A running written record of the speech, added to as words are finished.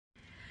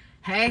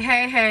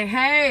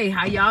Hey,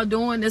 how y'all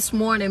doing this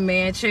morning,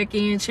 man? Check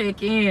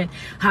in.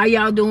 How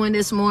y'all doing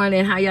this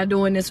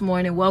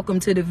morning?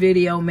 Welcome to the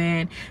video,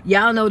 man.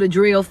 Y'all know the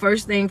drill.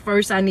 First thing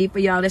first, I need for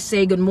y'all to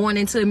say good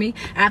morning to me.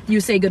 After you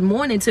say good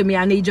morning to me,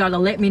 I need y'all to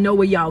let me know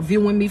where y'all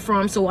viewing me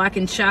from so I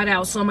can shout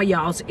out some of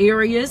y'all's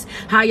areas.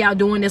 How y'all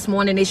doing this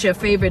morning? It's your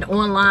favorite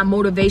online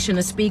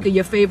motivational speaker,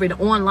 your favorite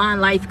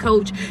online life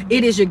coach.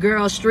 It is your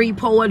girl, Street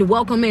Poet.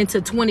 Welcome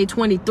into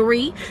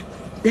 2023.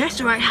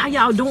 That's right. How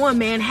y'all doing,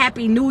 man?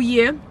 Happy New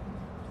Year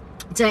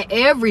to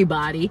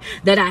everybody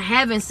that I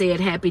haven't said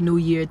Happy New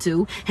Year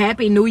to.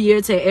 Happy New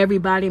Year to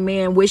everybody,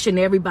 man. Wishing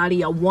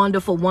everybody a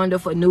wonderful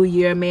New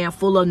Year, man.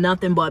 Full of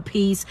nothing but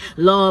peace,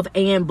 love,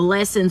 and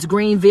blessings.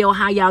 Greenville,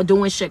 how y'all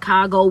doing?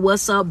 Chicago,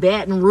 what's up?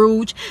 Baton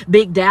Rouge,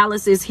 Big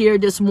Dallas is here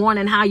this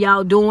morning. How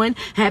y'all doing?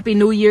 Happy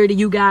New Year to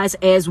you guys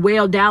as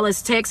well.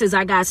 Dallas, Texas,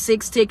 I got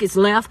 6 tickets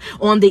left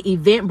on the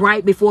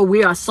Eventbrite before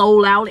we are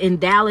sold out in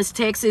Dallas,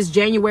 Texas,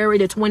 January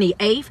the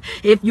 28th.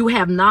 If you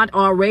have not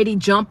already,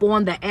 jump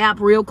on the app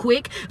real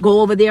quick. Go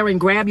over there and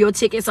grab your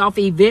tickets off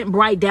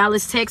Eventbrite,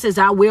 Dallas, Texas.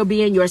 I will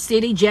be in your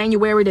city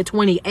January the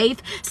 28th.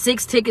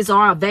 6 tickets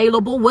are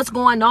available. What's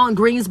going on?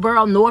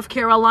 Greensboro, North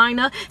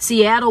Carolina.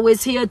 Seattle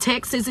is here.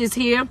 Texas is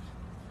here.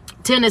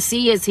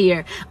 Tennessee is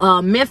here.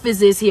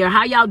 Memphis is here.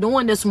 How y'all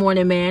doing this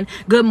morning, man?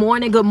 Good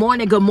morning.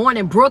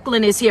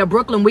 Brooklyn is here.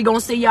 Brooklyn, we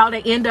gonna see y'all the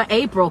end of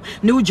April.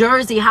 New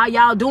Jersey, how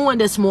y'all doing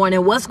this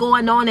morning? What's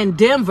going on in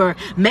Denver?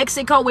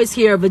 Mexico is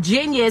here.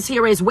 Virginia is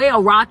here as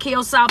well. Rock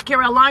Hill, South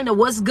Carolina,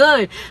 what's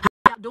good?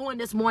 Doing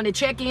this morning?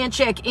 Check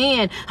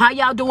in. How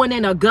y'all doing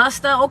in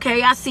Augusta?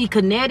 Okay, I see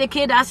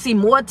Connecticut. I see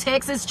more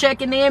Texas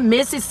checking in.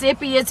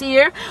 Mississippi is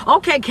here.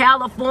 Okay,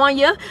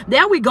 California.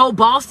 There we go.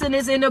 Boston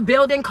is in the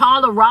building.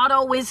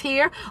 Colorado is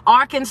here.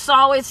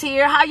 Arkansas is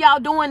here. How y'all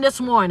doing this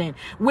morning?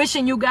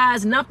 Wishing you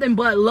guys nothing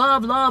but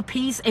love,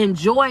 peace, and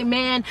joy,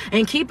 man.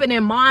 And keeping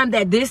in mind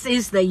that this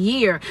is the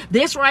year.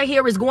 This right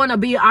here is going to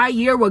be our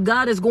year where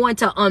God is going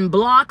to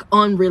unblock,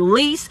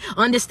 unrelease,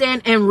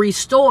 understand, and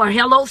restore.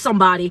 Hello,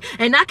 somebody.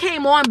 And I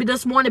came on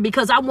this morning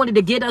because I wanted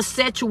to get us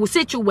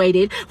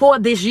situated for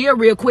this year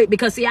real quick,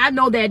 because see, I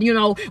know that, you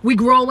know, we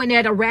growing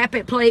at a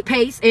rapid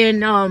pace,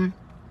 and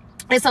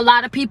it's a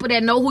lot of people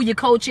that know who your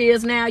coach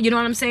is now. You know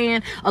what I'm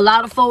saying? A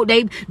lot of folk,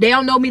 they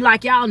don't know me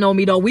like y'all know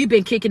me, though. We've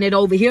been kicking it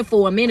over here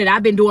for a minute.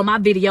 I've been doing my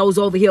videos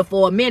over here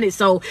for a minute.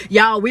 So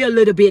y'all, we're a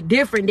little bit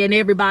different than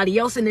everybody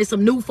else. And there's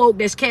some new folk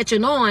that's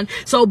catching on.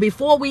 So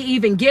before we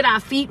even get our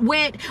feet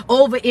wet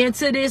over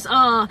into this, you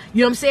know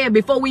what I'm saying?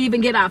 Before we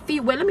even get our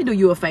feet wet, let me do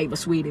you a favor,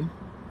 sweetie.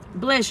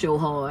 Bless your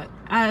heart.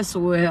 I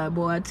swear,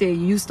 boy, I tell you,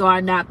 you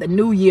starting out the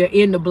new year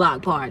in the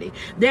block party.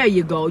 There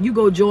you go. You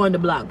go join the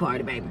block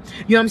party, baby.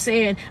 You know what I'm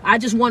saying? I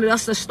just wanted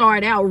us to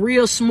start out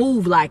real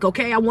smooth, like,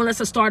 okay? I want us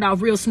to start out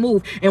real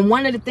smooth. And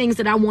one of the things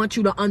that I want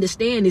you to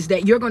understand is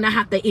that you're going to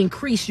have to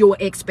increase your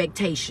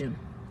expectation.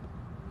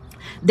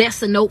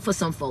 That's a note for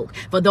some folk.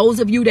 For those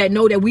of you that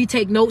know that we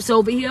take notes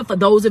over here, for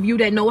those of you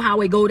that know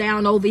how it go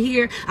down over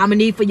here, I'm gonna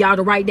need for y'all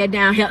to write that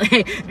down.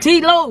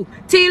 T-Lou,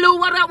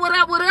 what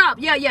up?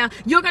 Yeah.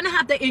 You're gonna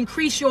have to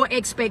increase your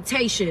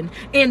expectation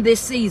in this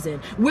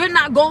season. We're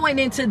not going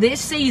into this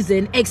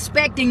season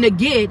expecting to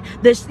get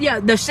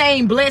the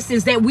same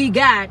blessings that we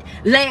got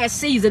last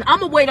season. I'm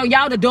gonna wait on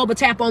y'all to double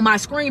tap on my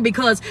screen,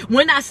 because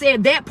when I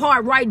said that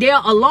part right there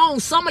alone,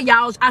 some of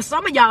y'all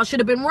should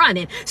have been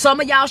running.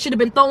 Some of y'all should have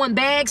been throwing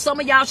bags. Some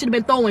of y'all should have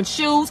been throwing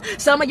shoes.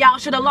 Some of y'all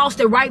should have lost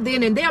it right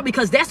then and there,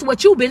 because that's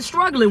what you've been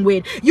struggling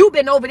with. You've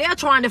been over there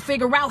trying to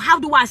figure out, how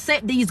do I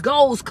set these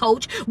goals,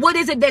 coach? What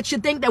is it that you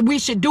think that we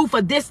should do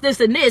for this,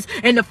 and this?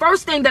 And the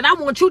first thing that I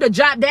want you to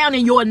jot down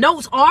in your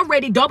notes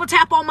already, double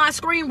tap on my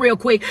screen real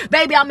quick.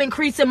 Baby, I'm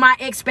increasing my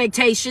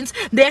expectations.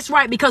 That's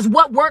right, because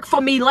what worked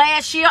for me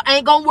last year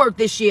ain't gonna work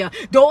this year.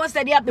 Doors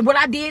that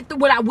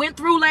what I went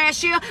through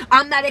last year,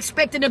 I'm not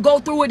expecting to go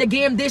through it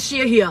again this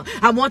year here.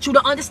 I want you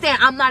to understand,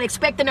 I'm not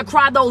expecting to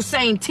cry those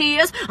same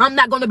tears. I'm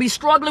not going to be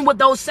struggling with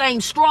those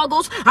same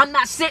struggles. I'm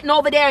not sitting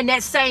over there in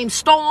that same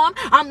storm.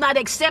 I'm not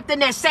accepting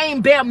that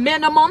same bare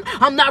minimum.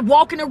 I'm not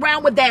walking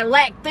around with that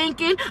lack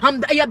thinking.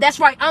 Yeah, that's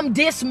right. I'm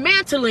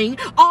dismantling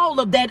all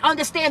of that.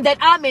 Understand that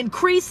I'm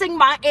increasing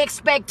my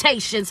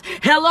expectations.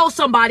 Hello,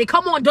 somebody.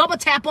 Come on, double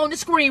tap on the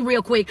screen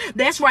real quick.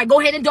 That's right. Go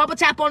ahead and double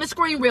tap on the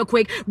screen real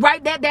quick.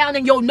 Write that down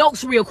in your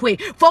notes real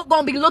quick. Folk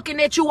gonna be looking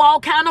at you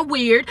all kind of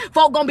weird.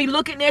 Folk gonna be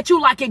looking at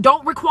you like it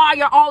don't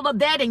require all of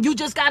that, and you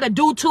just gotta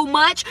do too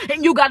much,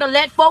 and you gotta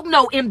let folk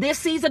know, in this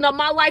season of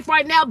my life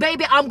right now,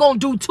 baby, I'm gonna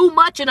do too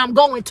much and I'm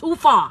going too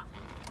far.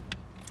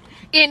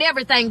 In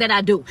everything that I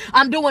do,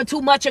 I'm doing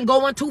too much and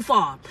going too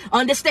far.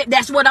 Understand?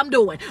 That's what I'm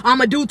doing. I'm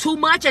gonna do too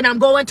much and I'm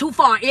going too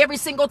far every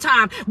single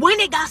time. When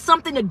it got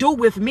something to do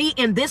with me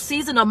in this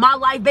season of my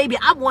life, baby,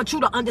 I want you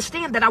to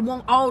understand that I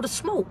want all the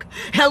smoke.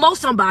 Hello,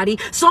 somebody.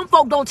 Some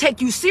folk don't take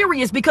you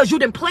serious because you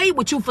didn't play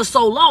with you for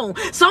so long.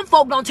 Some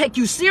folk don't take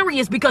you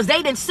serious because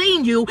they didn't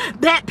seen you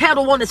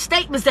backpedal on the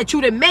statements that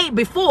you done made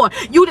before.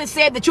 You done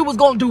said that you was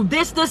gonna do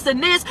this,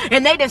 and this,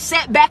 and they done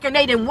sat back and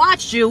they done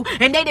watched you,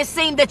 and they done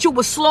seen that you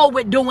was slow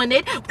with doing it.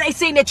 it. They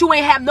seen that you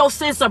ain't have no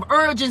sense of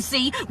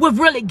urgency with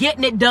really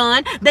getting it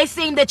done. They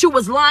seen that you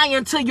was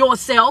lying to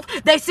yourself.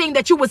 They seen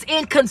that you was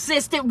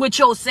inconsistent with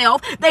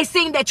yourself. They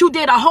seen that you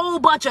did a whole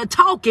bunch of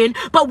talking,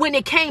 but when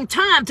it came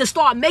time to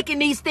start making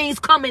these things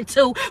come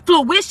into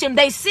fruition,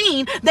 they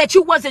seen that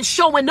you wasn't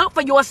showing up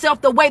for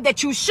yourself the way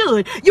that you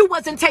should. You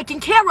wasn't taking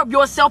care of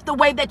yourself the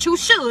way that you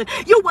should.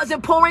 You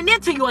wasn't pouring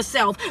into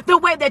yourself the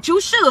way that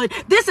you should.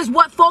 This is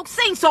what folks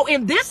sing. So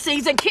in this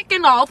season,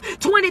 kicking off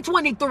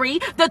 2023,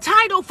 the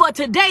title for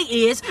today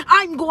is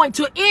I'm going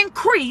to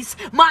increase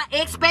my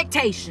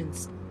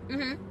expectations.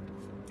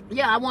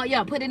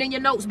 Yeah, put it in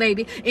your notes,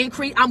 baby.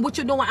 Increase. What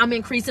you doing? I'm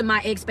increasing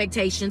my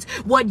expectations.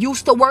 What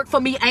used to work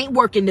for me ain't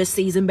working this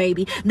season,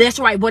 baby. That's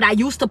right. What I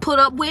used to put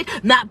up with,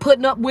 not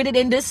putting up with it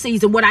in this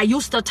season. What I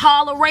used to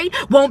tolerate,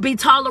 won't be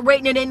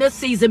tolerating it in this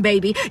season,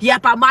 baby.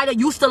 Yep, I might have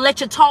used to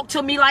let you talk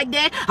to me like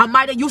that. I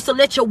might have used to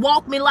let you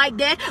walk me like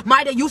that.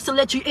 Might have used to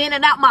let you in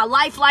and out my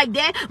life like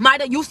that.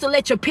 Might have used to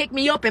let you pick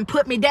me up and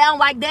put me down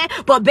like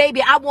that. But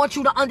baby, I want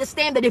you to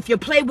understand that if you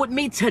play with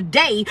me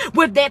today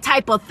with that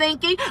type of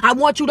thinking, I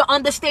want you to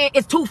understand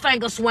it's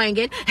two-finger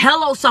swinging.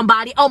 Hello,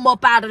 somebody. I'm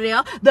up out of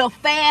there. The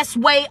fast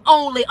way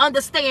only.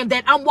 Understand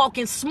that I'm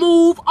walking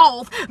smooth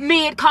off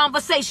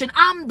mid-conversation.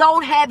 I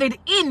don't have it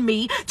in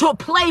me to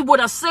play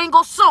with a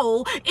single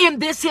soul in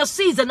this here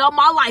season of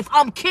my life.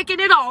 I'm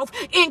kicking it off,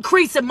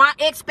 increasing my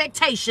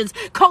expectations.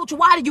 Coach,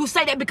 why do you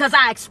say that? Because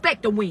I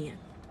expect to win.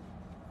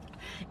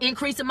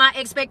 Increasing my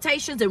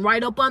expectations, and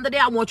right up under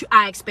there,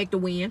 I expect to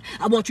win.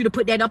 I want you to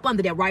put that up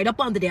under there, right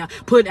up under there.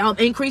 Put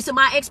increasing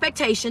my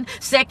expectation.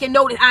 Second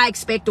note, I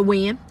expect to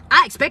win.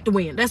 I expect to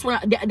win. That's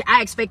what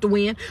I expect to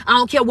win. I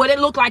don't care what it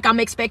look like. I'm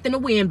expecting to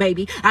win,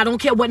 baby. I don't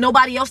care what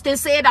nobody else then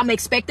said. I'm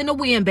expecting to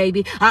win,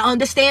 baby. I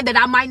understand that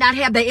I might not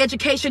have the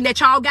education that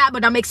y'all got,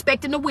 but I'm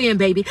expecting to win,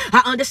 baby.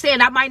 I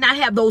understand I might not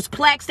have those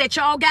plaques that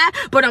y'all got,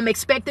 but I'm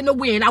expecting to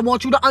win. I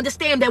want you to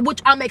understand that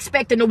which I'm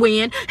expecting to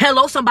win.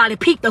 Hello, somebody,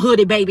 peep the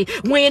hoodie, baby.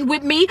 Win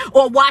with me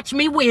or watch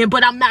me win,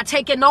 but I'm not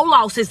taking no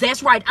losses.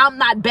 That's right. I'm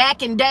not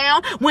backing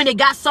down when it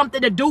got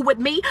something to do with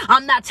me.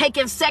 I'm not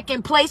taking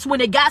second place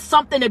when it got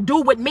something to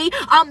do with me.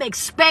 I'm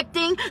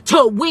expecting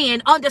to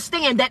win.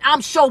 Understand that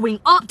I'm showing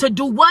up to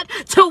do what?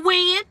 To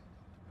win.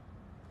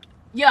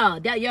 Yeah.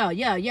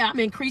 I'm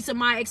increasing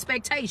my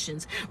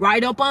expectations.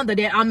 Right up under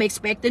that, I'm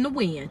expecting to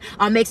win.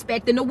 I'm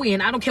expecting to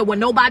win. I don't care what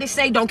nobody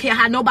say. Don't care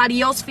how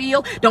nobody else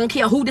feel. Don't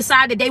care who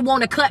decided they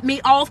want to cut me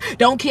off.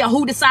 Don't care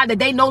who decided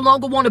they no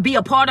longer want to be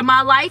a part of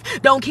my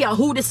life. Don't care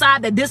who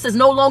decided that this is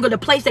no longer the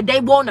place that they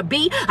want to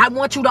be. I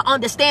want you to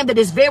understand that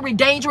it's very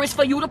dangerous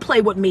for you to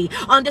play with me.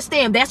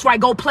 Understand, that's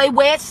right. Go play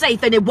where it's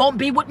safe, and it won't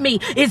be with me.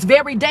 It's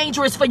very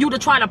dangerous for you to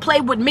try to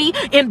play with me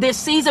in this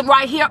season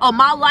right here of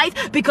my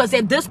life, because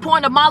at this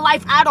point of my life,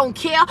 I don't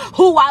care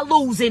who I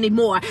lose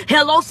anymore.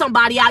 Hello,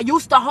 somebody. I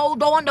used to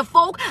hold on to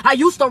folk. I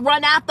used to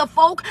run after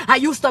folk. I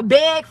used to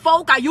beg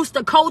folk. I used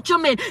to coach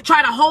them and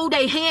try to hold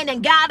their hand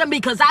and guide them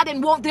because I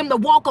didn't want them to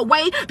walk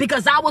away,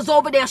 because I was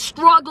over there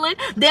struggling.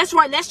 That's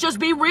right. Let's just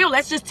be real.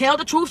 Let's just tell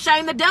the truth.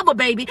 Shame the devil,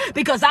 baby.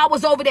 Because I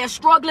was over there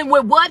struggling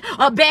with what?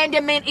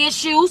 Abandonment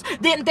issues.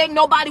 Didn't think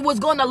nobody was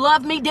going to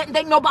love me. Didn't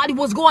think nobody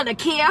was going to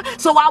care.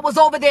 So I was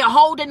over there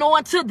holding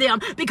on to them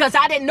because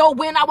I didn't know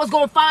when I was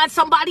going to find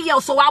somebody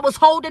else. So I was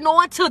holding on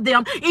to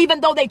them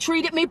even though they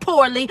treated me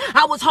poorly.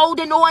 I was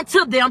holding on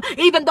to them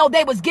even though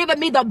they was giving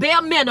me the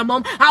bare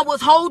minimum. I was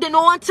holding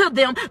on to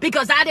them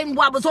because I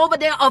was over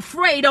there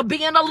afraid of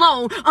being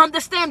alone.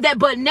 Understand that.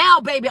 But now,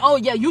 baby, oh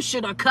yeah, you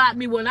should have caught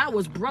me when I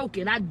was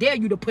broken. I dare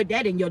you to put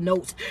that in your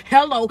notes.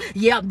 Hello.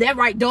 Yep, that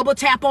right. Double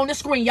tap on the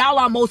screen. Y'all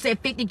almost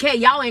at 50K.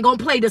 Y'all ain't gonna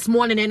play this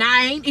morning, and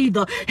I ain't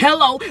either.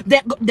 Hello.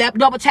 That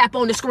double tap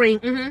on the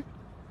screen.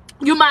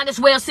 You might as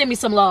well send me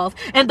some love.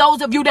 And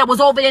those of you that was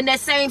over in that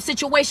same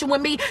situation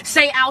with me,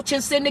 say ouch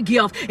and send a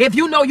gift. If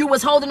you know you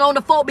was holding on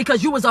to folk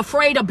because you was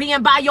afraid of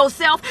being by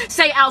yourself,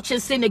 say ouch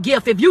and send a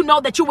gift. If you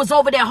know that you was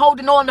over there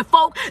holding on to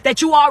folk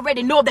that you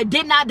already know that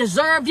did not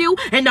deserve you,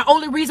 and the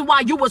only reason why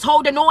you was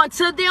holding on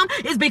to them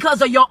is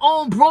because of your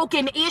own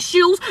broken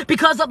issues,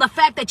 because of the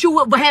fact that you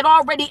had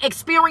already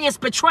experienced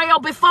betrayal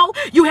before,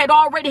 you had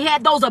already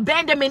had those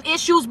abandonment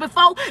issues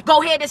before,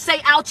 go ahead and say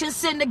ouch and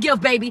send a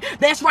gift, baby.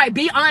 That's right.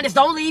 Be honest.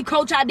 Don't leave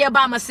coach out there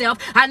by myself.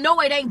 I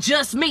know it ain't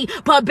just me,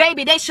 but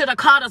baby, they should have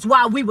caught us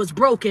while we was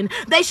broken.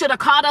 They should have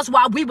caught us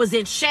while we was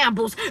in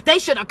shambles. They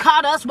should have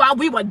caught us while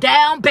we were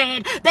down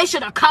bad. They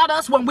should have caught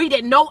us when we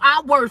didn't know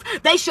our worth.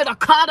 They should have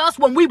caught us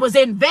when we was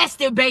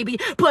invested, baby.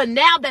 But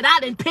now that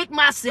I done picked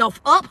myself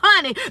up,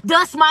 honey,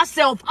 dust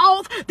myself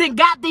off, then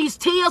got these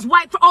tears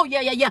wiped. Oh,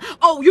 yeah.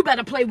 Oh, you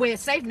better play where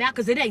it's safe now,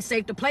 because it ain't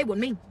safe to play with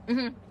me.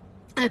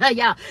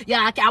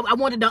 I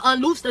wanted to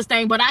unloose this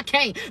thing, but I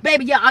can't,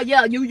 baby.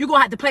 You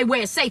gonna have to play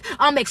where it's safe.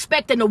 I'm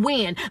expecting to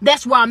win.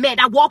 That's where I'm at.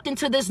 I walked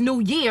into this new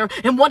year,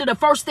 and one of the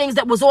first things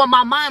that was on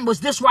my mind was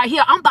this right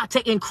here. I'm about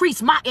to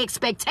increase my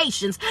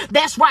expectations.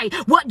 That's right.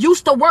 What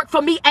used to work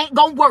for me ain't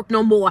gonna work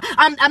no more.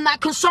 I'm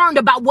not concerned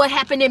about what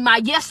happened in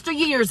my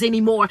yesteryears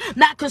anymore.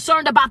 Not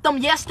concerned about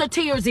them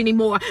yestertears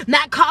anymore.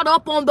 Not caught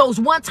up on those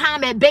one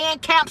time at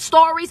band camp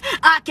stories.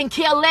 I can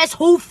care less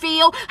who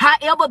feel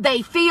however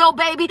they feel,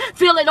 baby.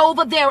 Feel it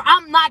over there.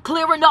 I'm not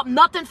clearing up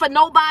nothing for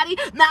nobody,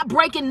 not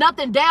breaking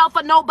nothing down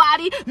for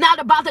nobody, not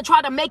about to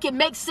try to make it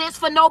make sense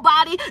for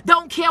nobody.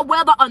 Don't care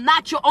whether or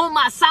not you're on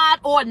my side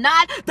or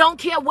not. Don't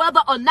care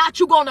whether or not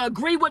you're going to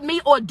agree with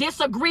me or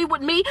disagree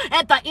with me.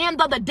 At the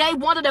end of the day,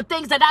 one of the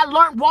things that I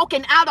learned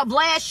walking out of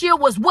last year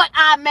was what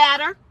I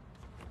matter.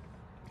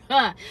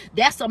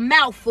 That's a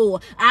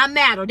mouthful. I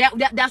matter.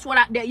 That's what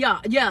I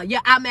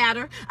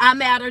matter. I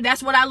matter.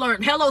 That's what I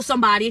learned. Hello,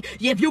 somebody.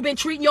 If you've been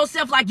treating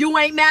yourself like you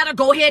ain't matter,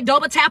 go ahead,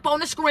 double tap on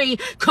the screen.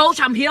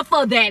 Coach, I'm here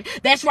for that.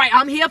 That's right.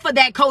 I'm here for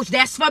that, coach.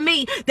 That's for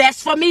me.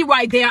 That's for me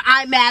right there.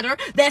 I matter.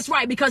 That's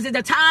right. Because at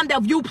the time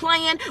of you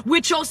playing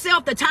with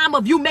yourself, the time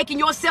of you making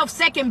yourself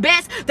second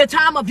best, the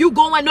time of you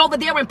going over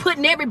there and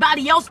putting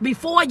everybody else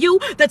before you,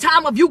 the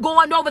time of you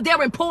going over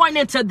there and pouring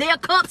into their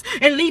cups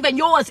and leaving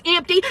yours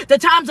empty, the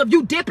times of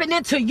you dipping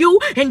into you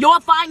and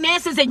your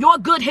finances and your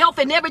good health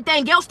and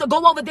everything else to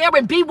go over there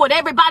and be what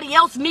everybody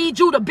else needs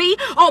you to be.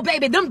 Oh,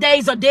 baby, them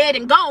days are dead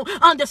and gone.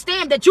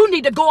 Understand that you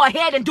need to go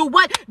ahead and do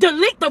what?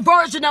 Delete the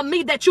version of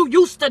me that you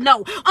used to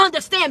know.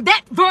 Understand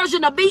that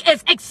version of me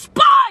is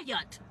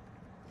expired.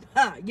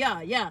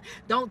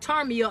 Don't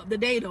turn me up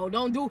today though.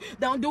 Don't do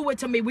it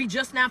to me. We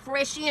just not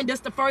fresh in.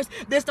 This the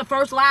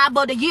first live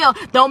of the year.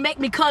 Don't make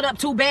me cut up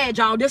too bad,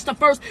 y'all. This the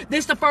first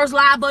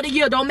live of the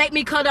year. Don't make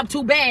me cut up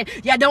too bad.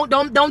 Yeah, don't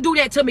do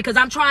that to me, because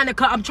I'm trying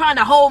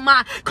to hold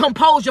my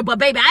composure. But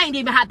baby, I ain't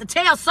even have to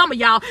tell some of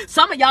y'all.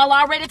 Some of y'all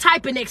already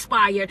typing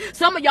expired.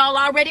 Some of y'all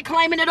already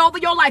claiming it over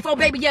your life. Oh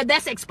baby, yeah,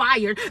 that's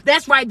expired.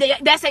 That's right.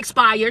 That's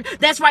expired.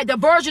 That's right. The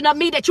version of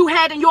me that you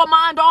had in your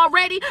mind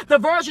already, the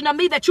version of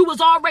me that you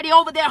was already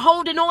over there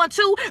holding on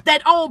to,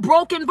 that old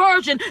broken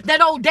version,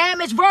 that old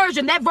damaged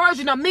version, that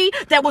version of me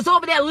that was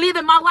over there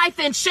living my life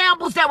in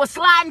shambles, that was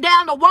sliding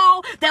down the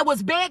wall, that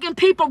was begging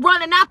people,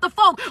 running out the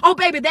folk. Oh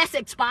baby, that's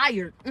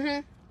expired.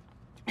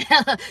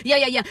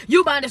 Yeah.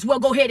 You might as well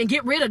go ahead and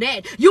get rid of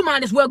that. You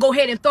might as well go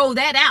ahead and throw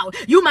that out.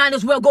 You might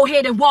as well go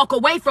ahead and walk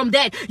away from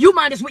that. You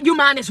might as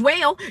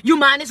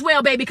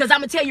well, baby, because I'm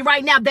gonna tell you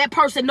right now, that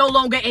person no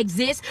longer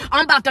exists.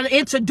 I'm about to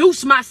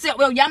introduce myself.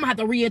 Well, yeah, I'm gonna have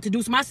to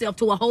reintroduce myself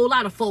to a whole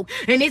lot of folk,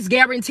 and it's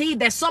guaranteed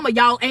that some of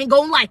y'all ain't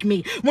gonna like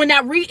me. When I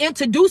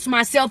reintroduce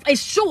myself,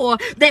 it's sure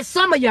that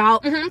some of y'all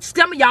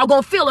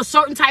gonna feel a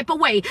certain type of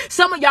way.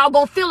 Some of y'all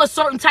gonna feel a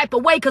certain type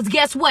of way, because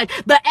guess what?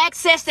 The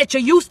access that you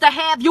used to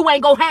have, you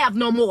ain't gonna have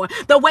no more.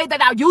 The way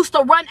that I used to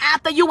run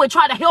after you and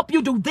try to help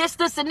you do this,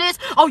 and this,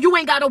 oh, you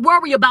ain't got to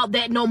worry about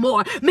that no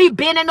more. Me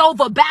bending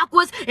over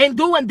backwards and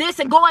doing this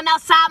and going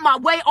outside my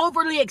way,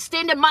 overly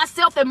extending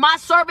myself and my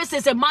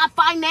services and my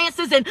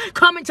finances and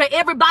coming to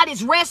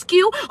everybody's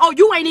rescue. Oh,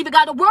 you ain't even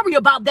got to worry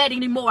about that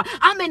anymore.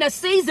 I'm in a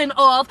season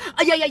of,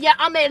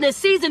 I'm in a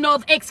season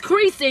of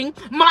increasing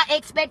my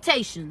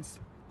expectations.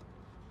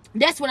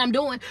 That's what I'm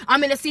doing.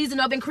 I'm in a season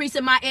of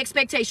increasing my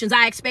expectations.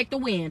 I expect to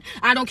win.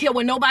 I don't care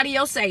what nobody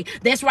else say.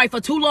 That's right. For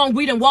too long,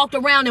 we done walked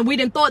around and we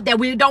done thought that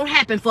it don't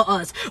happen for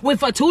us.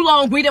 For too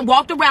long, we done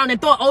walked around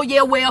and thought, oh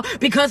yeah, well,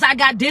 because I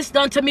got this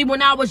done to me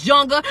when I was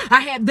younger,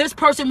 I had this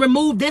person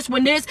remove this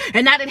one, this,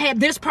 and I done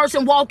had this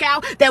person walk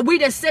out, that we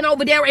done sit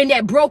over there in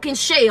that broken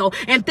shell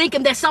and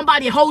thinking that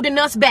somebody holding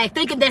us back,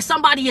 thinking that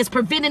somebody is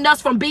preventing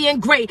us from being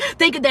great,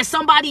 thinking that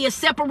somebody is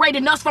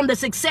separating us from the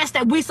success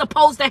that we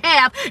supposed to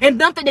have, and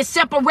nothing is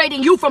separating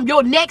you from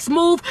your next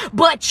move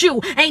but you.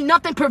 Ain't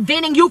nothing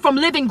preventing you from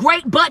living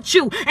great but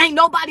you. Ain't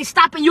nobody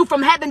stopping you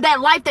from having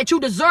that life that you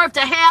deserve to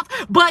have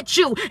but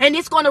you. And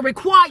it's going to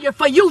require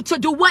for you to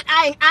do what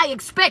I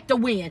expect to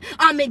win.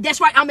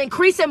 That's right. I'm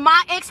increasing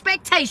my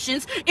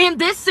expectations in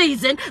this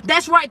season.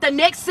 That's right. The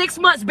next 6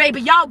 months,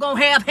 baby, y'all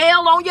gonna have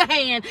hell on your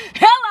hand.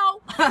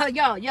 Hello.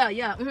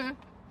 Yeah.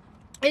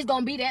 It's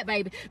gonna be that,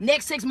 baby.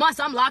 Next 6 months,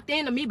 I'm locked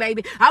into me,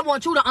 baby. I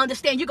want you to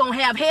understand you're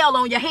gonna have hell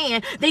on your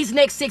hand these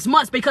next 6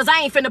 months, because I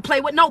ain't finna play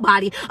with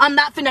nobody. I'm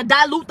not finna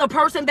dilute the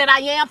person that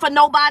I am for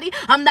nobody.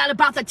 I'm not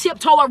about to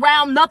tiptoe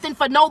around nothing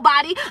for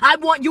nobody. I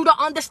want you to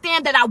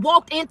understand that I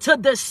walked into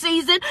the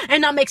season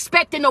and I'm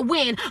expecting to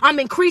win. I'm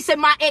increasing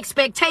my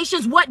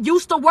expectations. What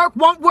used to work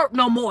won't work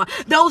no more.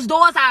 Those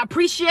doors, I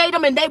appreciate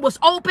them and they was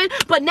open,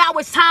 but now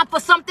it's time for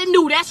something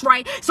new. That's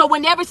right. So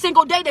when every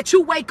single day that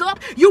you wake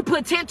up, you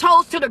put 10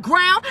 toes to the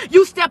ground, now,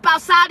 you step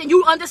outside and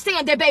you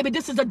understand that, baby,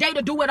 this is a day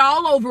to do it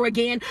all over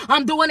again.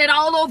 I'm doing it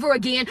all over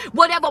again.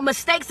 Whatever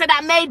mistakes that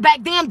I made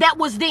back then, that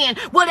was then.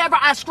 Whatever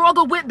I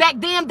struggled with back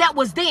then, that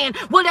was then.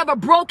 Whatever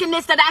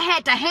brokenness that I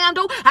had to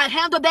handle, I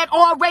handled that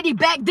already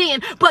back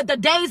then. But the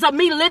days of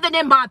me living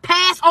in my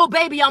past, oh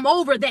baby, I'm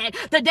over that.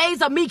 The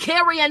days of me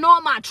carrying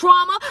on my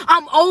trauma,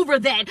 I'm over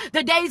that.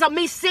 The days of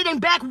me sitting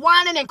back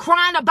whining and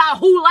crying about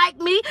who like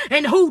me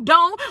and who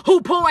don't,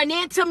 who pouring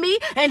into me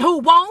and who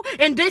won't,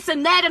 and this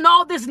and that and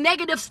all this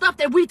negative stuff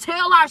that we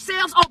tell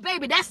ourselves, oh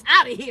baby, that's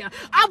out of here.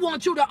 I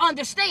want you to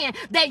understand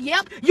that,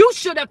 yep, you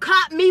should have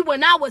caught me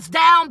when I was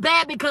down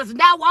bad, because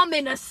now I'm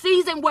in a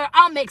season where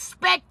I'm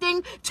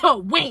expecting to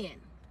win.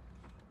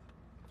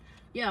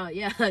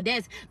 Yeah,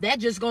 that's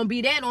just gonna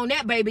be that on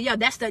that, baby. Yeah,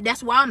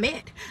 that's where I'm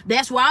at.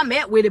 That's where I'm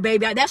at with it,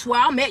 baby. That's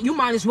where I'm at. You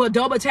might as well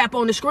double tap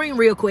on the screen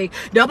real quick.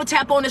 Double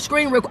tap on the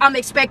screen real quick. I'm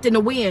expecting to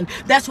win.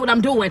 That's what I'm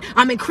doing.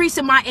 I'm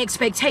increasing my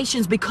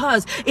expectations,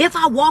 because if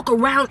I walk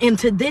around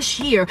into this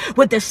year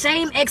with the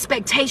same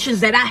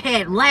expectations that I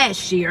had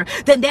last year,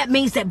 then that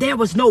means that there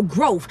was no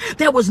growth.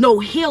 There was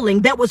no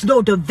healing. There was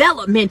no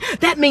development.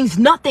 That means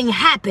nothing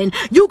happened.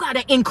 You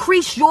gotta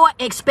increase your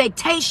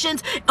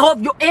expectations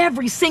of your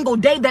every single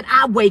day that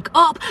I wake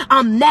up.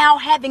 I'm now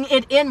having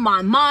it in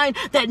my mind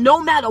that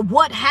no matter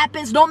what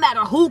happens, no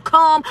matter who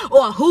come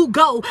or who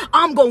go,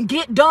 I'm gonna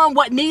get done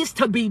what needs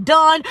to be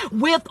done,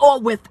 with or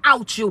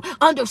without you.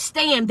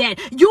 Understand that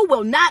you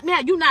will not,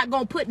 now you're not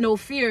gonna put no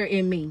fear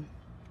in me.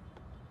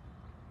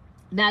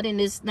 Not in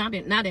this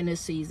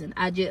season.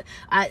 I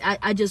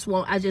just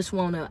want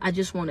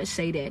to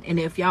say that. And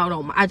if y'all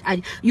don't,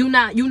 you're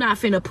not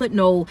finna put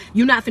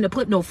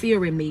no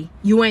fear in me.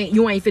 You ain't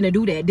finna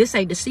do that. This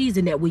ain't the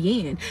season that we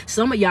in.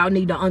 Some of y'all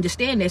need to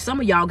understand that some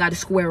of y'all got to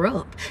square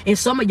up, and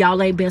some of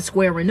y'all ain't been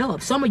squaring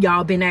up. Some of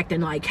y'all been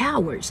acting like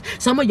cowards.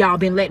 Some of y'all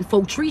been letting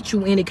folk treat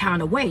you any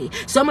kind of way.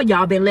 Some of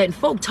y'all been letting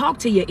folk talk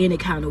to you any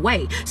kind of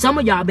way. Some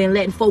of y'all been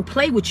letting folk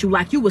play with you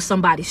like you was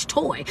somebody's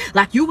toy,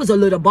 like you was a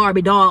little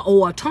Barbie doll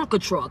or a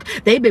Tonka truck.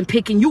 They've been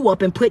picking you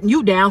up and putting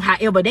you down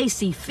however they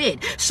see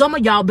fit. Some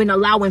of y'all been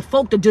allowing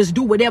folk to just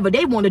do whatever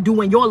they want to do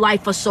in your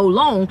life for so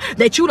long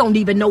that you don't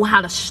even know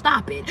how to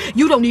stop it.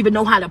 You don't even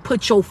know how to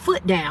put your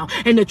foot down.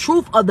 And the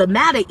truth of the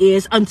matter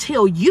is,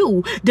 until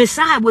you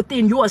decide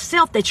within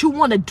yourself that you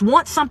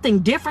want something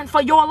different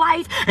for your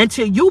life,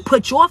 until you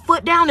put your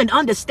foot down and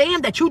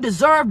understand that you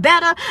deserve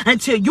better,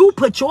 until you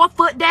put your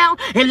foot down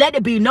and let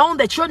it be known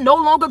that you're no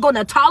longer going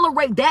to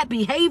tolerate that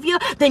behavior,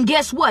 then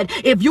guess what?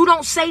 If you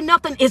don't say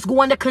nothing, it's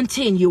going to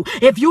continue.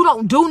 If you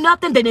don't do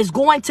nothing, then it's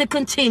going to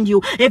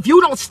continue. If you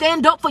don't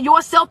stand up for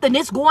yourself, then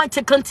it's going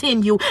to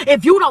continue.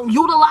 If you don't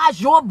utilize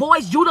your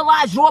voice,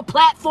 utilize your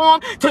platform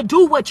to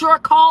do what you're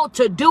called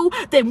to do,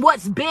 then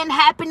what's been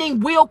happening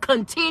will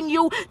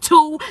continue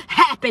to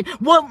happen.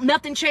 Won't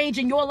nothing change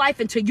in your life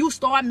until you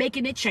start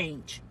making it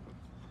change.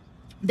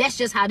 That's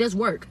just how this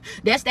work.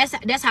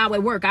 That's how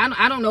it work.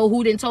 I don't know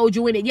who done told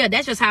you in it. Yeah,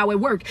 that's just how it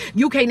work.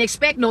 You can't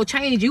expect no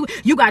change.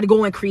 You got to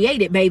go and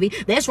create it, baby.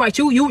 That's right.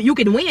 You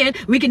can win.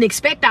 We can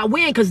expect our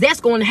win, because that's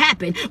going to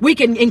happen. We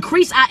can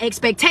increase our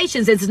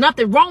expectations. There's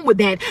nothing wrong with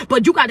that.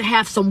 But you got to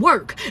have some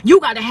work. You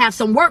got to have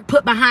some work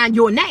put behind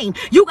your name.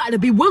 You got to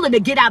be willing to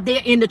get out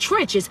there in the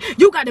trenches.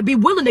 You got to be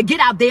willing to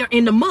get out there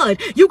in the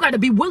mud. You got to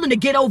be willing to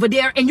get over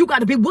there, and you got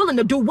to be willing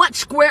to do what?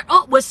 Square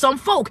up with some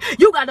folk.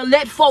 You got to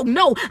let folk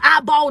know,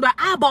 eyeball to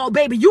eyeball,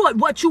 baby,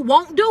 what you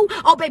won't do,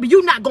 oh baby,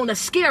 you're not gonna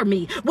scare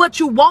me. What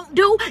you won't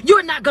do,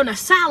 you're not gonna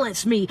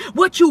silence me.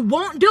 What you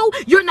won't do,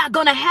 you're not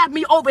gonna have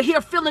me over here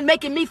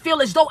making me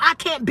feel as though I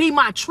can't be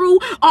my true,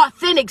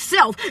 authentic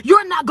self.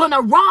 You're not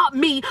gonna rob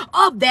me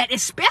of that,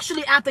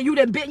 especially after you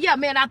done been, yeah,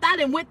 man, after I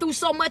done went through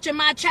so much in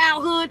my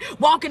childhood,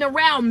 walking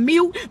around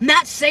mute,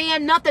 not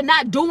saying nothing,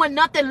 not doing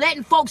nothing,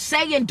 letting folks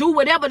say and do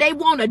whatever they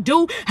want to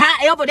do,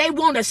 however they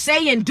want to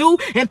say and do,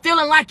 and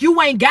feeling like you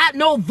ain't got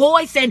no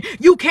voice and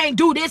you can't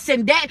do this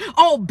and that.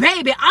 Oh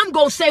baby, I'm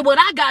gonna say what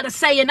I gotta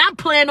say, and I'm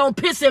planning on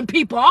pissing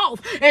people off,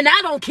 and I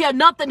don't care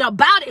nothing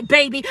about it,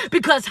 baby,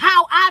 because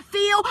how I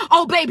feel,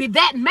 oh baby,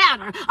 that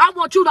matter. I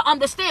want you to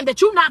understand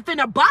that you're not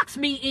finna box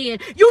me in.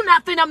 You're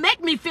not finna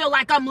make me feel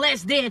like I'm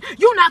less than.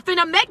 You're not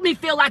finna make me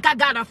feel like I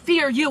gotta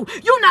fear you.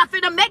 You're not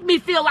finna make me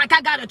feel like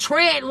I gotta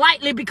tread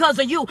lightly because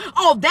of you.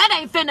 Oh, that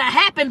ain't finna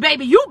happen,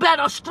 baby. You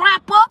better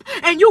strap up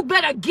and you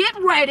better get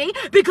ready,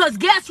 because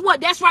guess what?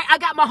 That's right, I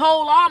got my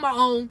whole armor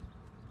on.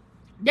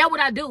 That's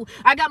what I do.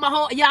 I got my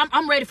whole, yeah,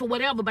 I'm ready for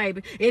whatever,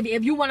 baby.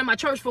 If you one of my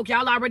church folk,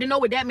 y'all already know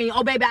what that means.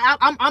 Oh, baby,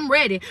 I'm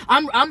ready.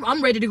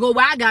 I'm ready to go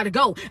where I gotta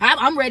go.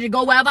 I'm ready to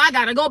go wherever I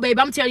gotta go, baby.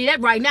 I'm telling you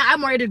that right now.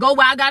 I'm ready to go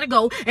where I gotta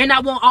go, and I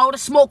want all the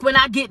smoke when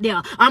I get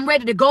there. I'm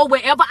ready to go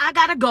wherever I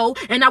gotta go,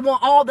 and I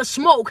want all the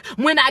smoke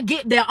when I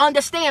get there.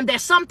 Understand that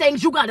some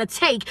things you gotta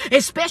take,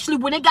 especially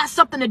when it got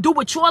something to do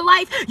with your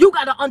life. You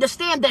gotta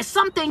understand that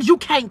some things you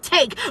can't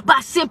take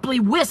by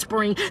simply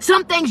whispering.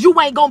 Some things you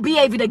ain't gonna be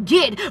able to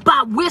get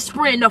by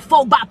whispering ministering to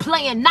folk, by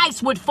playing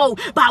nice with folk,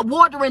 by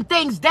watering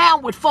things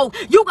down with folk.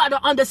 You got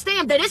to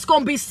understand that it's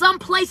going to be some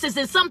places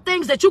and some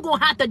things that you're going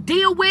to have to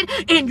deal with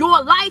in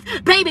your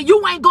life. Baby,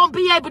 you ain't going to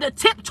be able to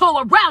tiptoe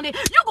around it.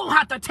 You're going to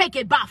have to take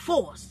it by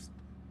force.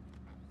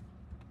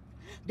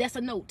 That's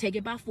a note. Take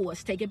it by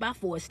force. Take it by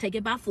force. Take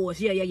it by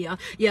force. Yeah.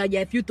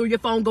 If you threw your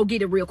phone, go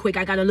get it real quick.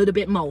 I got a little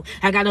bit more.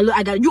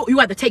 You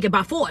have to take it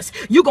by force.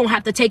 You're going to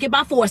have to take it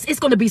by force. It's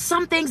going to be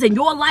some things in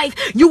your life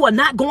you are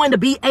not going to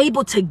be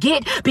able to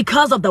get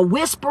because of the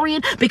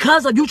whispering,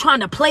 because of you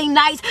trying to play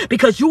nice,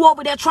 because you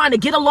over there trying to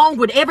get along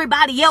with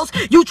everybody else.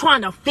 You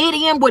trying to fit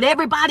in with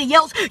everybody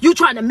else. You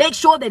trying to make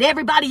sure that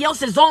everybody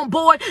else is on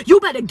board.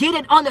 You better get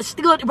it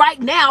understood right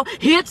now,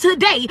 here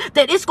today,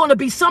 that it's going to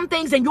be some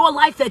things in your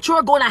life that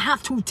you're going to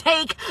have to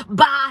take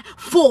by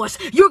force.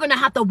 You're going to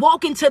have to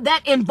walk into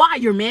that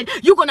environment.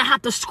 You're going to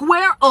have to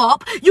square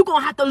up. You're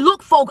going to have to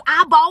look folk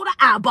eyeball to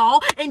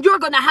eyeball, and you're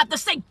going to have to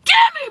say,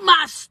 give me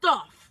my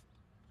stuff.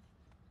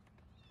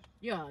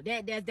 Yeah,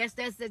 that's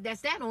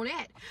that on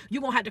that. You're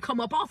going to have to come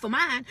up off of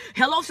mine.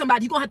 Hello,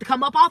 somebody. You're going to have to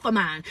come up off of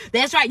mine.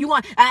 That's right.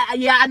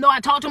 Yeah, I know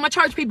I talk to my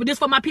church people. This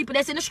for my people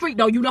that's in the street,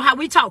 though. You know how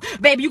we talk.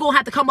 Baby, you're going to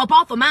have to come up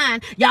off of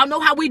mine. Y'all know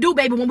how we do,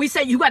 baby. When we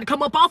say you got to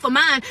come up off of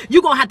mine,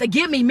 you're going to have to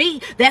give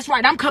me. That's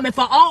right. I'm coming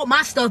for all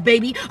my stuff,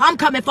 baby. I'm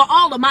coming for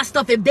all of my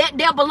stuff. If that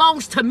there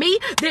belongs to me,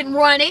 then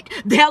run it.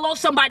 Hello,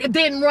 somebody.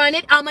 Then run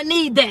it. I'm going to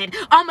need that.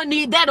 I'm going to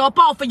need that up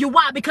off of you.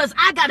 Why? Because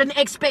I got an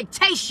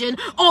expectation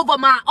over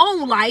my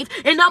own life,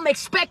 and I'm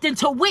expecting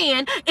to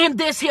win in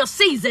this here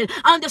season.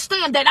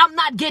 Understand that I'm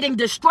not getting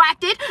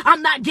distracted.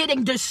 I'm not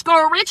getting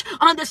discouraged.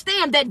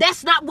 Understand that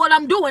that's not what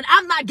I'm doing.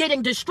 I'm not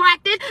getting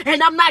distracted,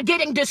 and I'm not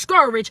getting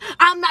discouraged.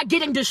 I'm not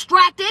getting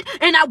distracted,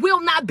 and I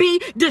will not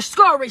be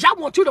discouraged. I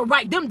want you to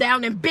write them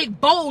down in big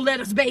bold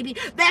letters, baby.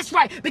 That's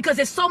right, because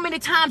there's so many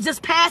times this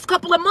past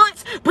couple of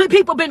months,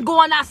 people been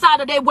going outside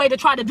of their way to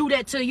try to do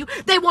that to you.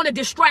 They want to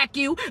distract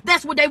you.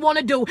 That's what they want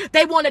to do.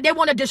 They want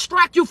to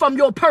distract you from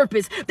your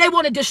purpose. They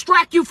want to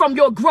distract you from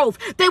your growth.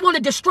 They want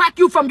to distract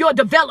you from your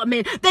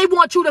development. They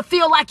want you to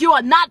feel like you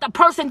are not the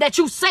person that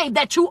you say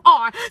that you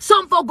are.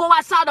 Some folk go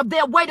outside of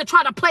their way to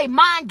try to play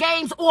mind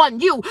games on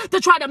you, to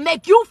try to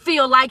make you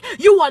feel like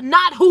you are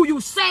not who you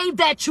say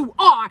that you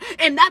are.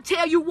 And I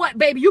tell you what,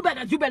 baby, you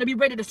better be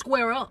ready to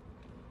square up.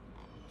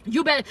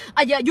 You better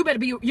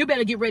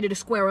get ready to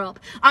square up.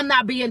 I'm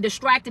not being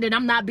distracted, and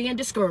I'm not being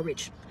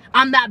discouraged.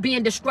 I'm not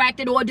being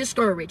distracted or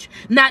discouraged.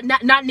 Not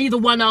neither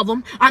one of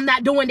them. I'm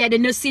not doing that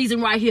in this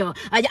season right here.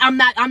 I'm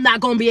not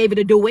going to be able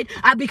to do it.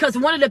 Because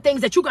one of the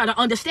things that you got to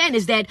understand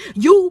is that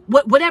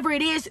whatever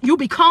it is, you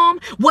become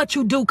what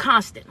you do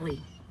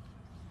constantly.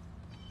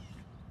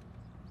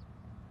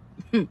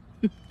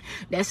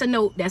 That's a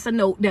note.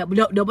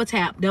 Double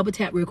tap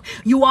real quick.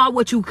 You are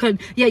what you can.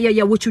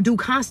 Yeah. What you do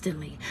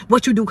constantly.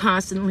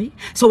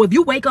 So if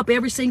you wake up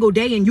every single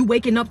day and you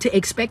waking up to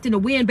expecting to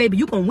win, baby,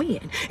 you gonna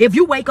win. If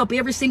you wake up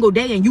every single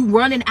day and you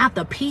running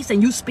after peace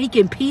and you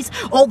speaking peace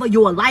over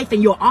your life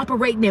and you're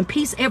operating in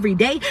peace every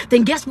day,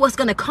 then guess what's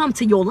gonna come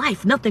to your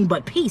life? Nothing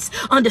but peace.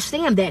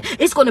 Understand that.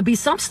 It's gonna be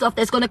some stuff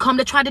that's gonna come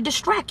to try to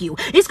distract you.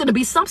 It's gonna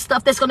be some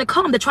stuff that's gonna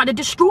come to try to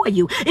destroy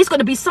you. It's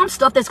gonna be some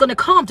stuff that's gonna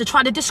come to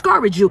try to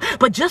discourage you.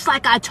 But just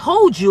like I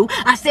told you,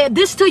 I said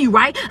this to you,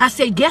 right? I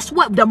said, guess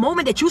what? The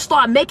moment that you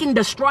start making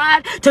the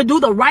stride to do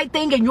the right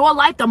thing in your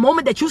life, the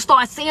moment that you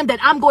start saying that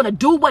I'm going to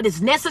do what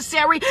is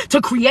necessary to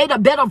create a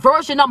better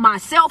version of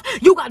myself,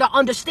 you got to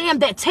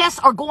understand that tests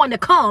are going to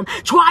come.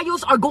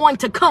 Trials are going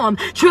to come.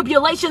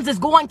 Tribulations is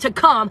going to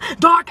come.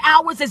 Dark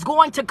hours is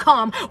going to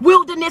come.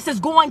 Wilderness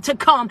is going to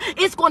come.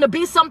 It's going to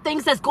be some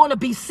things that's going to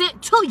be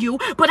sent to you,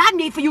 but I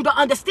need for you to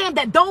understand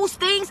that those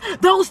things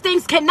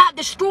cannot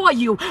destroy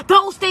you.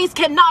 Those things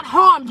cannot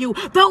harm you.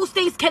 Those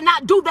things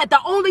cannot do that. The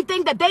only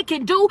thing that they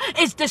can do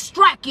is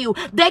distract you.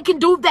 They can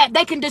do that.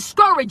 They can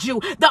discourage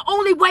you. The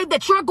only way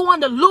that you're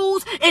going to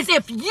lose is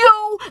if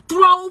you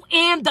throw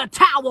in the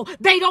towel.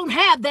 They don't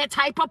have that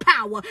type of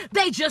power.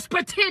 They just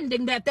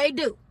pretending that they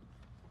do.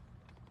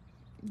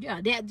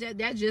 Yeah,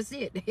 that's just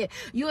it.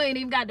 You ain't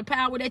even got the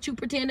power that you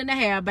pretending to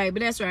have,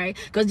 baby. That's right.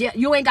 Because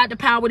you ain't got the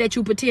power that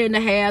you pretend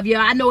to have. Yeah,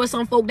 I know it's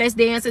some folk that's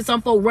dancing,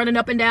 some folk running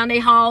up and down their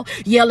hall,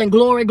 yelling,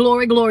 glory,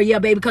 glory, glory. Yeah,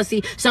 baby, because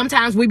see,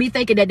 sometimes we be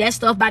thinking that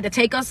stuff about to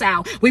take us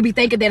out. We be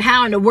thinking that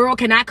how in the world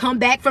can I come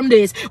back from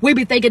this? We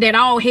be thinking that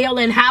all hell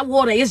and high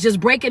water is just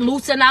breaking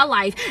loose in our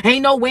life.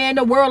 Ain't nowhere in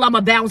the world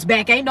I'ma bounce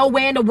back. Ain't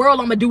nowhere in the world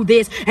I'ma do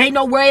this. Ain't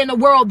nowhere in the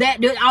world that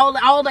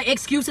all the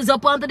excuses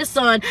up under the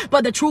sun.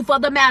 But the truth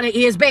of the matter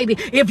is, baby,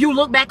 if you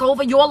look back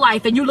over your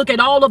life and you look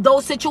at all of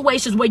those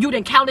situations where you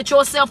done counted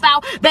yourself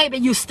out, baby,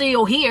 you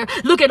still here.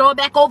 Look at all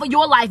back over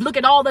your life. Look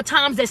at all the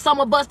times that some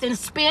of us done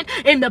spent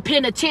in the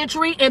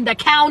penitentiary, in the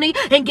county,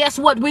 and guess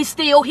what? We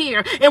still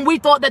here. And we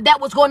thought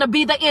that was going to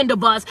be the end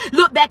of us.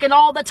 Look back at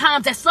all the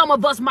times that some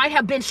of us might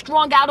have been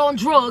strung out on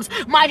drugs,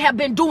 might have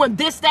been doing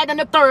this, that, and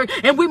the third,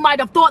 and we might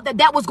have thought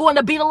that was going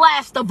to be the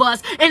last of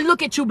us. And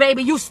look at you,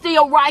 baby. You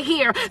still right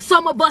here.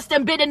 Some of us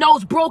done been in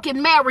those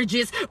broken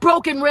marriages,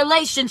 broken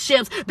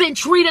relationships, been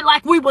treated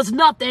like we was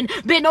nothing,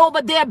 been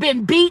over there,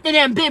 been beaten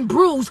and been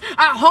bruised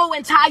our whole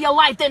entire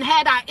life, then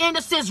had our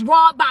innocence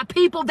robbed by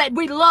people that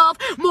we love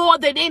more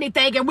than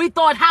anything. And we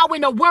thought, how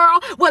in the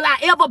world will I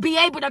ever be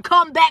able to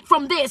come back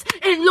from this?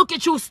 And look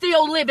at you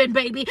still living,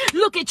 baby.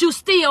 Look at you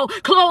still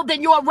clothed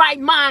in your right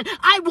mind.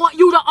 I want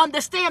you to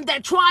understand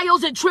that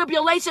trials and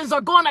tribulations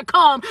are going to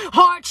come.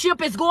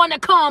 Hardship is going to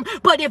come.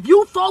 But if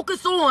you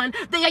focus on,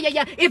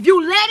 if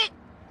you let it,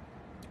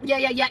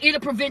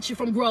 it'll prevent you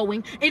from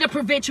growing. It'll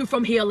prevent you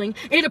from healing.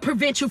 It'll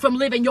prevent you from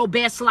living your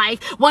best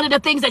life. One of the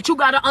things that you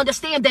got to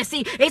understand that,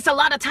 see, it's a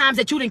lot of times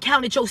that you done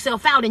counted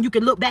yourself out and you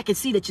can look back and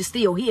see that you're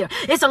still here.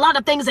 It's a lot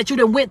of things that you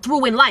done went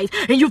through in life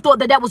and you thought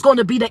that that was going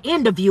to be the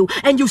end of you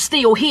and you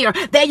still here.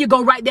 There you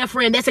go right there,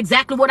 friend. That's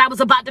exactly what I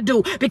was about to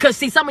do. Because,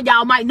 see, some of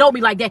y'all might know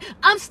me like that.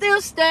 I'm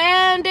still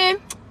standing.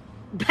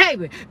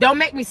 Baby, don't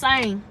make me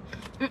sing.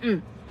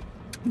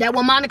 That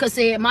what Monica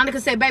said. Monica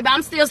said, baby,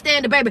 I'm still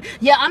standing, baby.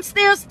 Yeah, I'm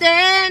still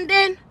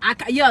standing.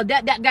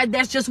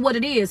 That's just what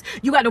it is.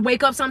 You got to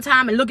wake up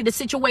sometime and look at the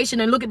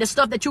situation and look at the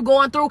stuff that you're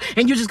going through,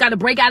 and you just got to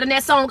break out in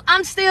that song.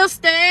 I'm still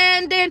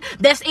standing.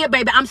 That's it,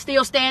 baby. I'm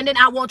still standing.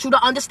 I want you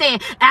to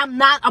understand. I'm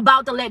not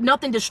about to let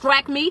nothing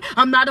distract me.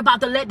 I'm not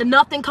about to let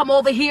nothing come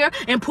over here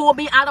and pull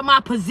me out of my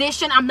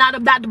position. I'm not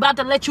about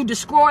to let you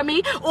destroy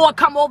me or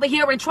come over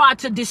here and try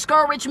to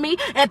discourage me.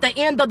 At the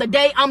end of the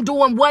day, I'm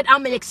doing what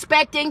I'm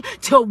expecting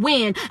to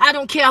win. I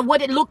don't care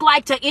what it looked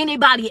like to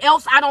anybody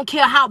else. I don't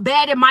care how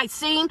bad it might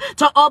seem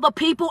to other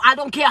people. I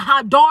don't care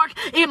how dark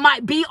it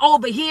might be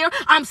over here.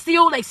 I'm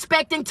still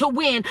expecting to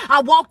win.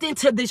 I walked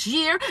into this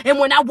year, and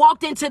when I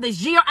walked into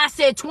this year, I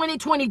said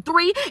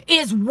 2023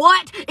 is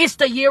what? It's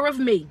the year of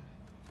me.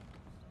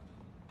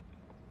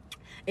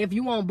 If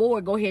you on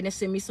board, go ahead and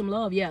send me some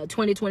love. Yeah,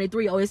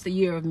 2023, oh, it's the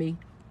year of me.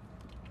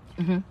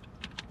 I'm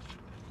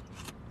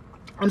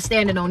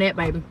standing on that,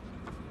 baby.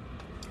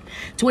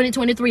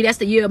 2023, that's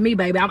the year of me,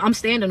 baby. I'm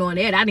standing on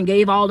that. I done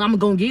gave all I'm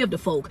going to give to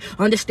folk.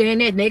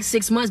 Understand that next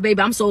 6 months,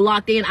 baby, I'm so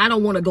locked in, I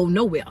don't want to go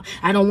nowhere.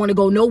 I don't want to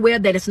go nowhere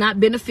that it's not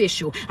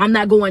beneficial. I'm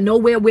not going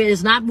nowhere where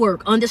it's not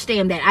work.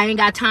 Understand that. I ain't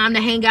got time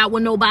to hang out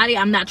with nobody.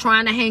 I'm not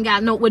trying to hang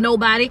out with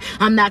nobody.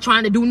 I'm not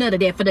trying to do none of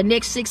that. For the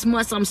next 6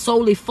 months, I'm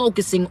solely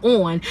focusing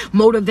on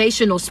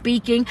motivational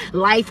speaking,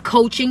 life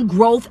coaching,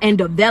 growth and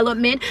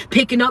development,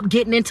 picking up,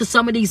 getting into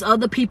some of these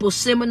other people's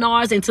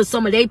seminars, into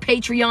some of their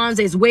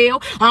Patreons as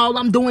well. All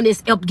I'm doing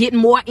is up getting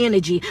more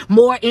energy,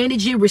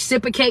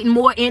 reciprocating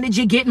more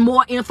energy, getting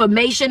more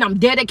information. I'm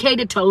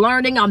dedicated to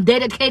learning. I'm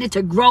dedicated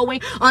to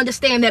growing.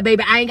 Understand that,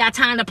 baby. I ain't got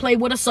time to play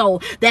with a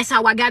soul. That's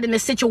how I got in the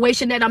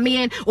situation that I'm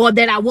in, or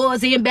that I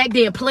was in back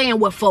then, playing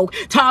with folk,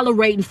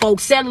 tolerating folk,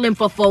 settling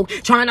for folk,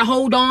 trying to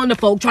hold on to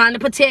folk, trying to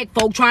protect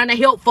folk, trying to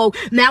help folk.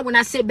 Now when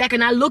I sit back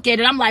and I look at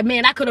it, I'm like,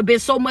 man, I could have been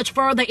so much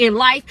further in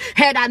life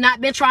had I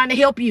not been trying to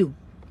help you.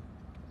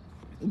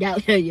 Yeah,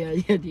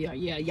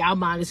 y'all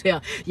mind as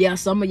hell. Yeah,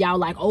 some of y'all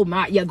like, oh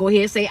my, yeah, go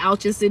ahead and say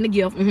ouch and send the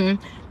gift.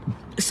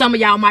 Some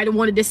of y'all might have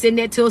wanted to send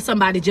that to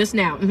somebody just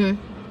now.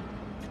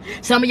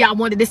 Some of y'all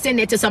wanted to send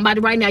that to somebody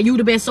right now. You'd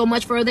have been so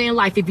much further in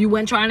life if you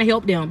weren't trying to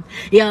help them.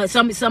 Yeah,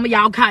 some of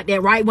y'all caught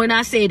that right when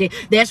I said it.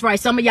 That's right.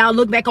 Some of y'all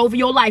look back over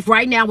your life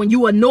right now when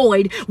you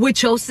annoyed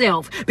with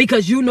yourself,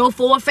 because you know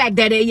for a fact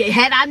that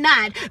had I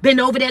not been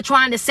over there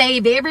trying to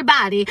save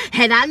everybody,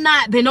 had I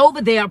not been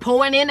over there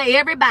pouring into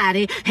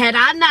everybody, had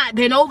I not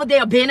been over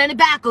there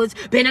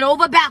bending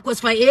over backwards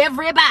for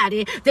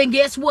everybody, then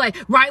guess what?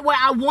 Right where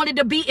I wanted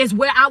to be is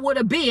where I would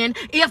have been,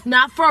 if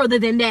not further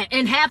than that.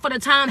 And half of the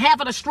time,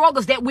 half of the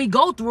struggles that we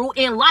go through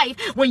in life,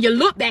 when you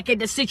look back at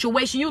the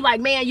situation, you like,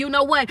 man, you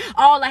know what?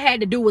 All I had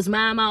to do was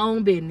mind my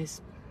own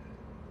business.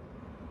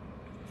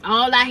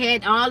 All I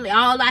had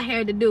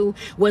to do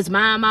was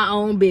mind my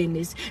own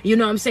business. You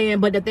know what I'm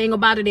saying? But the thing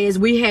about it is,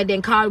 we had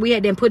then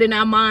put in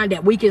our mind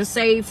that we can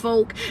save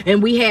folk,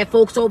 and we had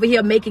folks over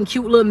here making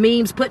cute little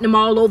memes, putting them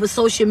all over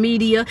social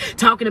media,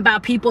 talking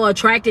about people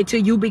attracted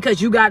to you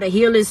because you got a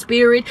healing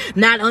spirit,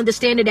 not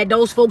understanding that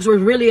those folks were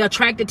really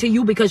attracted to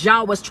you because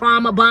y'all was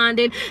trauma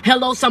bonded.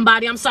 Hello,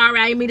 somebody. I'm sorry,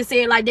 I didn't mean to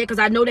say it like that, because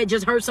I know that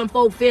just hurt some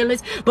folk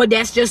feelings, but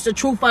that's just the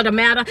truth of the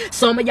matter.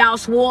 Some of y'all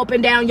swore up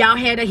and down y'all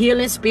had a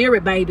healing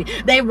spirit, baby.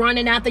 They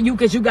running after you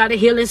because you got a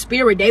healing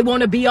spirit. They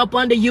want to be up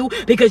under you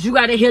because you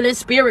got a healing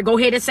spirit. Go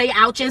ahead and say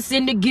ouch and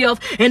send the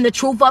gift. And the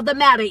truth of the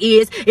matter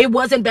is, it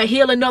wasn't the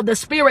healing of the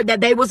spirit that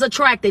they was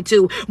attracted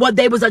to. What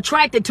they was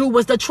attracted to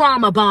was the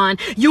trauma bond.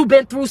 You've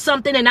been through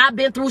something and I've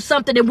been through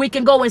something, and we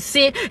can go and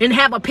sit and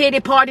have a pity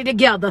party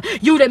together.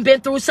 You done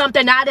been through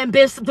something, I done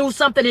been through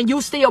something, and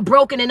you still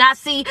broken, and I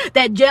see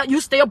that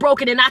you still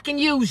broken and I can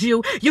use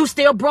you. You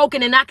still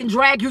broken and I can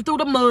drag you through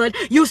the mud.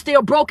 You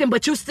still broken,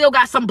 but you still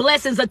got some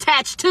blessings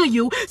attached to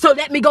you So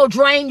let me go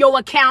drain your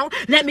account.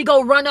 Let me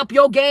go run up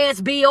your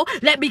gas bill.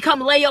 Let me come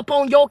lay up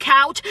on your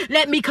couch.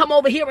 Let me come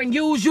over here and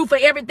use you for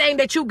everything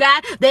that you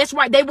got. That's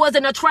right. They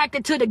wasn't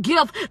attracted to the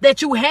gift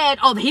that you had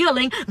of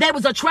healing. They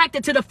was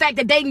attracted to the fact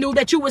that they knew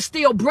that you were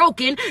still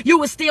broken. You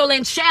were still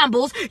in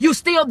shambles. You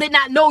still did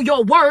not know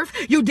your worth.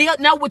 You didn't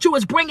know what you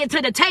was bringing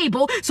to the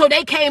table. So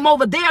they came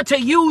over there to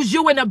use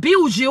you and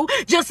abuse you,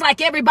 just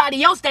like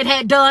everybody else that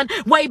had done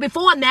way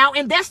before now.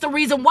 And that's the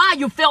reason why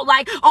you felt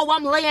like, oh,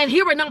 I'm laying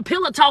here and I'm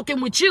pillow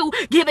talking with you,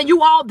 giving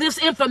you all this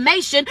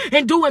information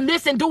and doing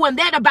this and doing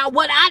that about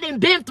what I done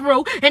been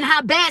through and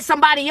how bad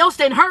somebody else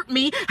done hurt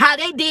me, how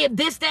they did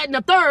this, that, and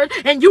the third.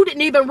 And you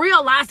didn't even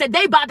realize that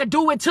they about to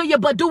do it to you,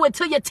 but do it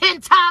to you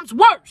 10 times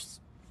worse.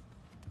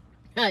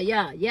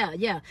 Yeah.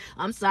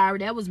 I'm sorry.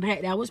 That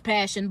was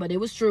passion, but it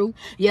was true.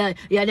 Yeah.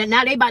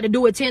 Now they about to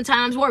do it 10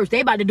 times worse.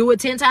 They about to do it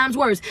 10 times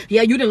worse.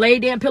 Yeah, you done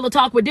laid there and pillow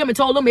talk with them and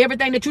told them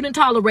everything that you done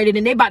tolerated,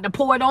 and they about to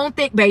pour it on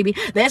thick, baby.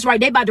 That's right.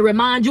 They about to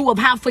remind you of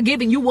how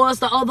forgiving you was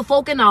to other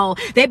folk and all.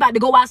 They about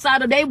to go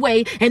outside of their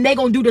way, and they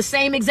gonna do the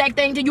same exact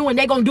thing to you, and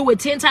they gonna do it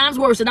 10 times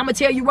worse. And I'm gonna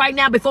tell you right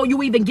now, before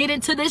you even get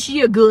into this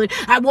year good,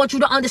 I want you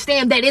to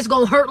understand that it's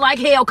gonna hurt like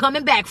hell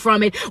coming back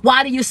from it.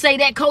 Why do you say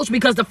that, coach?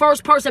 Because the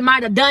first person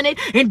might have done it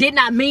and did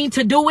not mean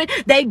to do it.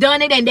 They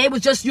done it and they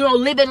was just,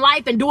 living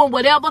life and doing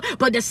whatever.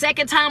 But the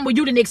second time when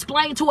you didn't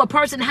explain to a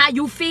person how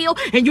you feel,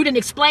 and you didn't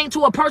explain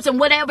to a person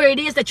whatever it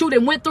is that you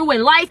done went through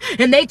in life,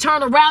 and they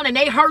turn around and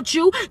they hurt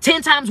you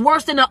 10 times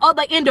worse than the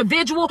other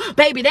individual,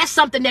 baby, that's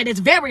something that is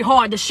very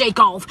hard to shake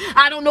off.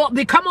 I don't know.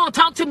 Come on,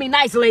 talk to me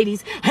nice,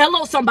 ladies.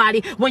 Hello,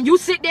 somebody. When you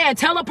sit there and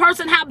tell a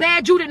person how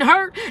bad you done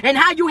hurt and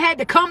how you had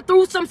to come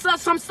through some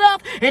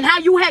stuff and how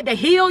you had to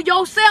heal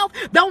yourself,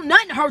 don't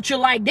nothing hurt you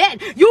like that.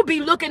 You'll be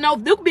looking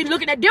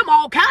at them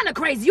all kind of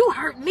crazy. You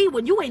hurt me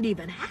when you ain't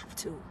even have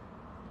to.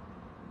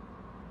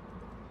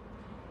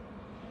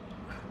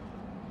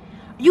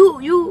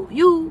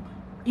 You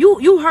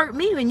hurt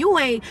me and you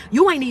ain't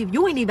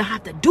even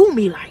have to do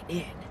me like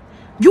that.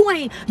 You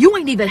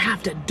ain't even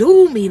have to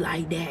do me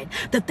like that.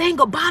 The thing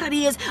about it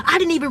is, I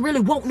didn't even really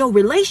want no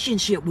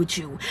relationship with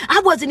you.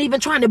 I wasn't even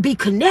trying to be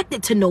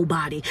connected to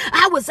nobody.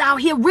 I was out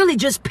here really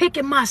just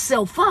picking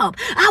myself up.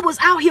 I was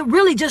out here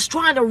really just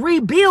trying to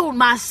rebuild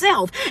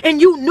myself. And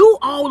you knew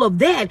all of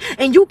that.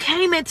 And you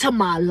came into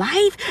my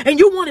life and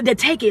you wanted to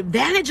take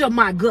advantage of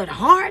my good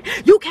heart.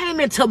 You came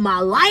into my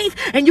life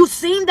and you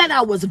seen that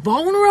I was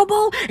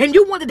vulnerable, and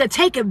you wanted to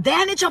take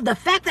advantage of the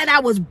fact that I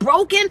was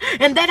broken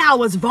and that I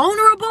was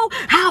vulnerable.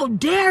 How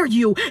dare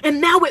you? And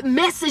now it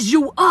messes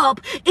you up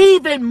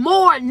even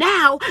more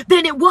now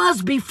than it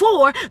was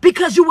before,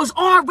 because you was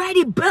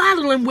already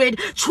battling with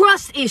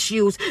trust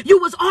issues.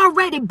 You was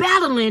already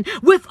battling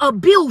with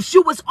abuse.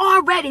 You was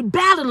already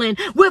battling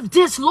with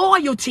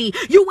disloyalty.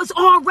 You was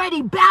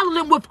already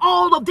battling with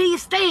all of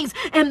these things.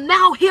 And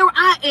now here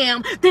I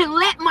am, then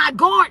let my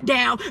guard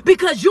down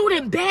because you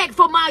didn't beg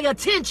for my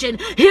attention.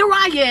 Here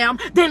I am,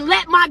 then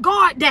let my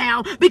guard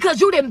down because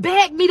you didn't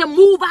beg me to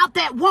move out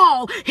that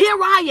wall. Here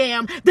I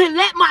am, then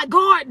let my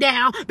guard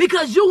down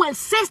because you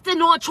insisted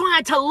on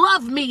trying to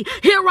love me.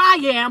 Here I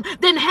am,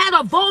 then had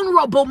a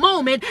vulnerable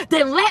moment,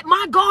 then let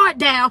my guard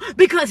down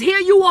because here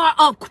you are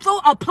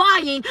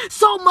applying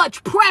so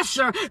much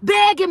pressure,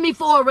 begging me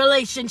for a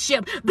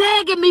relationship,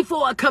 begging me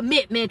for a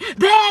commitment,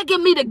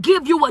 begging me to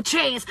give you a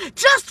chance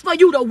just for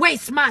you to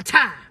waste my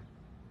time.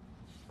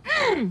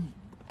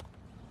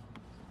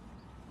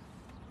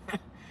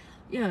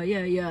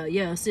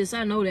 Yeah, sis,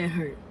 I know that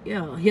hurt.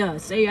 Yeah,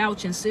 say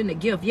ouch and send a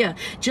gift. Yeah,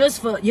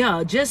 just for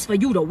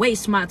you to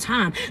waste my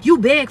time. You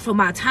begged for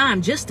my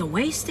time just to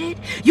waste it.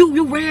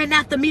 You ran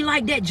after me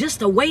like that just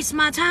to waste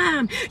my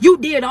time. You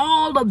did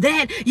all of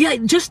that, yeah,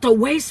 just to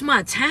waste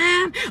my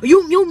time.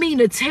 You mean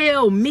to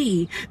tell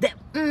me that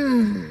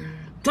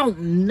don't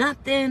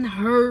nothing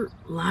hurt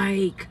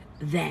like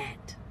that?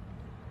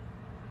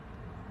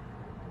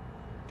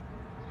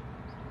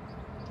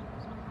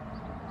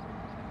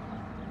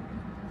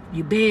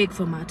 You beg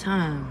for my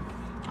time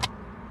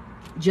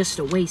just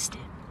to waste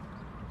it.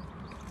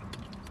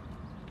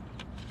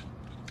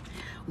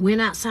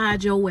 Went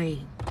outside your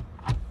way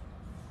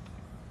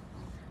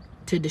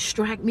to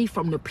distract me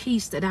from the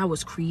peace that I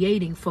was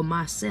creating for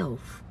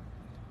myself,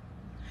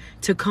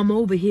 to come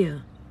over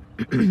here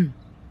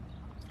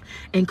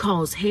and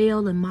cause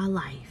hell in my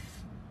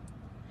life,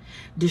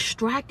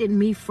 distracted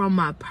me from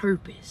my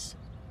purpose,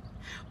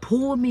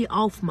 pulled me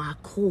off my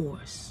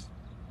course.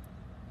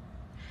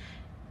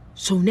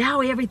 So now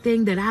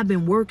everything that I've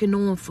been working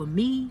on for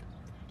me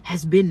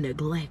has been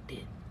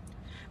neglected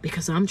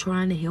because I'm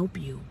trying to help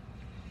you.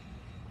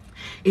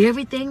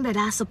 Everything that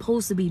I'm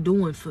supposed to be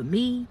doing for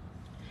me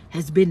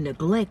has been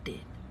neglected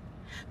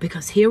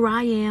because here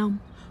I am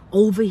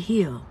over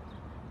here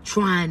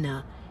trying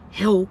to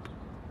help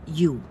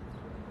you.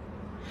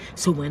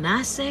 So when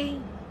I say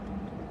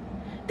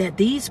that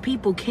these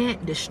people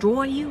can't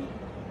destroy you,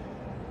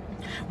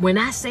 when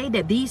I say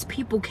that these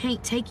people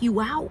can't take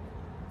you out,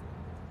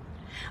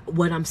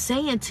 what I'm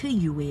saying to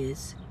you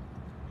is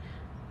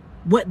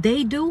what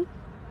they do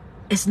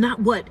is not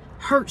what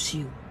hurts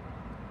you.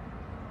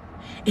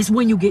 It's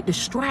when you get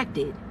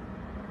distracted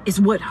is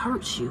what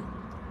hurts you.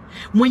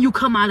 When you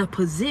come out of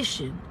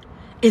position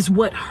is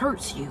what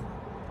hurts you.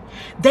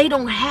 They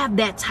don't have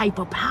that type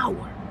of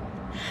power.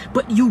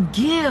 But you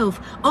give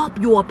up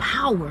your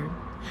power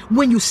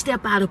when you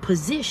step out of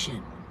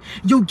position.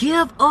 You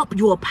give up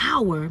your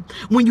power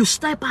when you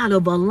step out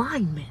of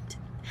alignment.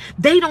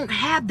 They don't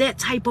have that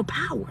type of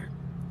power.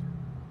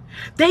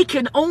 They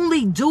can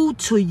only do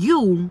to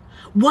you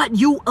what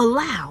you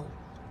allow.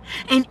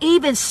 And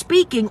even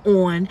speaking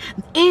on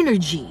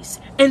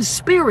energies and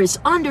spirits,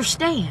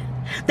 understand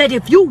that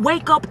if you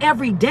wake up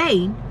every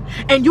day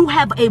and you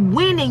have a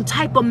winning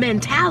type of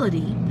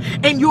mentality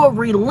and you're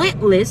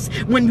relentless,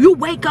 when you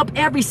wake up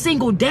every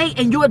single day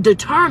and you're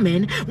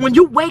determined, when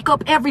you wake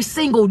up every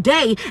single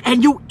day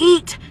and you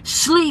eat,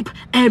 sleep,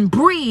 and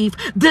breathe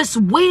this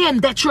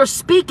wind that you're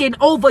speaking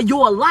over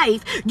your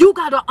life, you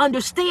got to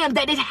understand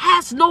that it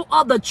has no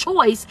other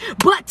choice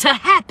but to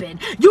happen.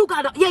 You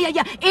got to,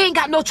 it ain't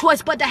got no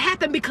choice but to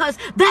happen, because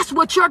that's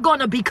what you're going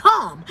to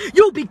become.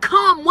 You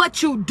become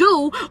what you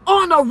do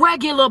on a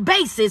regular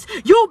basis.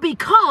 You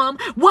become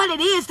what it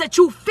is that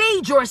you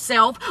feed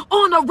yourself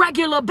on a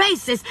regular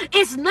basis.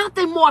 It's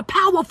nothing more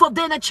powerful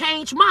than a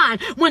changed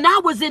mind. When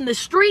I was in the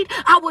street,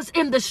 I was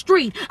in the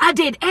street. I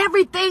did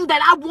everything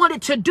that I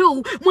wanted to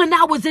do when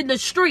I was in the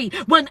street.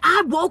 When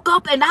I woke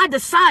up and I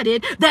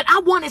decided that I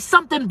wanted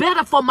something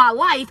better for my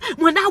life,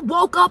 when I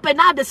woke up and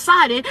I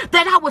decided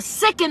that I was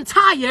sick and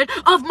tired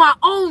of my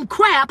own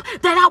crap,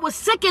 that I was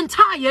sick and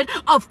tired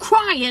of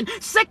crying,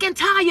 sick and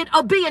tired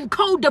of being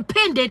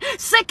codependent,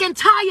 sick and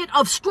tired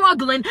of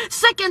struggling,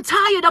 sick and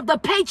tired of the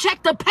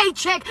paycheck to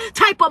paycheck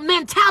type of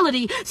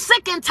mentality,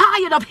 sick and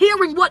tired of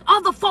hearing what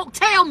other folk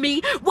tell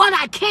me what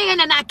I can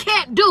and I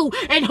can't do,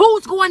 and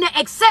who's going to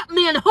accept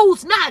me and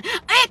who's not.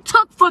 It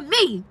took for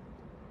me.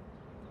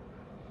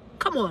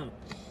 Come on.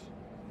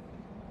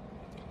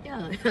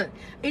 Yeah.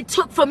 It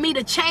took for me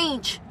to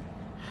change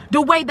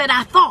the way that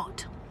I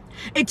thought.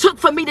 It took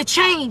for me to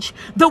change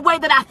the way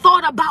that I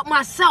thought about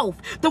myself,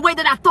 the way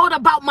that I thought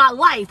about my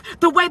life,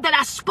 the way that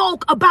I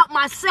spoke about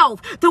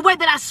myself, the way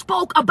that I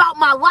spoke about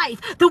my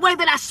life, the way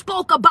that I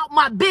spoke about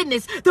my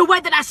business, the way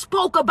that I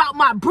spoke about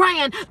my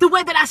brand, the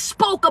way that I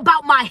spoke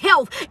about my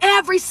health.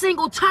 Every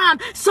single time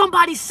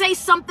somebody say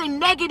something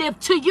negative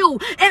to you,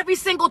 every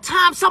single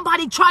time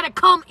somebody try to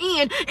come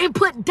in and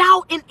put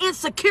doubt and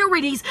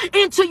insecurities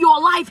into your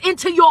life,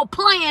 into your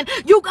plan,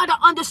 you got to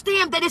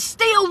understand that it's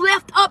still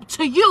left up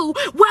to you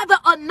whether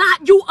or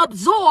not you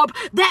absorb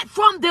that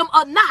from them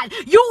or not.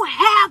 You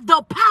have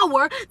the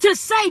power to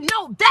say,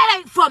 no, that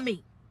ain't for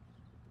me.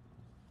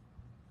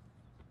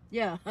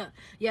 Yeah,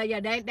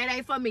 that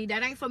ain't for me.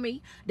 That ain't for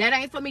me. That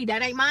ain't for me.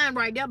 That ain't mine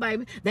right there,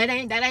 baby. That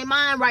ain't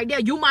mine right there.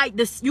 You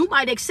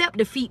might accept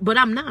defeat, but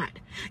I'm not.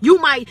 You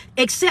might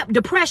accept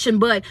depression,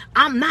 but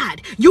I'm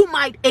not. You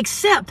might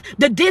accept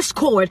the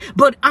discord,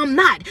 but I'm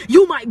not.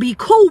 You might be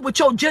cool with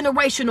your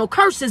generational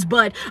curses,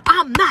 but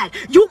I'm not.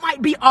 You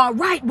might be all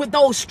right with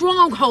those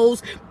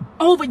strongholds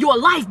over your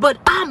life, but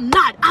I'm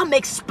not. I'm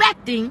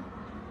expecting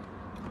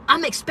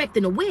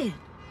a win.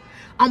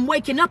 I'm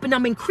waking up and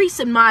I'm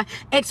increasing my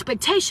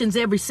expectations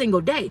every single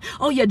day.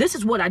 Oh yeah, this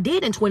is what I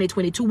did in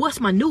 2022. What's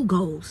my new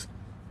goals?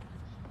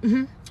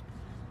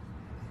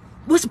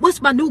 What's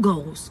my new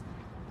goals?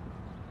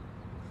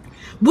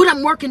 What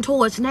I'm working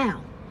towards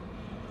now?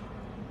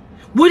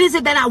 What is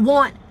it that I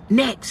want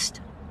next?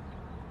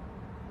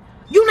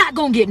 You're not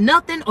gonna get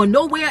nothing or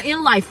nowhere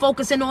in life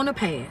focusing on the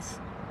past.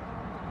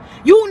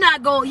 You're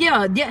not going,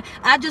 I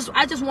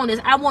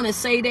want to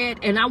say that,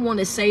 and I want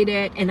to say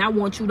that, and I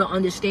want you to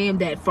understand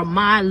that from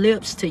my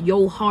lips to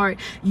your heart,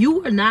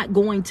 you are not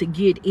going to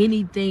get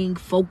anything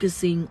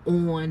focusing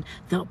on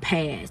the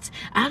past.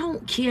 I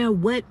don't care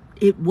what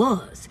it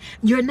was.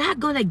 You're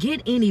not going to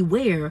get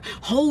anywhere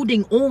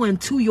holding on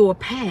to your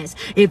past.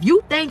 If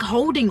you think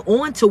holding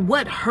on to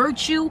what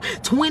hurt you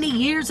 20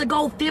 years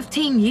ago,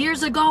 15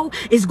 years ago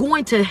is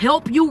going to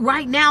help you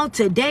right now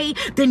today,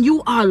 then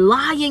you are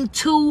lying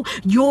to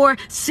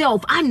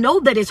yourself. I know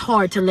that it's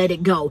hard to let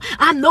it go.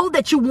 I know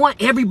that you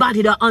want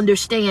everybody to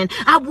understand.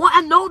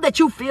 I know that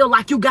you feel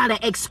like you got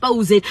to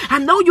expose it. I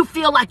know you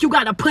feel like you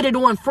got to put it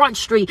on Front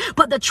Street.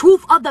 But the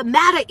truth of the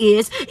matter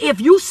is,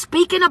 if you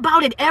speaking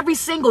about it every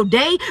single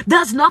day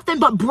does nothing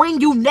but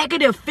bring you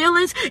negative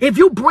feelings, if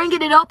you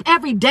bringing it up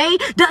every day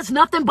does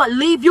nothing but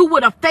leave you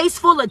with a face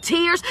full of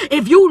tears,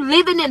 if you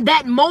living in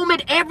that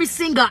moment every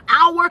single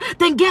hour,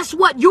 then guess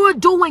what? You're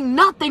doing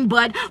nothing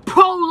but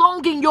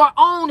prolonging your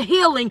own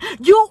healing.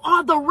 You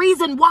are the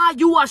reason why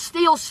you are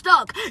still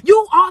stuck.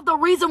 You are the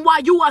reason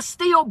why you are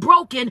still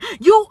broken.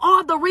 You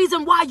are the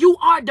reason why you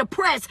are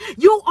depressed.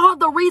 You are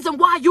the reason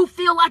why you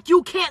feel like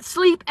you can't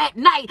sleep at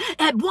night.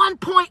 At one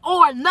point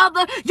or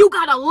another, you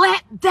gotta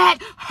let that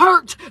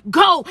hurt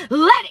go.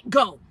 Let it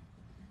go.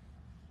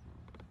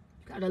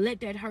 Gotta let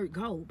that hurt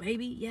go,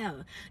 baby. Yeah,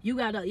 you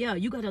gotta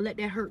let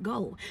that hurt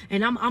go.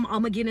 And I'm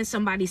gonna get in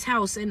somebody's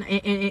house,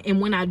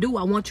 and when I do,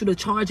 I want you to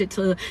charge it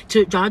to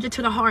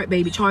the heart,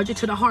 baby. Charge it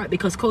to the heart,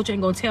 because coach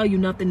ain't gonna tell you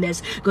nothing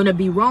that's gonna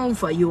be wrong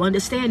for you.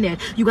 Understand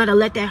that? You gotta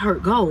let that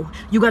hurt go.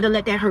 You gotta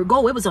let that hurt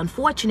go. It was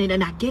unfortunate,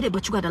 and I get it,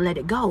 but you gotta let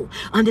it go.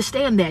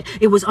 Understand that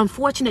it was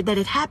unfortunate that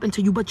it happened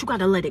to you, but you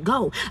gotta let it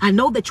go. I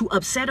know that you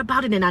upset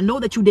about it, and I know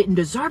that you didn't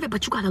deserve it,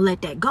 but you gotta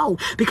let that go,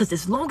 because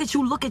as long as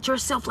you look at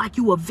yourself like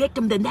you a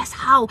victim, then that's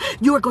how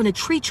you're going to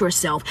treat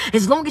yourself.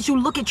 As long as you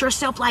look at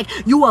yourself like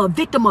you are a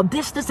victim of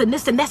this, and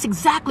this, and that's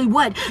exactly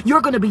what you're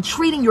going to be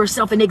treating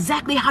yourself, and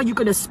exactly how you're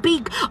going to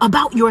speak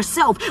about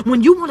yourself.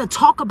 When you want to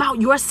talk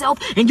about yourself,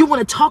 and you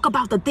want to talk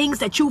about the things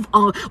that you've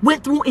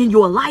went through in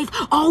your life,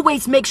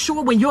 always make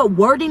sure when you're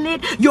wording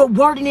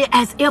it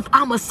as if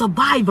I'm a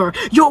survivor.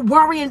 You're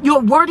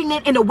wording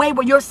it in a way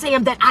where you're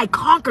saying that I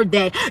conquered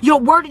that. You're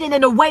wording it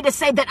in a way to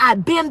say that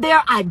I've been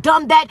there, I've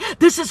done that.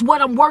 This is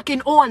what I'm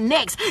working on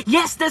next.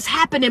 Yes, this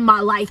happened in my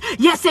life.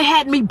 Yes, it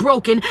had me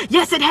broken.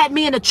 Yes, it had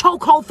me in a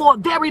chokehold for a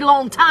very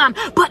long time.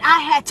 But I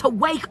had to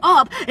wake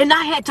up, and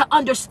I had to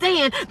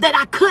understand that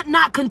I could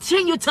not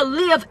continue to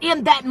live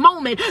in that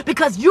moment,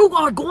 because you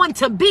are going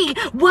to be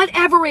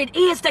whatever it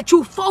is that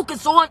you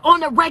focus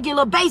on a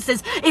regular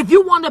basis. If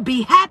you want to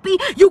be happy,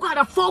 you got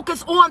to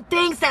focus on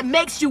things that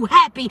makes you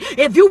happy.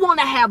 If you want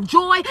to have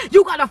joy,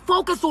 you got to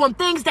focus on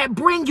things that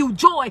bring you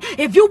joy.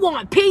 If you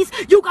want peace,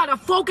 you got to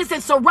focus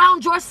and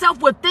surround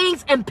yourself with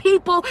things and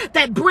people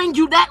that bring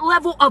you that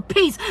level of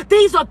peace.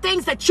 These are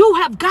things that you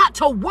have got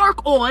to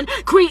work on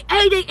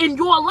creating in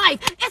your life.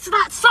 It's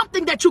not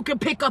something that you can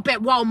pick up at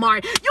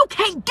Walmart. You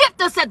can't get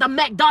this at the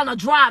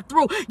McDonald's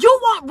drive-thru. You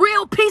want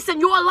real peace in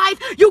your life,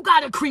 you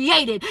got to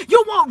create it.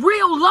 You want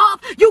real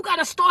love, you got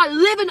to start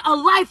living a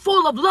life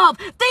full of love.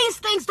 These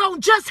things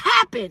don't just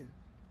happen.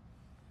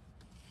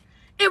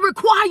 It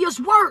requires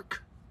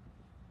work.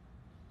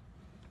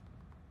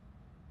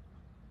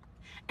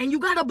 And you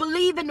got to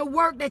believe in the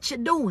work that you're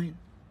doing.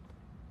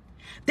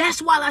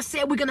 That's why I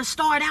said we're going to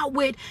start out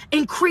with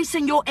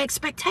increasing your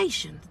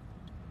expectations.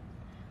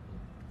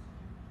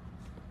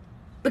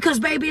 Because,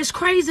 baby, it's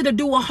crazy to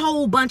do a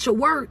whole bunch of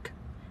work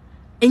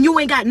and you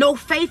ain't got no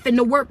faith in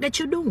the work that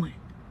you're doing.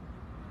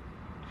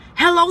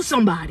 Hello,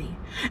 somebody.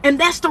 And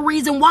that's the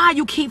reason why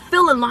you keep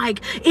feeling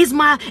like, is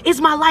my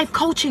life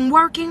coaching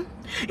working?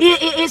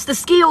 Is the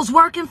skills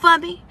working for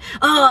me?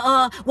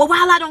 Well,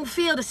 while I don't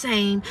feel the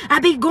same, I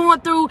be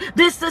going through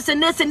this,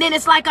 and this, and then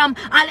it's like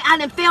I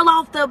done fell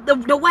off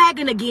the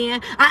wagon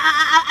again.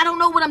 I don't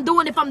know what I'm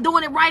doing, if I'm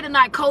doing it right or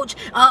not, coach.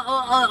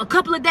 A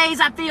couple of days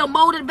I feel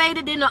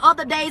motivated, then the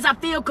other days I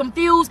feel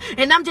confused,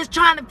 and I'm just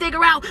trying to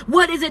figure out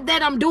what is it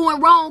that I'm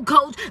doing wrong,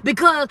 coach,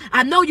 because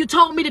I know you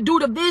told me to do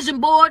the vision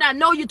board. I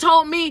know you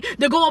told me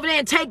to go over there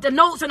and take the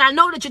notes, and I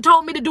know that you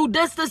told me to do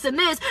this, and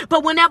this,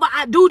 but whenever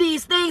I do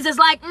these things, it's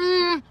like,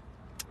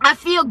 I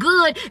feel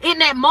good in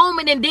that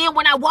moment, and then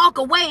when I walk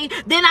away,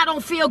 then I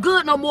don't feel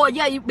good no more.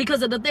 Yeah,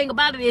 because of the thing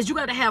about it is you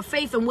got to have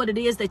faith in what it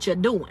is that you're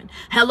doing.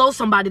 Hello,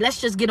 somebody.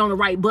 Let's just get on the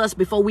right bus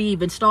before we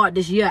even start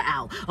this year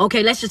out.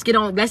 Okay, let's get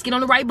on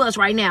the right bus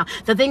right now.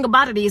 The thing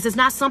about it is, it's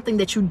not something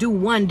that you do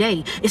one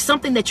day. It's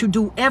something that you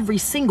do every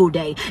single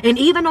day. And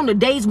even on the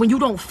days when you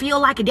don't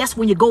feel like it, that's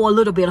when you go a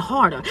little bit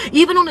harder.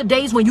 Even on the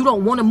days when you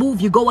don't want to move,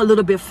 you go a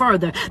little bit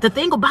further. The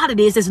thing about it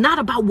is, it's not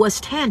about what's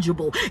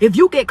tangible. If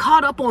you get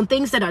caught up on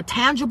things that are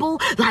tangible,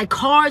 like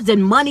cars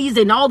and monies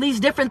and all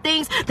these different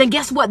things, then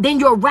guess what? Then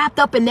you're wrapped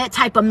up in that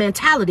type of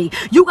mentality.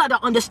 You got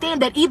to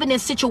understand that even in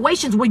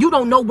situations where you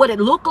don't know what it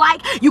looked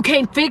like, you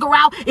can't figure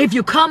out if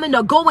you're coming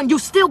or going, you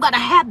still got to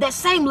have that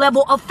same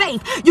level of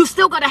faith. You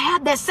still got to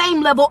have that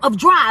same level of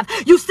drive.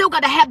 You still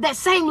got to have that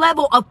same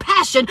level of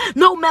passion,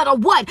 no matter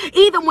what.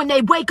 Even when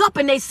they wake up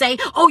and they say,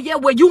 oh yeah,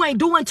 well, you ain't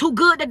doing too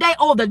good today.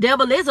 Oh, the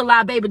devil is a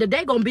lie, baby.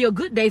 Today gonna be a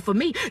good day for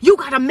me. You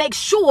got to make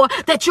sure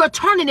that you're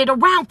turning it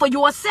around for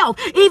yourself.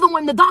 Even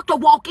when the doctor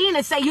walk in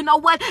and say, you know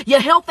what,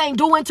 your health ain't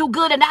doing too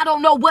good, and I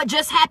don't know what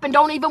just happened.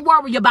 Don't even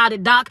worry about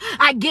it, doc.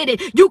 I get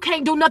it. You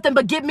can't do nothing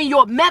but give me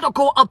your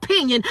medical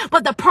opinion.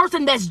 But the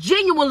person that's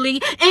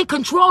genuinely in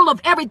control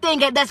of everything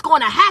that's going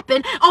to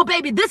happen, oh,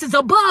 baby, this is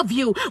above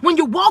you. When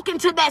you walk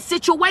into that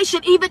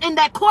situation, even in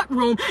that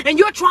courtroom, and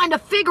you're trying to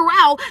figure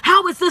out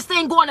how is this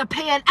thing going to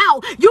pan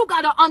out, you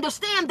got to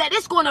understand that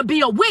it's going to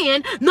be a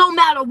win no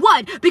matter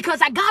what,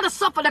 because I got to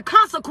suffer the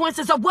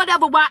consequences of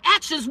whatever my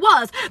actions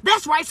was.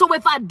 That's right. So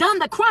if I done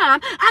the crime,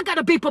 I got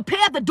to be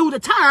prepared to do the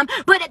time.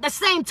 But at the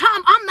same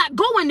time, I'm not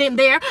going in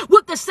there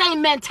with the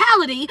same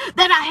mentality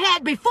that I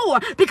had before,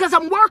 because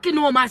I'm working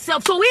on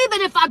myself. So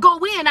even if I go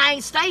in, I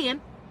ain't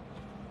staying.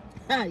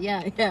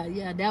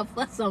 yeah. That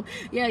for some.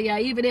 Yeah.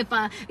 Even if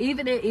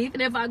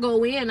I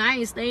go in, I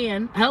ain't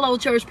staying. Hello,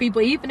 church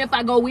people. Even if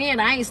I go in,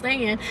 I ain't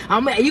staying.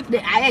 I'm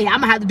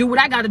gonna have to do what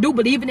I gotta do.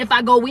 But even if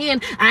I go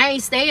in, I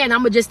ain't staying. I'm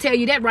gonna just tell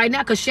you that right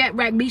now, cause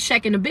Shadrach,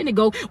 Meshach, and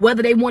Abednego,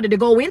 whether they wanted to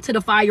go into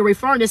the fiery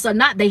furnace or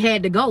not, they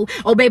had to go.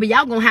 Oh, baby,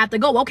 y'all gonna have to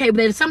go. Okay, but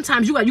then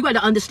sometimes you got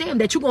to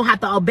understand that you're gonna have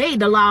to obey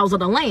the laws of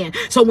the land.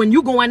 So when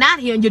you going out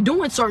here and you're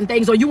doing certain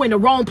things, or you in the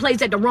wrong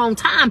place at the wrong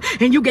time,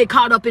 and you get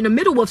caught up in the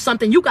middle of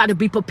something, you got to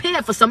be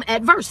prepared for some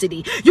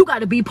adversity. You got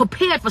to be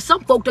prepared for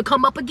some folk to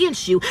come up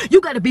against you.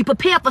 You got to be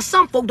prepared for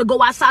some folk to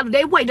go outside of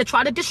their way to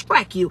try to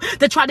distract you,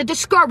 to try to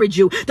discourage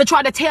you, to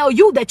try to tell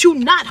you that you're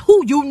not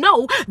who you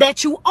know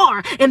that you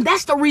are. And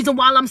that's the reason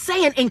why I'm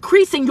saying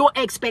increasing your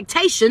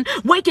expectation,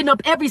 waking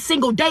up every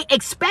single day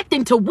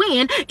expecting to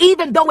win,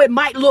 even though it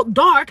might look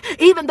dark,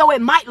 even though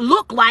it might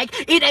look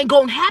like it ain't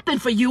gonna happen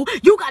for you.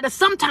 You got to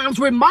sometimes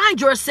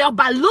remind yourself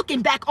by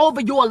looking back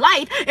over your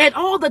life at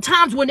all the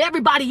times when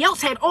everybody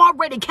else had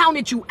already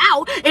counted you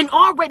out and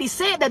already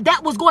said that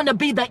that was going to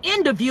be the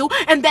end of you,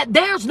 and that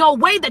there's no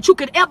way that you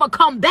could ever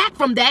come back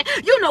from that.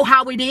 You know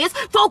how it is.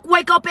 Folk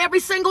wake up every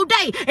single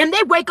day and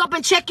they wake up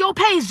and check your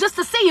page just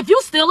to see if you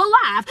still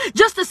alive,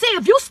 just to see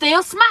if you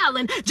still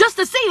smiling, just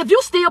to see if you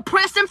still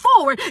pressing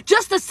forward,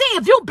 just to see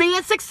if you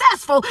being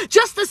successful,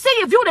 just to see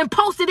if you done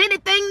posted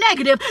anything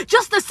negative,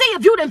 just to see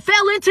if you done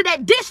fell into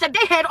that ditch that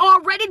they had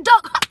already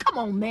dug. Come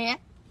on, man.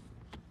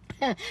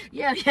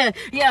 Yeah.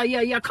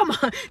 Come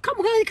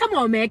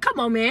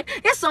on, man.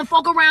 There's some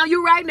folk around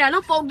you right now.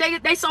 Them folk,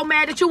 they so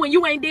mad at you and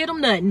you ain't did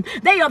them nothing.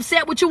 They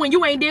upset with you and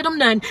you ain't did them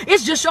nothing.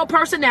 It's just your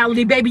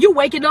personality, baby. You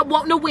waking up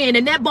wanting to win,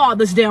 and that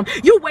bothers them.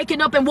 You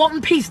waking up and wanting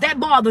peace, that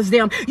bothers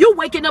them. You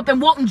waking up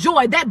and wanting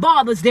joy, that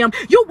bothers them.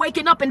 You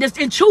waking up and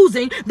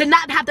choosing to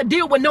not have to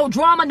deal with no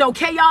drama, no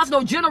chaos,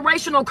 no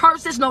generational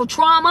curses, no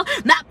trauma,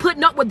 not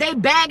putting up with their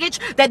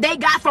baggage that they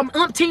got from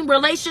umpteen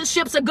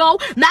relationships ago,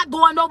 not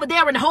going over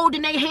there and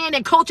holding their hand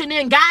and coaching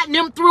and guiding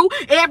them through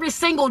every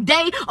single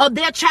day of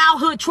their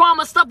childhood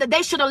trauma stuff that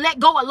they should have let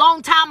go a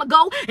long time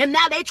ago, and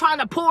now they trying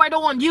to pour it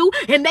on you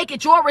and make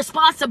it your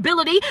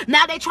responsibility.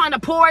 Now they trying to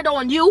pour it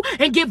on you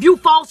and give you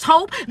false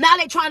hope. Now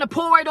they trying to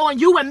pour it on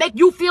you and make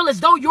you feel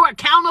as though you're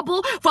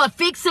accountable for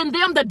fixing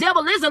them. The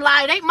devil isn't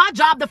lying. It ain't my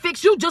job to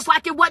fix you, just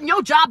like it wasn't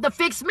your job to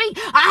fix me.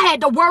 I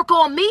had to work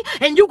on me,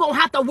 and you gonna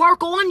have to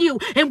work on you.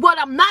 And what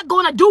I'm not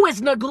gonna do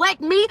is neglect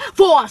me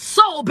for a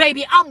soul,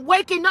 baby. I'm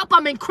waking up,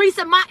 I'm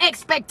increasing my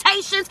expectations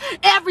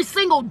every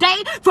single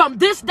day. From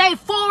this day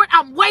forward,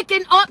 I'm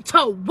waking up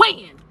to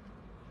win.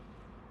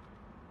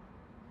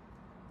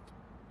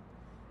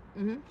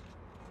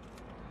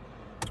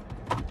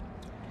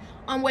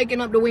 I'm waking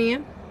up to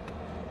win.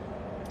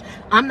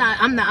 I'm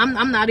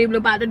not even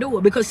about to do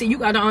it, because see, you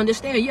got to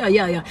understand.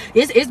 Yeah.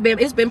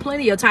 It's been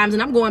plenty of times,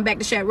 and I'm going back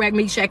to Shadrach,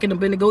 Meshach, and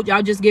Abednego.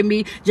 Y'all just give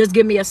me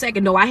a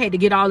second. though. I had to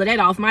get all of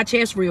that off my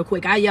chest real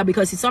quick.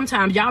 Because see,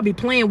 sometimes y'all be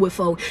playing with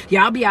folk.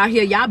 Y'all be out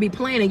here, y'all be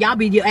playing, and y'all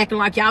be acting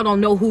like y'all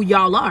don't know who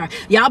y'all are.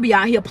 Y'all be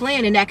out here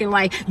playing and acting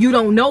like you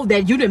don't know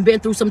that you done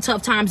been through some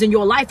tough times in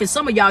your life. And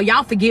some of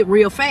y'all forget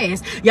real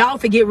fast. Y'all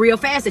forget real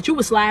fast that you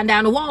was sliding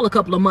down the wall a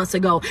couple of months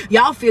ago.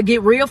 Y'all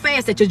forget real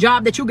fast that your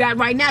job that you got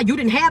right now, you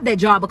didn't have that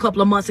job a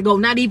couple of months ago,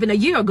 not even a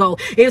year ago.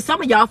 If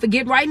some of y'all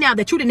forget right now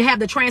that you didn't have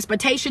the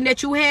transportation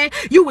that you had,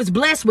 you was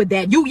blessed with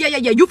that.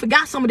 You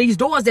forgot some of these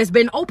doors that's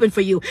been open for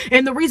you.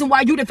 And the reason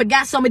why you didn't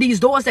forgot some of these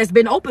doors that's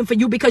been open for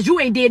you, because you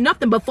ain't did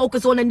nothing but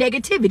focus on the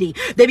negativity.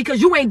 Because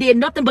you ain't did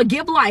nothing but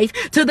give life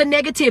to the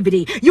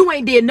negativity. You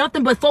ain't did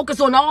nothing but focus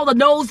on all the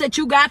no's that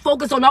you got,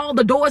 focus on all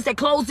the doors that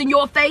closed in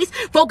your face,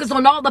 focus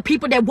on all the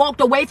people that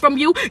walked away from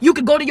you. You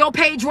could go to your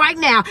page right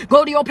now.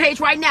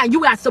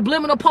 You got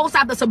subliminal posts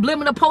after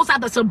subliminal posts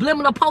after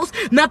subliminal posts.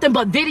 Nothing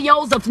but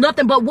videos of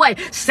nothing but what?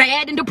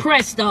 Sad and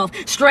depressed stuff,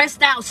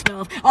 stressed out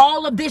stuff.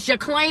 All of this, you're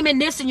claiming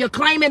this and you're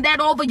claiming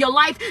that over your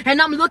life.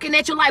 And I'm looking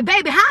at you like,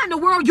 baby, how in the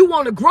world you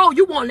want to grow,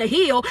 you want to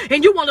heal,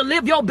 and you want to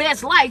live your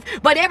best life,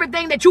 but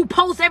everything that you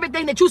post,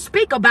 everything that you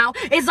speak about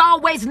is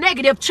always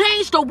negative.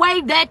 Change the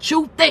way that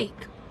you think.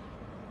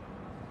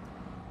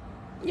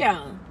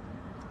 Yeah.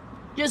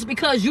 Just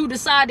because you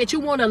decide that you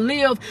want to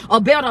live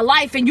a better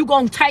life and you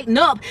going to tighten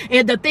up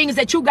and the things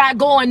that you got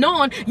going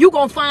on, you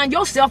going to find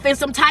yourself in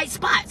some tight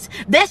spots.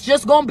 That's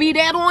just going to be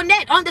that on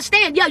that.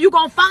 Understand? Yeah, you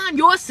going to find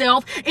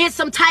yourself in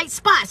some tight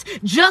spots,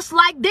 just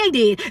like they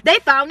did. They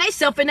found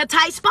themselves in a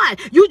tight spot.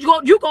 You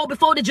go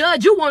before the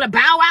judge. You want to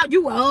bow out.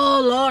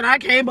 Oh, Lord, I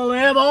can't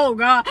believe, oh,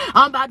 God,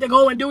 I'm about to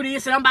go and do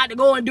this and I'm about to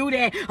go and do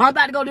that. I'm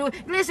about to go do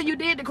it. Listen, you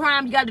did the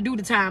crime. You got to do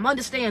the time.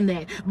 Understand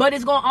that. But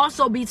it's going to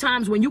also be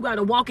times when you got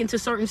to walk into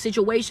certain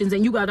situations,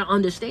 and you got to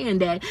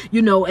understand that,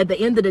 at the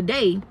end of the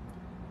day,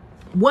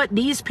 what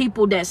these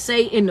people that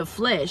say in the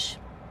flesh,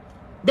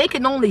 they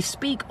can only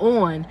speak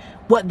on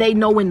what they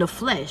know in the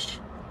flesh.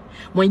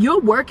 When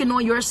you're working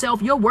on yourself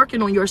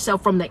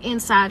from the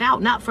inside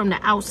out, not from the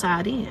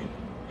outside in.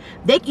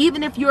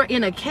 Even if you're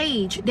in a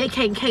cage, they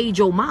can't cage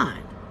your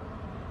mind.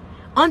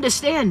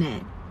 Understand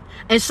that.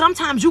 And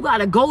sometimes you got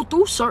to go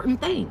through certain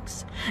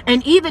things.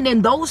 And even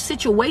in those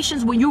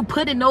situations, when you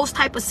put in those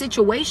type of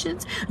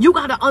situations, you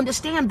got to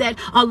understand that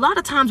a lot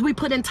of times we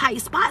put in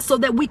tight spots so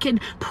that we can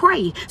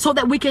pray, so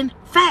that we can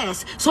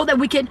fast, so that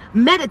we can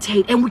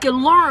meditate, and we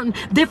can learn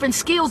different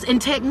skills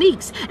and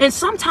techniques. And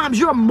sometimes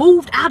you're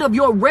moved out of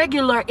your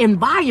regular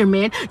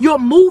environment. You're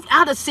moved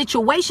out of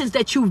situations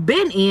that you've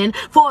been in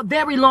for a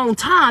very long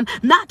time,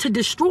 not to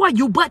destroy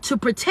you, but to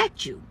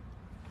protect you.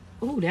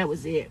 Oh, that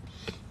was it.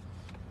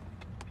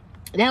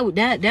 That was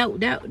it. That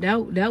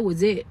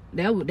was it.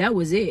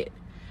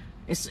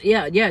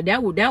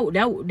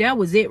 That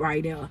was it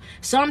right there.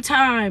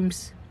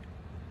 Sometimes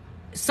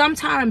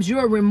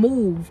you're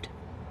removed.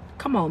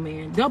 Come on,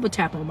 man. Double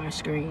tap on my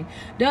screen.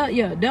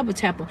 Double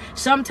tap on.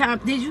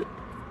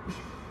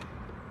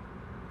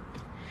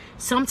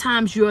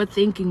 Sometimes you're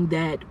thinking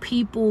that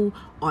people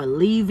are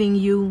leaving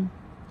you,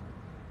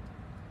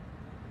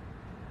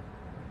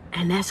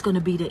 and that's going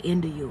to be the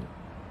end of you,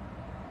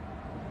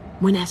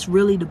 when that's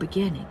really the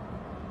beginning.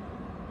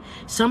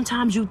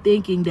 Sometimes you're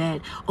thinking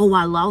that, oh,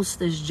 I lost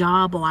this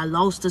job, or I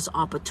lost this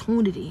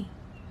opportunity.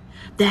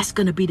 That's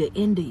going to be the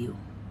end of you.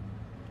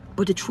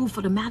 But the truth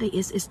of the matter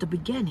is, it's the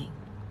beginning.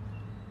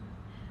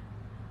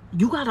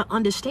 You got to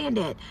understand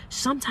that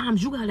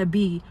sometimes you got to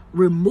be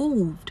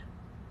removed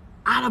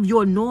out of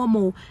your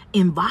normal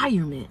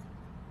environment,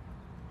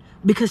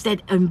 because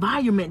that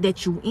environment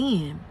that you're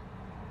in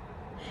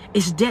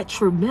is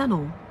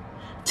detrimental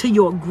to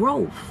your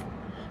growth,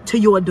 to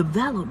your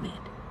development.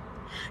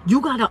 You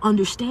got to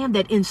understand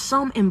that in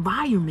some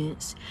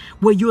environments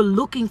where you're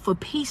looking for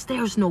peace,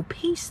 there's no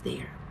peace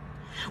there.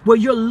 Where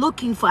you're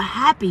looking for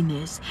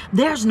happiness,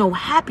 there's no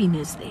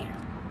happiness there.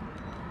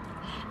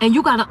 And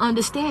you got to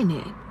understand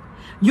that.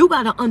 You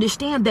got to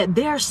understand that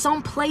there are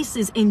some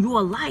places in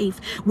your life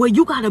where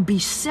you got to be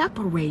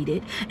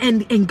separated.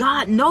 And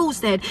God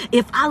knows that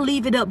if I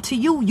leave it up to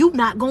you, you're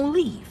not going to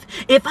leave.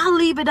 If I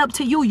leave it up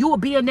to you, you will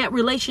be in that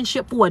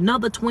relationship for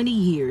another 20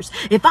 years.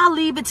 If I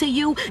leave it to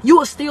you, you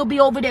will still be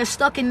over there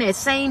stuck in that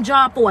same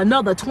job for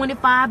another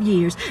 25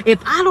 years.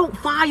 If I don't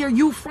fire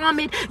you from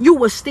it, you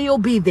will still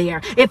be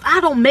there. If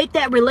I don't make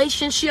that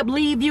relationship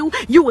leave you,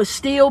 you will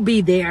still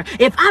be there.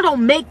 If I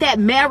don't make that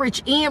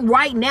marriage end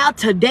right now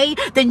today,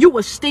 then you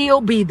will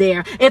still be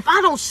there. If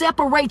I don't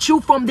separate you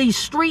from these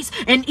streets,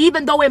 and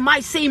even though it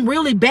might seem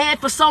really bad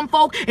for some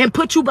folk, and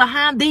put you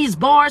behind these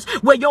bars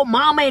where your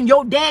mama and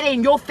your daddy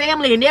and your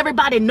family and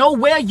everybody know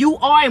where you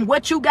are and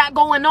what you got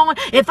going on,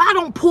 if I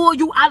don't pull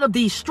you out of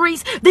these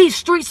streets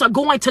are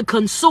going to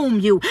consume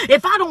you.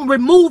 If I don't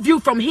remove you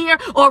from here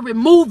or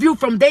remove you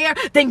from there,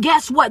 then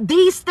guess what?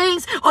 These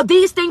things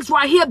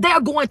right here, they're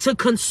going to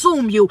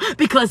consume you,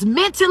 because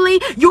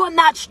mentally you're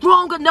not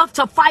strong enough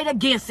to fight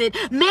against it.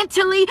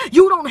 Mentally,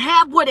 you don't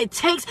have what it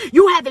takes.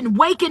 You haven't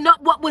waken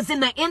up what was in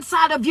the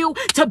inside of you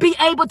to be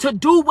able to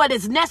do what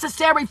is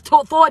necessary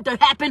for it to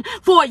happen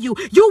for you.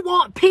 You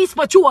want peace,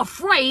 but you're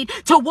afraid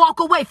to walk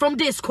away from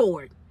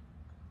discord.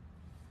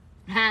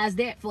 How's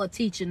that for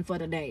teaching for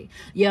today?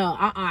 Yeah,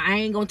 I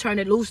ain't gonna turn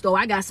it loose though.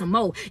 I got some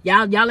more.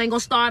 Y'all ain't gonna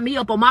start me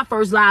up on my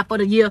first live for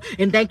the year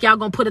and think y'all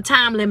gonna put a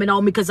time limit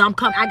on me, because I'm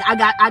coming.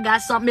 I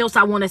got something else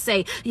I want to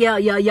say. Yeah.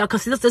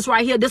 Because this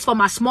right here, this for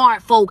my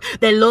smart folk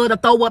that love to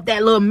throw up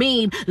that little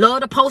meme,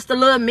 love to post a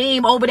little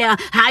meme over there.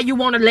 How you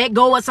want to let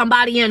go of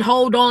somebody and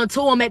hold on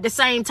to them at the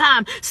same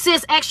time?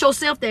 Sis, ask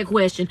yourself that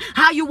question.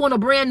 How you want a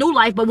brand new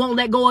life but won't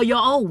let go of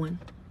your old one?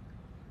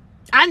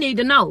 I need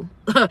to know.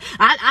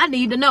 I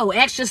need to know.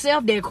 Ask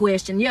yourself that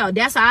question. Yeah,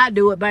 that's how I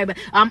do it, baby.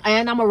 And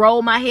I'm gonna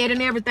roll my head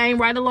and everything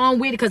right along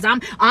with it, because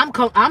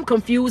I'm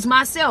confused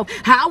myself.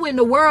 How in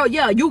the world?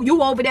 Yeah,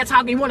 you over there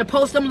talking. You want to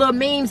post them little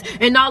memes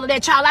and all of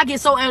that, child. I get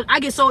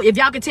so. If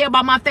y'all can tell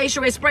by my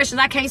facial expressions,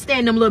 I can't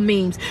stand them little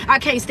memes. I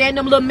can't stand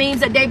them little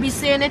memes that they be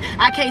sending.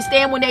 I can't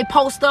stand when they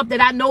post stuff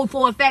that I know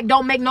for a fact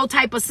don't make no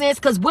type of sense.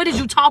 Because what is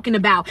you talking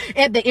about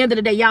at the end of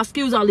the day? Y'all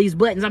excuse all these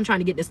buttons. I'm trying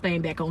to get this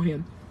thing back on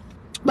him.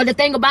 But the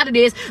thing about it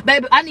is,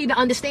 baby, I need to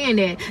understand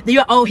that.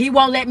 He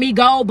won't let me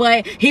go,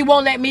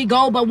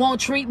 but won't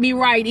treat me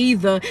right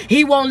either.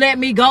 He won't let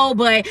me go,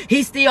 but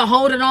he's still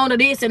holding on to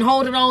this and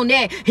holding on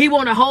that. He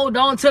want to hold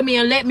on to me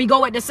and let me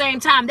go at the same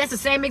time. That's the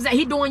same exact.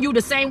 He doing you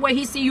the same way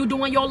he see you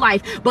doing your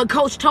life. But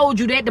Coach told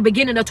you that at the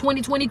beginning of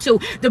 2022.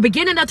 The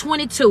beginning of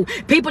 22.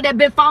 People that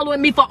been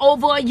following me for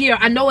over a year.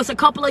 I know it's a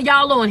couple of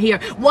y'all on here.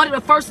 One of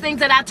the first things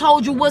that I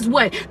told you was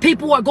what?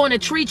 People are going to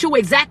treat you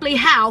exactly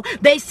how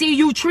they see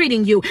you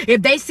treating you.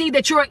 If they see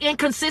that you're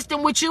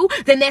inconsistent with you,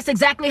 then that's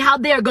exactly how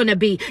they're going to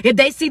be. If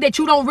they see that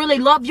you don't really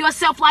love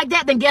yourself like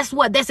that, then guess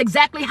what? That's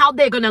exactly how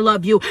they're going to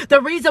love you.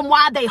 The reason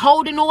why they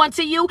holding on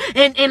to you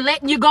and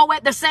letting you go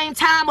at the same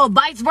time, or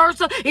vice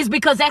versa, is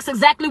because that's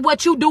exactly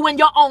what you do in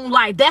your own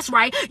life. That's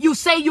right. You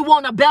say you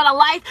want a better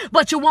life,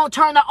 but you won't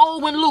turn the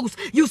old one loose.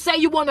 You say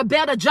you want a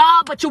better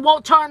job, but you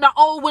won't turn the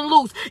old one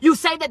loose. You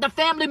say that the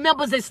family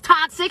members is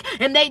toxic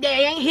and they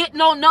ain't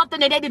hitting on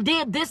nothing and they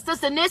did this,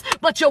 and this,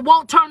 but you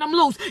won't turn them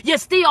loose. You're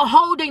still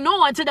holding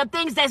on to the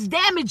things that's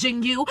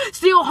damaging you,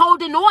 still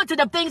holding on to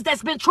the things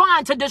that's been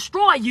trying to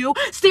destroy you,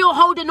 still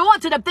holding on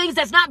to the things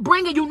that's not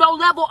bringing you no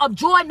level of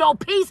joy, no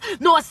peace,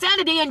 nor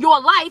sanity in your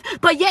life,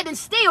 but yet and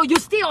still, you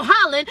still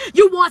hollering,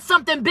 you want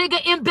something bigger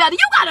and better.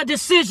 You got a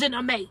decision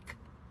to make.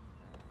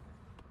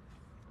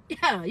 You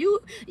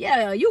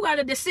got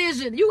a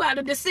decision. You got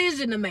a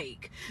decision to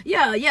make.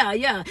 Yeah.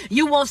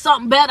 You want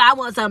something better. I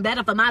want something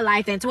better for my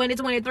life. In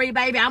 2023,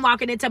 baby, I'm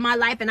walking into my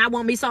life and I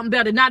want me something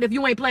better. Not if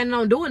you ain't planning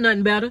on doing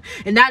nothing better.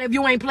 And not if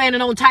you ain't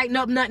planning on tightening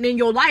up nothing in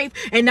your life.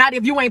 And not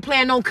if you ain't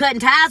planning on cutting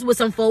ties with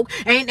some folk.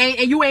 And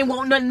you ain't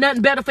want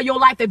nothing better for your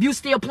life. If you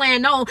still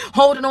planning on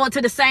holding on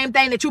to the same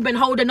thing that you've been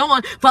holding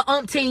on for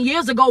umpteen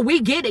years ago, we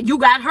get it. You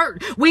got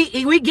hurt.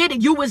 We get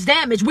it. You was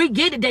damaged. We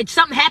get it that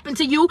something happened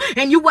to you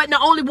and you wasn't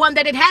the only one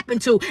that it happened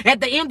to.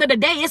 At the end of the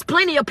day, it's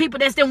plenty of people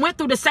that's went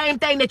through the same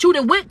thing that you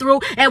done went through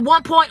at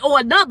one point or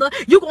another.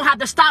 You're going to have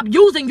to stop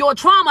using your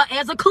trauma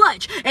as a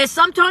clutch. At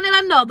some turn or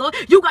another,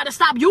 you got to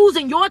stop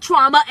using your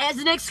trauma as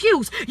an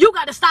excuse. You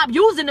got to stop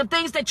using the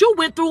things that you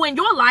went through in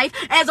your life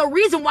as a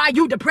reason why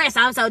you depressed.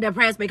 I'm so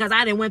depressed because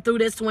I done went through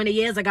this 20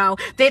 years ago,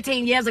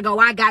 15 years ago.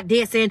 I got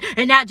this and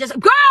I just,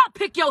 girl,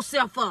 pick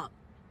yourself up.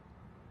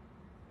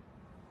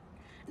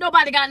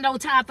 Nobody got no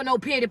time for no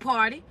pity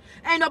party.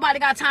 Ain't nobody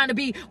got time to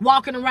be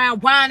walking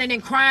around whining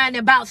and crying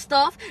about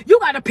stuff. You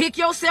got to pick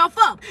yourself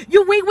up.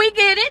 We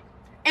get it.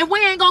 And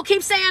we ain't going to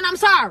keep saying I'm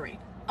sorry.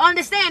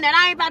 Understand that.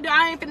 I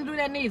ain't finna do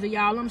that neither,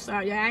 y'all. I'm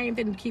sorry. I ain't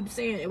finna keep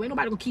saying it. Ain't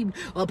nobody gonna keep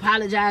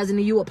apologizing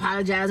to you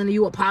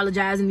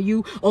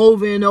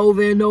over and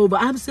over and over.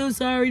 I'm so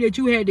sorry that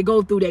you had to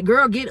go through that.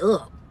 Girl, get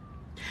up.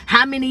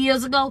 How many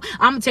years ago?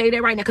 I'm gonna tell you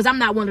that right now, because I'm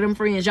not one of them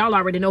friends. Y'all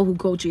already know who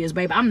Coach is,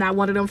 baby. I'm not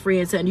one of them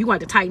friends, and you got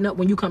to tighten up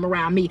when you come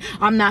around me.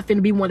 I'm not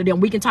finna be one of them.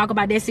 We can talk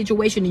about that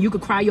situation, and you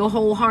could cry your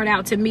whole heart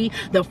out to me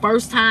the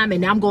first time,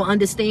 and I'm gonna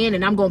understand,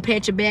 and I'm gonna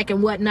pat your back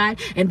and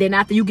whatnot. And then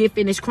after you get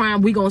finished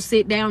crying, we gonna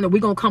sit down and we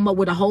gonna come up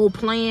with a whole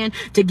plan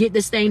to get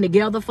this thing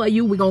together for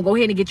you. We gonna go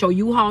ahead and get your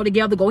U-Haul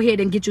together. Go ahead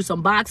and get you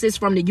some boxes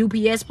from the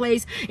UPS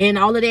place and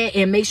all of that,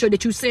 and make sure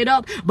that you sit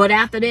up. But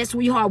after that,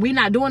 sweetheart, we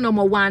not doing no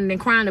more whining and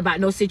crying about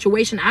no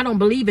situation. I don't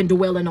believe in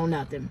dwelling on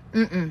nothing.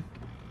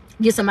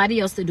 Get somebody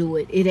else to do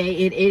it. It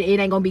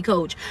ain't gonna be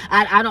Coach.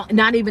 I don't,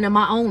 not even in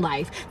my own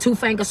life. Two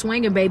finger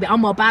swinging, baby.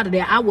 I'm up out of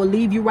there. I will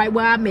leave you right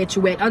where I met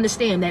you at.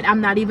 Understand that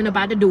I'm not even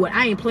about to do it.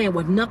 I ain't playing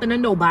with nothing or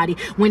nobody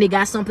when it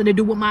got something to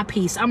do with my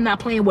peace. I'm not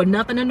playing with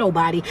nothing or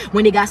nobody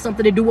when it got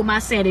something to do with my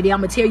sanity.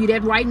 I'm gonna tell you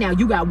that right now.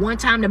 You got one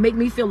time to make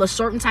me feel a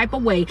certain type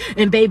of way,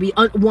 and baby,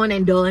 one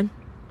and done.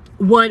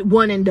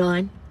 One and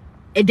done.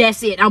 And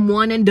that's it. I'm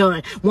one and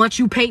done. Once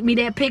you paint me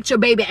that picture,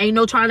 baby,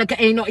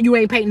 you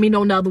ain't painting me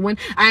no another one.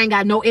 I ain't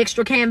got no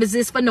extra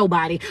canvases for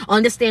nobody.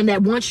 Understand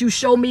that once you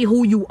show me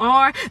who you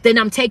are, then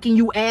I'm taking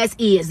you as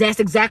is.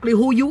 That's exactly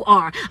who you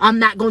are. I'm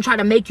not gonna try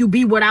to make you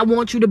be what I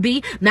want you to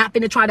be. Not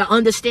gonna try to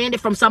understand it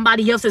from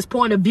somebody else's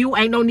point of view.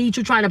 Ain't no need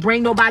you trying to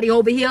bring nobody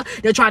over here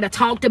to try to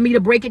talk to me, to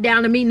break it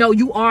down to me. No,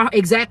 you are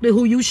exactly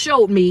who you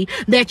showed me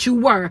that you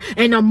were.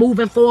 And I'm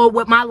moving forward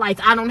with my life.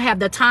 I don't have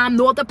the time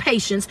nor the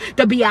patience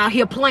to be out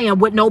here playing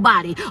with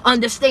nobody.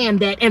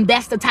 Understand that. And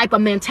that's the type of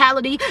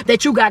mentality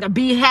that you got to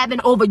be having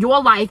over your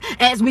life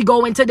as we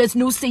go into this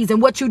new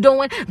season. What you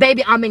doing,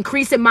 baby? I'm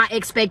increasing my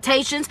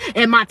expectations,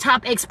 and my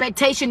top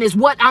expectation is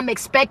what I'm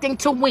expecting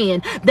to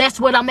win. That's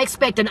what I'm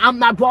expecting. I'm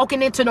not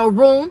walking into no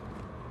room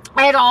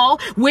at all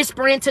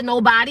whispering to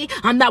nobody.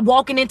 I'm not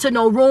walking into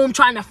no room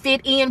trying to fit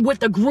in with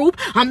the group.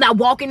 I'm not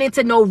walking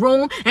into no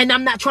room and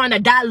I'm not trying to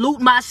dilute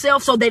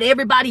myself so that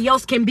everybody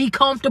else can be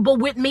comfortable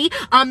with me.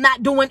 I'm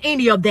not doing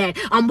any of that.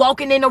 I'm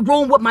walking in a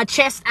room with my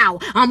chest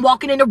out. I'm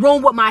walking in a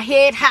room with my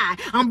head high.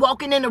 I'm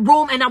walking in a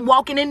room and I'm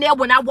walking in there.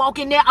 When I walk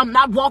in there, I'm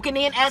not walking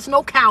in as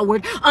no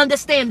coward.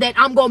 Understand that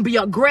I'm going to be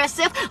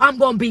aggressive. I'm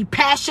going to be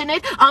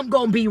passionate. I'm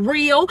going to be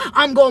real.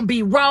 I'm going to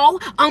be raw.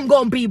 I'm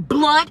going to be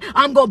blunt.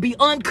 I'm going to be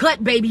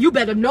uncut, baby. You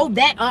better know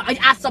that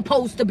I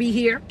supposed to be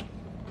here.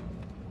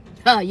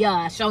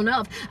 Yeah, sure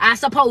enough, I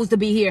supposed to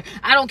be here.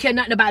 I don't care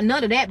nothing about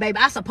none of that, baby.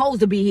 I supposed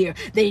to be here.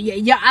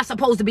 I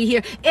supposed to be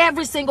here.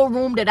 Every single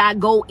room that I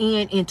go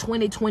in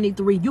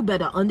 2023, you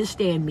better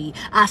understand me.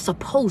 I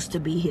supposed to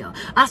be here.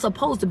 I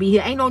supposed to be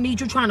here. Ain't no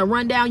need you trying to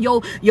run down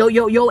your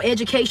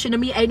education to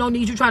me. Ain't no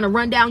need you trying to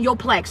run down your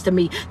plaques to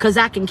me, because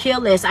I can care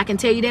less. I can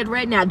tell you that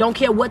right now. Don't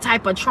care what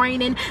type of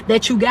training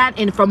that you got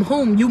and from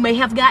whom you may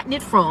have gotten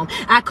it from.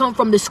 I come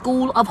from the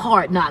school of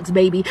hard knocks,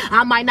 baby.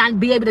 I might not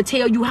be able to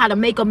tell you how to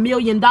make $1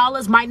 million.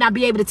 Might not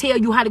be able to tell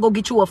you how to go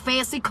get you a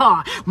fancy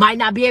car. Might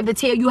not be able to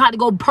tell you how to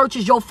go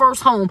purchase your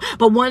first home.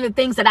 But one of the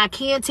things that I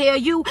can tell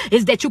you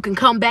is that you can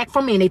come back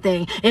from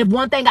anything. And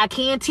one thing I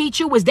can teach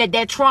you is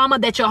that trauma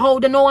that you're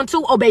holding on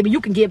to, oh baby,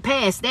 you can get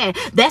past that.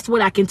 That's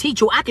what I can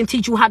teach you. I can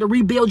teach you how to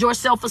rebuild your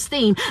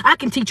self-esteem. I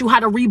can teach you how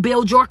to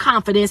rebuild your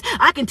confidence.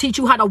 I can teach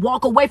you how to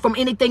walk away from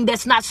anything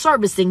that's not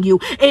servicing you,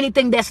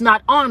 anything that's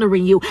not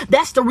honoring you.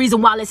 That's the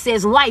reason why it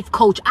says life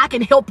coach. I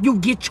can help you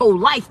get your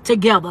life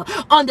together.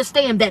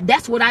 Understand that.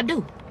 That's what I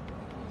do.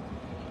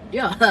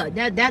 Yeah,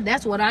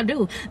 that's what I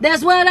do.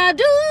 That's what I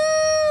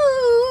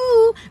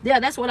do. Yeah,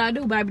 that's what I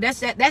do, baby. That's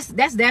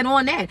that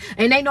on that.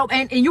 And ain't no,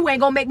 and you ain't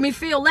gonna make me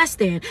feel less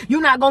than.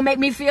 You not gonna make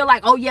me feel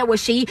like, oh yeah, well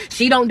she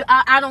don't.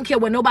 I don't care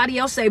what nobody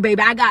else say,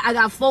 baby. I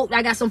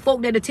got some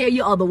folk that'll tell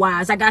you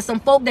otherwise. I got some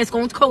folk that's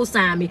gonna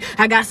co-sign me.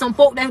 I got some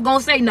folk that's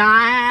gonna say, nah,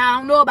 I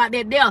don't know about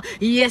that there.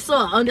 Yes, sir.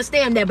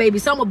 Understand that, baby.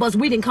 Some of us,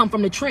 we didn't come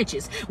from the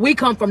trenches. We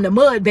come from the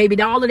mud,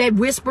 baby. All of that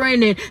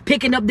whispering and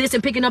picking up this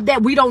and picking up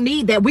that. We don't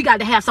need that. We got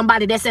to have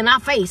somebody that's in our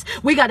face.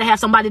 We got to have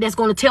somebody that's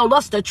going to tell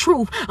us the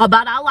truth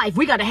about our life.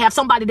 We got to have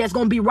somebody that's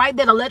going to be right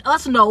there to let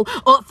us know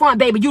up front,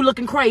 baby, you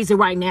looking crazy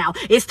right now.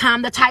 It's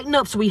time to tighten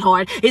up,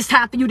 sweetheart. It's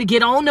time for you to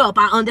get on up.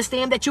 I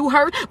understand that you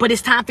hurt, but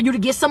it's time for you to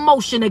get some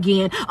motion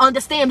again.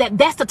 Understand that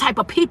that's the type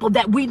of people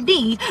that we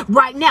need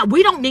right now.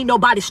 We don't need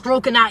nobody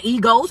stroking our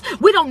egos.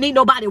 We don't need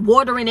nobody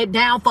watering it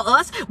down for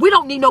us. We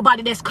don't need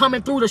nobody that's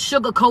coming through to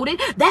sugarcoat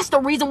it. That's the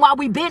reason why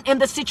we've been in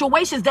the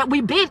situations that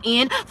we've been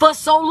in for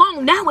so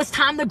long. Now it's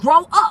time to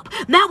grow up.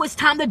 Now it's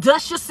time to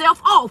dust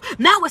yourself off.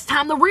 Now it's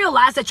time to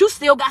realize that you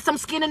still got some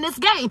skin in this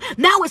game.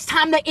 Now it's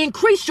time to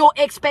increase your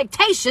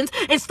expectations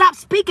and stop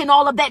speaking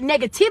all of that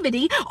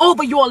negativity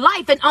over your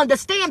life and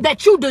understand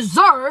that you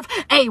deserve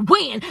a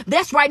win.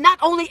 That's right. Not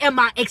only am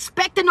I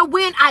expecting a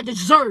win, I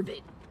deserve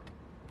it.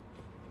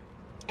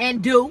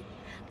 And do.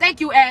 Thank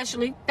you,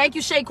 Ashley. Thank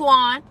you,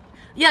 Shaquan.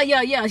 Yeah.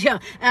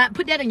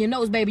 Put that in your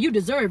nose, baby. You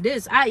deserve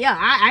this.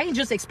 I ain't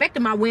just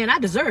expecting my win. I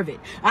deserve it.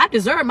 I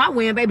deserve my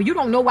win, baby. You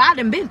don't know what I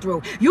done been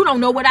through. You don't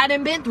know what I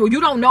done been through. You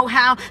don't know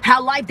how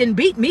life done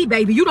beat me,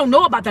 baby. You don't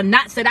know about the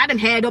knots that I done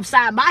had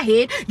upside my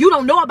head. You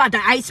don't know about the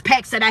ice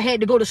packs that I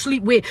had to go to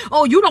sleep with.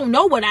 Oh, you don't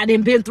know what I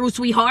done been through,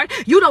 sweetheart.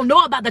 You don't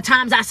know about the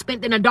times I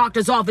spent in a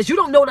doctor's office. You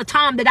don't know the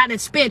time that I done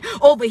spent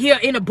over here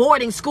in a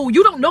boarding school.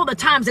 You don't know the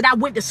times that I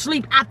went to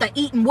sleep after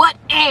eating what?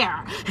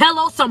 Air.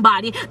 Hello,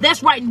 somebody.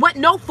 That's right. What?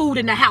 No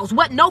food in the house.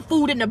 What? No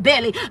food in the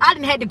belly. I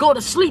didn't had to go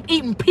to sleep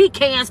eating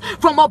pecans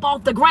from up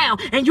off the ground.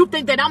 And you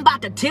think that I'm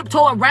about to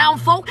tiptoe around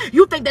folk?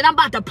 You think that I'm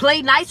about to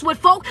play nice with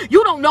folk?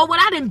 You don't know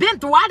what I done been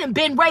through. I done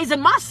been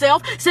raising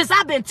myself since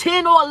I've been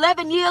 10 or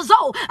 11 years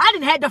old. I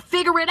done had to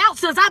figure it out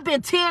since I've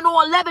been 10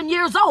 or 11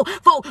 years old.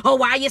 Folk, oh,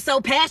 why you so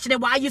passionate?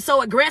 Why you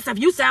so aggressive?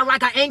 You sound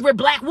like an angry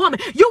black woman.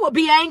 You would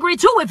be angry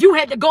too if you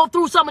had to go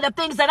through some of the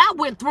things that I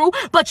went through.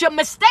 But you're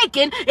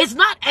mistaken. It's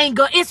not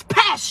anger. It's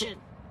passion.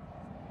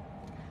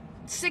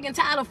 Sick and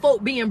tired of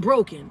folk being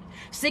broken.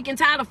 Sick and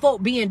tired of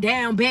folk being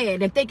down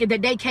bad and thinking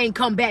that they can't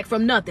come back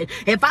from nothing.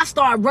 If I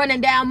start running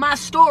down my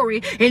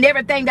story and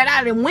everything that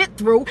I done went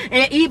through,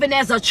 and even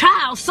as a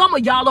child, some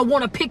of y'all will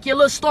want to pick your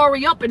little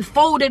story up and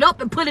fold it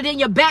up and put it in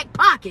your back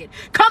pocket.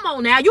 Come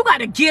on now, you got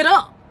to get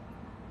up.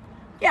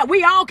 Yeah,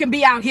 we all can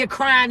be out here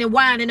crying and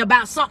whining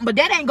about something, but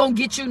that ain't gonna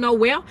get you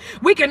nowhere.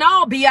 We can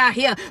all be out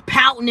here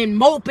pouting and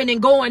moping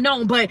and going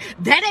on, but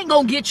that ain't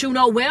gonna get you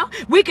nowhere.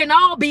 We can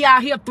all be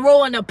out here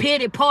throwing a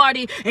pity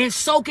party and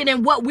soaking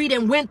in what we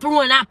done went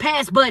through in our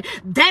past, but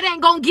that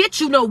ain't gonna get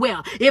you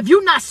nowhere. If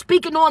you're not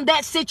speaking on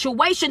that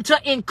situation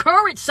to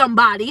encourage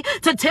somebody,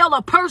 to tell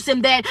a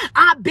person that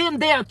I've been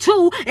there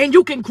too, and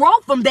you can grow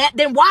from that,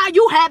 then why are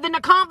you having a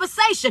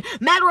conversation?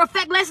 Matter of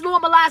fact, let's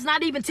normalize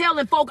not even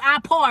telling folk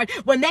our part.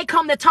 When they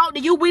come to talk to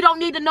you, we don't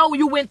need to know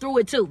you went through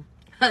it too.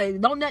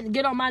 Don't nothing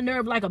get on my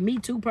nerve like a Me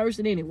Too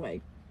person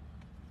anyway.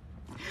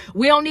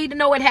 We don't need to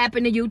know what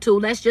happened to you too.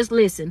 Let's just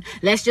listen.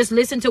 Let's just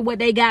listen to what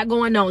they got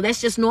going on.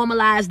 Let's just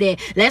normalize that.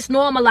 Let's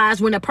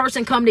normalize when a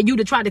person come to you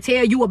to try to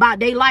tell you about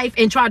their life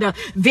and try to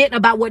vent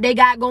about what they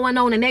got going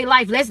on in their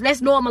life. Let's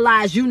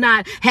normalize you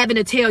not having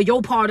to tell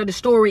your part of the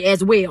story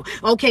as well.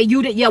 Okay,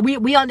 you did. Yeah,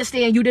 we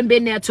understand you done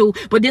been there too,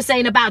 but this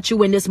ain't about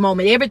you in this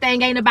moment.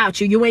 Everything ain't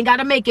about you. You ain't got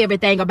to make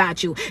everything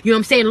about you. You know what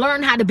I'm saying?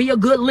 Learn how to be a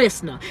good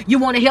listener. You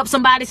want to help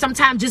somebody,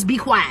 sometimes just be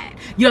quiet.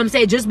 You know what I'm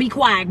saying? Just be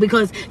quiet,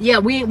 because yeah,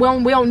 we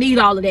don't need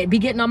all of that. Be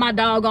getting on my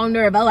doggone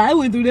nerve. Oh, I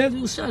went through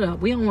that. Shut up.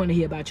 We don't want to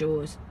hear about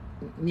yours.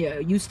 Yeah,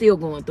 you still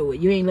going through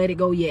it. You ain't let it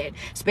go yet.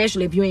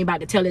 Especially if you ain't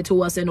about to tell it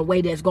to us in a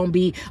way that's going to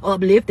be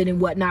uplifted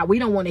and whatnot. We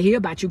don't want to hear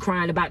about you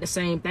crying about the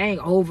same thing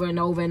over and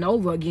over and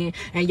over again.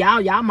 And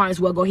y'all might as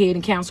well go ahead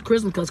and cancel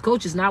Christmas, because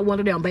Coach is not one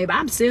of them, baby.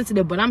 I'm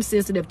sensitive, but I'm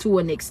sensitive to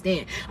an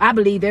extent. I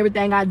believe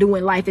everything I do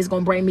in life is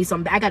going to bring me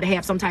something. I got to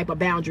have some type of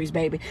boundaries,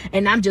 baby.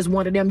 And I'm just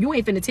one of them. You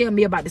ain't finna tell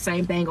me about the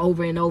same thing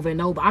over and over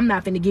and over. I'm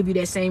not finna give you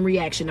that same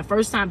reaction. The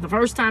first time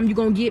you're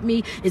going to get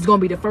me is going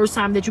to be the first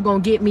time that you're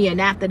going to get me. And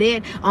after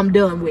that, I'm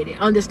done with it.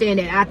 Understand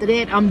that after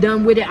that, I'm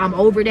done with it. I'm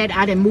over that.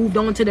 I done moved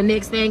on to the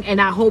next thing, and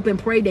I hope and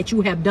pray that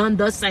you have done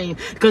the same,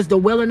 because the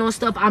dwelling on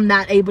stuff I'm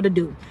not able to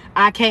do.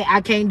 I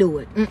can't do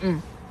it.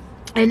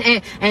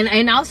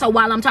 And also,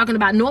 while I'm talking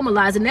about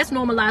normalizing, let's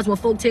normalize when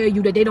folk tell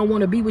you that they don't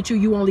want to be with you.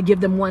 You only give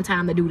them one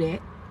time to do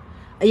that.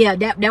 Yeah,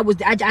 that was,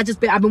 I've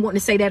been wanting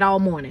to say that all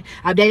morning.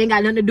 That ain't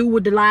got nothing to do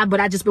with the live, but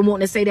I just been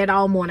wanting to say that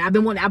all morning. I've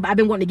been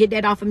wanting to get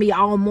that off of me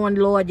all morning,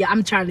 Lord. Yeah,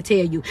 I'm trying to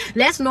tell you.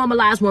 Let's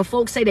normalize when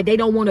folks say that they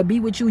don't want to be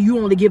with you, you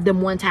only give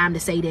them one time to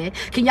say that.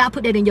 Can y'all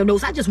put that in your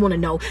notes? I just want to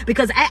know,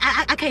 because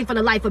I can't for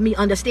the life of me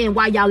understand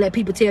why y'all let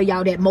people tell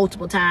y'all that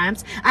multiple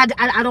times.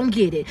 I don't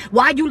get it.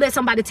 Why you let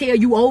somebody tell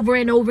you over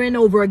and over and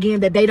over again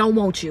that they don't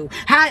want you?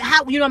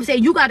 How you know what I'm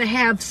saying? You got to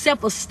have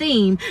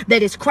self-esteem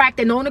that is cracked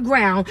and on the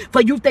ground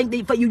for you think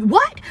that, for you,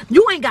 what?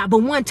 You ain't got but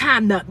one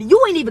time nothing.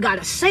 You ain't even got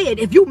to say it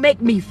if you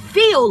make me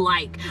feel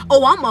like,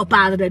 oh, I'm up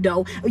out of the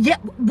door. Yeah,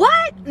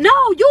 what?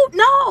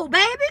 No,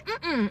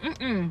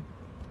 baby.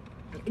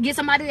 Get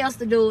somebody else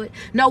to do it.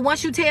 No,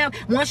 once you tell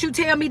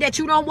me that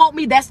you don't want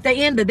me, that's the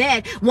end of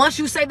that. Once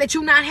you say that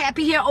you're not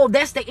happy here, oh,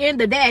 that's the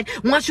end of that.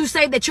 Once you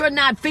say that you're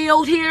not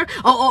filled here,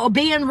 or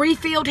being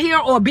refilled here,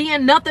 or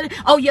being nothing,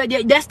 oh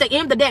yeah, that's the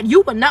end of that.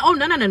 You would not. Oh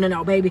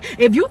no, baby.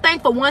 If you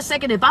think for 1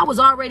 second, if I was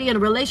already in a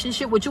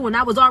relationship with you and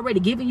I was already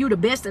giving you the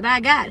best that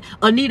I got,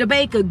 Anita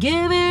Baker,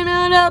 giving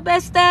her the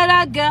best that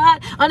I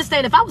got.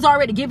 Understand, if I was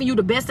already giving you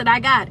the best that I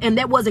got and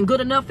that wasn't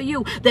good enough for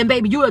you, then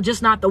baby, you are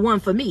just not the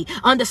one for me.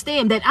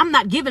 Understand that I'm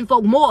not giving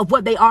folk more of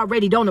what they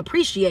already don't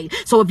appreciate.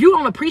 So if you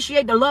don't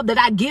appreciate the love that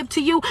I give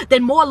to you,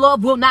 then more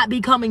love will not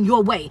be coming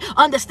your way.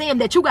 Understand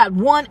that you got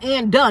one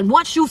and done.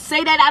 Once you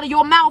say that out of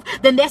your mouth,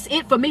 then that's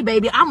it for me,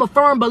 baby. I'm a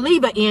firm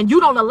believer in you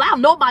don't allow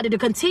nobody to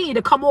continue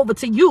to come over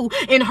to you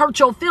and hurt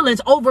your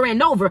feelings over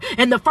and over.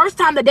 And the first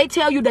time that they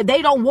tell you that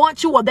they don't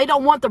want you or they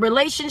don't want the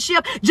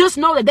relationship, just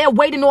know that they're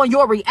waiting on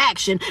your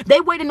reaction. They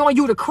waiting on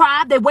you to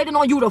cry. They waiting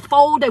on you to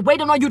fold. They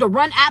waiting on you to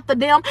run after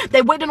them.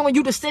 They waiting on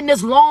you to send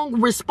this long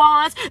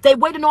response. They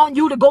waiting on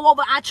you to go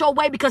over out your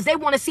way because they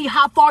want to see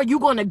how far you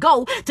going to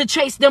go to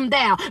chase them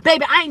down.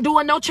 Baby, I ain't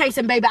doing no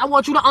chasing, baby. I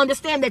want you to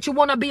understand that you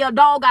want to be a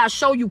dog, I'll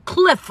show you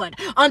Clifford.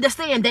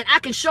 Understand that I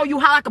can show you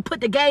how I can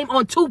put the game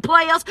on 2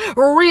 players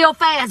real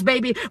fast,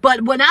 baby.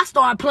 But when I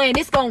start playing,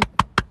 it's going,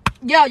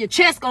 yo, your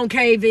chest going to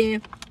cave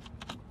in.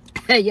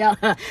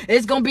 Yeah,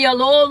 it's gonna be a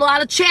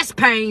lot of chest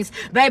pains,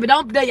 baby.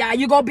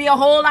 You gonna be a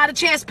whole lot of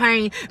chest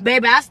pain,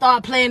 baby. I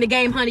start playing the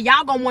game, honey.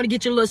 Y'all gonna want to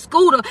get your little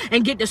scooter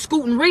and get the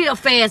scooting real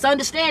fast.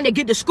 Understand that,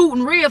 get the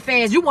scooting real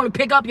fast. You want to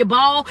pick up your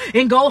ball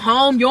and go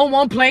home. You don't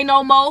want to play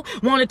no more.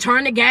 Want to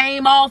turn the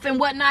game off and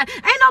whatnot.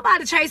 Ain't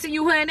nobody chasing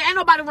you, honey. Ain't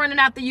nobody running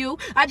after you.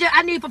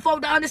 I need for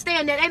folk to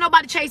understand that ain't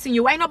nobody chasing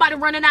you. Ain't nobody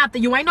running after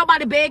you. Ain't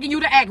nobody begging you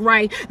to act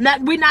right.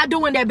 We're not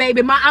doing that,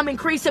 baby. I'm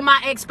increasing my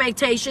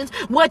expectations.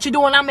 What you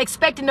doing? I'm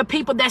expecting the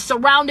people that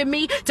surrounded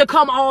me to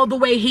come all the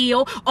way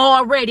healed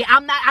already.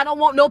 I don't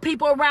want no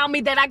people around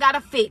me that I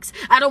gotta fix.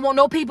 I don't want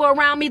no people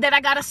around me that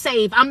I gotta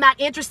save. I'm not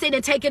interested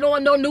in taking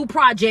on no new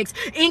projects.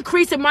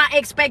 Increasing my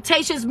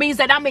expectations means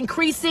that I'm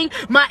increasing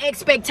my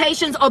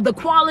expectations of the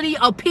quality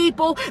of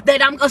people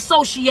that I'm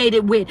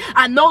associated with.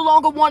 I no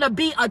longer want to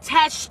be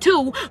attached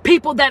to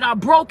people that are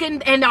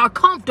broken and are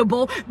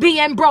comfortable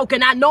being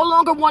broken. I no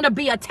longer want to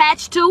be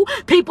attached to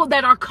people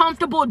that are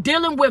comfortable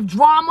dealing with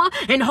drama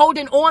and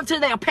holding on to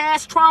their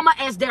past trauma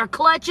as their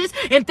clutches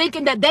and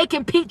thinking that they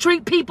can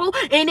treat people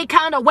any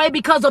kind of way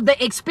because of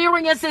the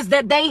experiences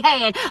that they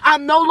had.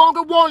 I'm no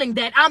longer wanting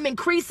that. I'm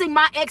increasing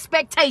my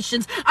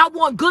expectations. I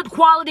want good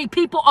quality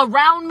people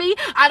around me.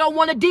 I don't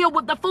want to deal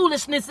with the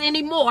foolishness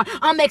anymore.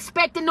 I'm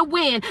expecting to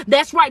win.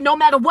 That's right. No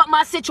matter what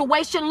my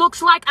situation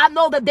looks like, I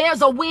know that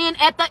there's a win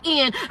at the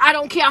end. I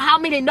don't care how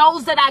many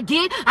no's that I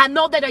get. I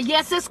know that a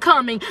yes is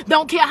coming.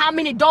 Don't care how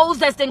many doors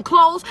that's been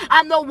closed.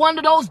 I know one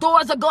of those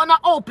doors are gonna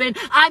open.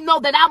 I know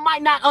that I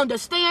might not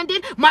understand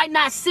it, might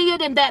not see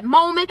it in that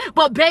moment,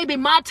 but baby,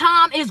 my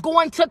time is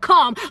going to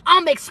come.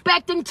 I'm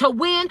expecting to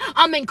win.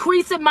 I'm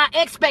increasing my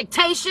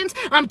expectations.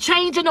 I'm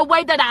changing the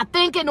way that I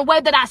think and the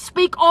way that I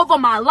speak over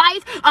my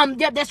life.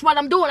 Yeah, that's what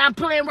I'm doing. I'm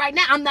playing right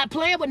now. I'm not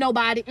playing with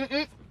nobody.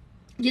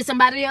 Get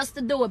somebody else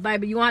to do it,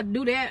 baby. You don't have to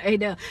do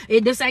that.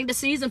 This ain't the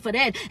season for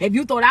that. If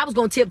you thought I was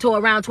going to tiptoe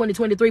around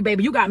 2023,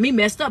 baby, you got me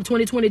messed up.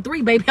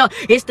 2023, baby,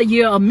 it's the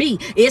year of me.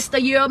 It's the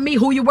year of me.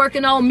 Who you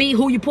working on? Me.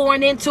 Who you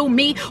pouring into?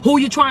 Me. Who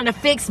you trying to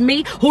fix?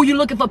 Me. Who you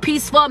looking for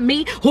peace for?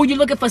 Me. Who you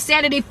looking for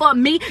sanity for?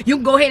 Me. You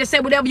can go ahead and say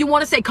whatever you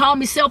want to say. Call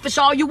me selfish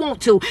all you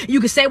want to.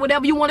 You can say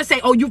whatever you want to say.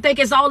 Oh, you think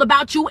it's all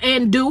about you,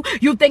 and do.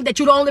 You think that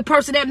you're the only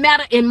person that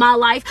matter in my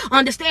life.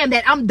 Understand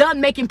that I'm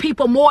done making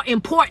people more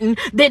important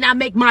than I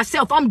make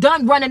myself. I'm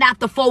done running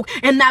after folk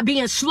and not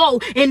being slow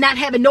and not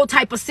having no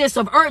type of sense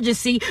of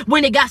urgency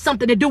when it got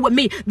something to do with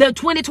me. The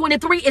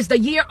 2023 is the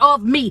year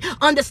of me.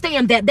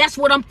 Understand that. That's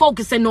what I'm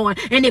focusing on.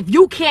 And if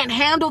you can't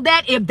handle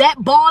that, if that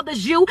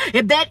bothers you,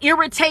 if that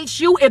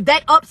irritates you, if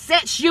that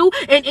upsets you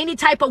in any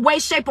type of way,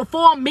 shape, or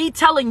form, me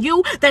telling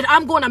you that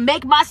I'm going to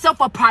make myself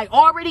a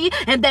priority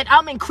and that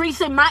I'm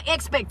increasing my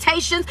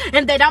expectations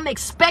and that I'm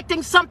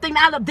expecting something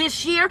out of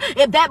this year,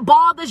 if that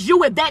bothers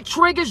you, if that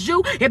triggers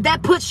you, if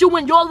that puts you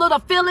in your little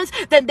feelings,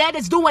 then that that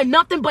is doing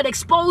nothing but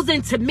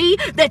exposing to me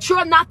that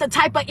you're not the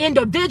type of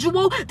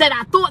individual that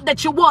I thought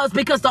that you was,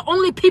 because the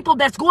only people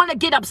that's going to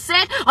get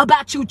upset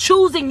about you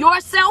choosing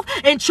yourself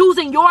and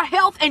choosing your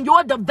health and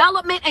your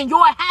development and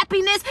your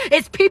happiness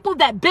is people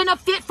that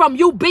benefit from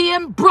you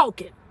being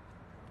broken.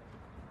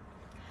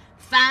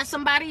 Find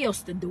somebody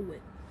else to do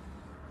it.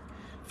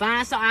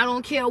 I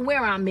don't care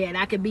where I'm at.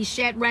 I could be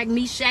Shadrach,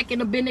 Meshach,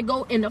 and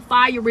Abednego in the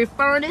fiery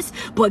furnace.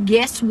 But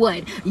guess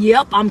what?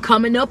 Yep, I'm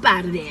coming up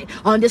out of that.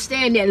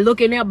 Understand that.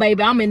 Look in there,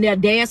 baby. I'm in there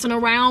dancing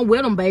around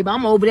with them, baby.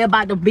 I'm over there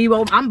about to be.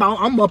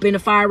 I'm up in the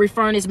fiery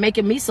furnace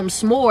making me some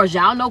s'mores.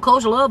 Y'all know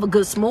Coach love a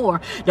good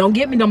s'more. Don't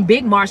get me them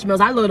big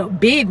marshmallows. I love the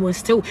big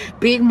ones too.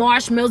 Big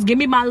marshmallows. Give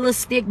me my little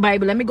stick,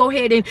 baby. Let me go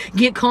ahead and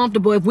get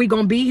comfortable if we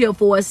gonna be here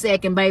for a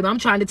second, baby. I'm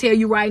trying to tell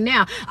you right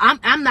now.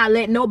 I'm not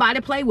letting nobody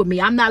play with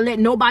me. I'm not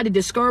letting nobody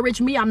discourage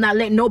me. I'm not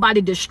letting nobody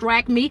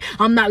distract me.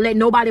 I'm not letting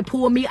nobody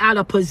pull me out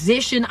of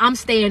position. I'm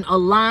staying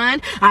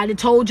aligned. I done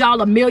told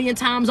y'all a million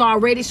times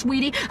already,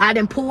 sweetie. I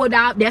done pulled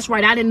out. That's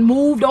right. I done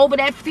moved over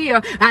that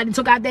fear. I done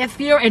took out that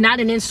fear and I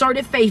done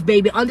inserted faith,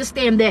 baby.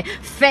 Understand that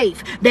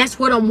faith, that's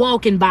what I'm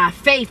walking by.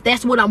 Faith,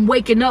 that's what I'm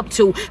waking up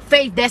to.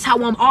 Faith, that's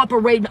how I'm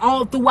operating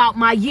all throughout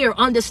my year.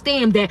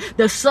 Understand that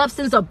the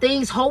substance of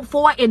things hoped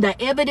for and the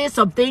evidence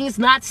of things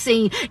not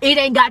seen. It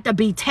ain't got to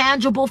be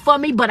tangible for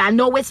me, but I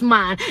know it's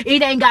mine.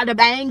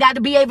 I ain't got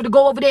to be able to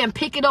go over there and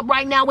pick it up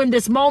right now in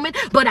this moment,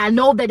 but I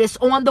know that it's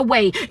on the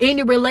way.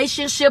 Any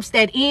relationships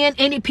that end,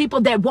 any people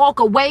that walk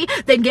away,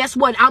 then guess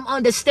what? I'm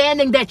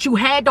understanding that you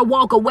had to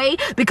walk away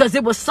because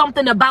it was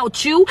something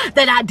about you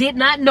that I did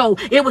not know.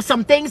 It was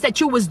some things that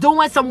you was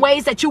doing, some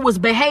ways that you was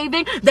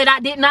behaving that I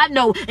did not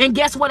know. And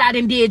guess what I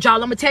done did, y'all?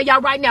 I'm gonna tell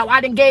y'all right now,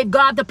 I done gave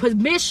God the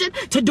permission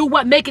to do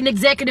what? Make an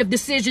executive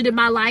decision in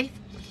my life.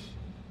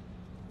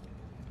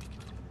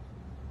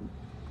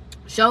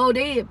 Sure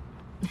did.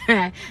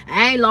 I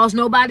ain't lost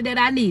nobody that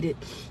I needed.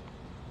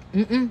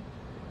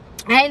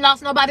 I ain't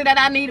lost nobody that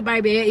I needed,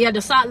 baby. Yeah,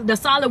 the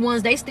solid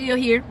ones, they still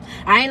here.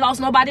 I ain't lost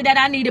nobody that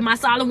I needed. My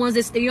solid ones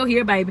is still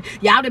here, baby.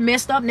 Y'all done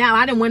messed up now.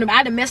 I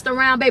done messed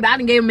around, baby. I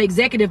done gave them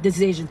executive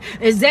decisions.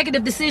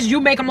 Executive decisions,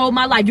 you make them over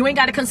my life. You ain't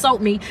got to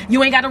consult me.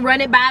 You ain't got to run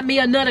it by me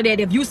or none of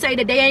that. If you say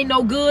that they ain't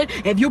no good,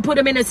 if you put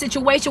them in a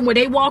situation where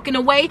they walking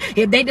away,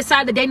 if they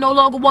decide that they no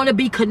longer want to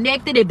be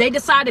connected, if they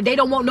decide that they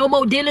don't want no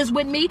more dealings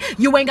with me,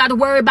 you ain't got to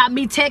worry about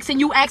me texting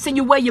you, asking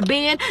you where you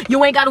been.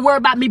 You ain't got to worry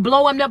about me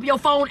blowing up your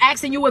phone,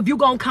 asking you if you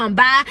gonna come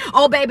by.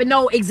 Oh, baby,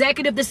 no,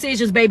 executive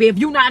decisions, baby. If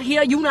you not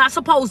here, you not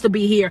supposed to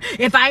be here.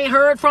 If I ain't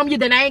heard from you,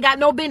 then I ain't got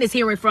no business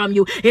hearing from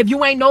you. If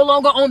you ain't no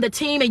longer on the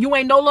team and you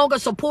ain't no longer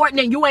supporting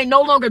and you ain't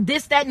no longer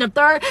this, that, and the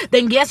third,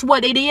 then guess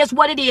what? It is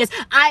what it is.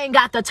 I ain't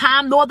got the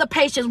time nor the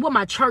patience. Where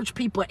my church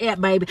people at,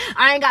 baby?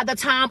 I ain't got the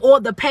time or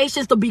the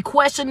patience to be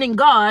questioning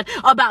God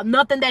about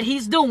nothing that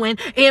he's doing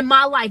in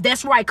my life.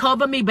 That's right.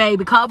 Cover me,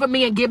 baby. Cover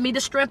me and give me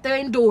the strength to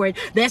endure it.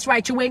 That's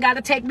right. You ain't got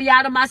to take me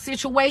out of my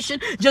situation.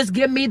 Just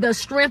give me the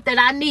strength that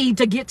I need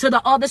to get to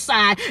the other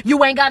side.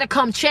 You ain't got to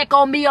come check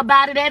on me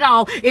about it at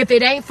all. If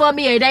it ain't for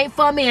me, it ain't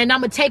for me, and I'm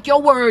going to take your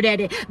word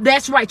at it.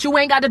 That's right. You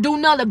ain't got to do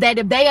none of that.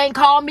 If they ain't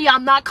call me,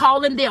 I'm not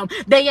calling them.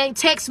 They ain't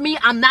text me,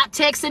 I'm not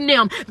texting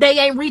them. They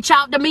ain't reach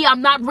out to me,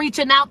 I'm not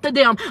reaching out to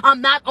them. I'm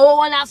not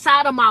going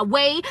outside of my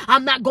way.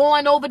 I'm not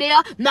going over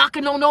there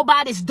knocking on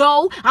nobody's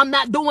door. I'm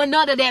not doing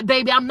none of that,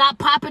 baby. I'm not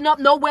popping up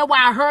nowhere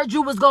where I heard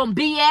you was going to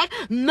be at.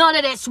 None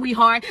of that,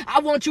 sweetheart.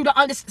 I want you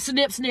to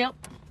snip.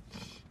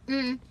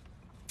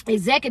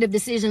 Executive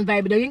decisions,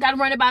 baby. You ain't got to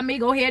run it by me.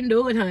 Go ahead and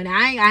do it, honey.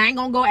 I ain't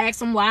gonna go ask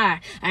them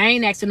why. I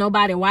ain't asking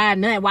nobody why.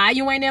 Nothing. Why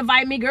you ain't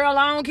invite me, girl?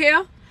 I don't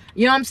care.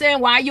 You know what I'm saying?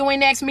 Why you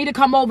ain't asked me to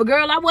come over?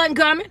 Girl, I wasn't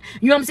coming.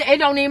 You know what I'm saying? It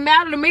don't even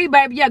matter to me,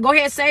 baby. Yeah, go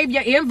ahead, save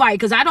your invite,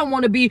 because I don't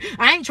want to be,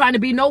 I ain't trying to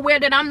be nowhere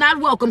that I'm not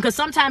welcome, because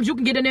sometimes you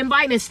can get an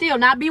invite and still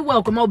not be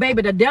welcome. Oh,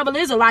 baby, the devil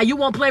is a lie. You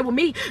won't play with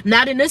me.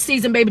 Not in this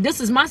season, baby. This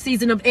is my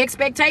season of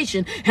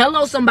expectation.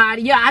 Hello,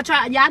 somebody. Yeah,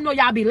 I know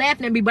y'all be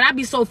laughing at me, but I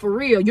be so for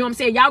real. You know what I'm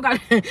saying?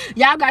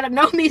 Y'all gotta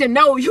know me to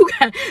know. You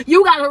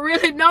gotta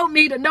really know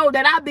me to know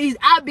that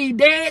I be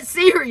dead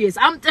serious.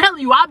 I'm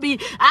telling you, I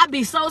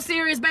be so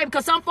serious, baby,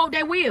 because some folk,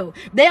 they will.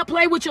 They'll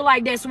play with you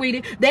like that,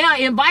 sweetie. They'll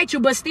invite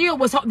you, but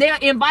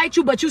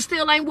you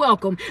still ain't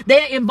welcome.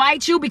 They'll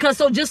invite you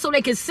just so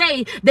they can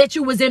say that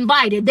you was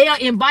invited. They'll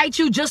invite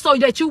you just so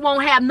that you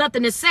won't have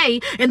nothing to say.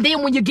 And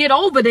then when you get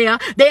over there,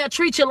 they'll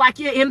treat you like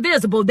you're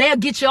invisible. They'll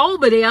get you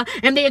over there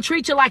and they'll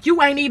treat you like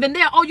you ain't even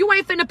there. Oh, you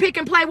ain't finna pick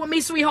and play with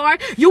me,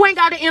 sweetheart. You ain't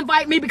got to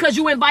invite me because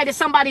you invited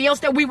somebody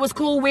else that we was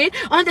cool with.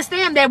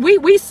 Understand that we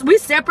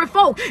separate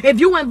folk. If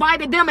you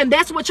invited them and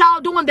that's what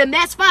y'all doing, then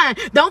that's fine.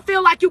 Don't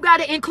feel like you got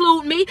to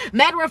include me.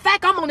 Matter of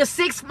fact, I'm on a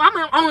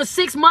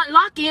 6-month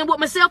lock-in with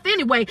myself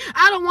anyway.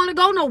 I don't want to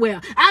go nowhere.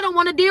 I don't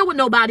want to deal with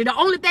nobody. The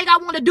only thing I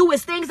want to do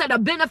is things that are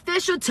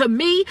beneficial to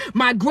me,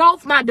 my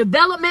growth, my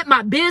development,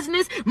 my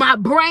business, my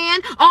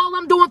brand. All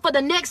I'm doing for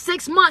the next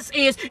 6 months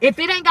is, if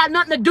it ain't got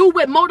nothing to do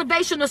with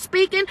motivational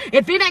speaking,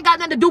 if it ain't got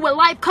nothing to do with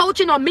life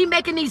coaching or me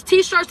making these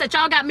t-shirts that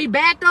y'all got me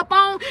backed up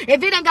on,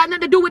 if it ain't got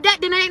nothing to do with that,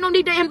 then there ain't no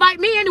need to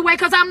invite me anyway,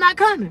 because I'm not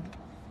coming.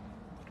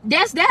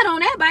 That's that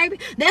on that, baby.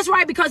 That's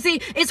right, because see,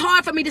 it's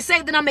hard for me to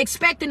say that I'm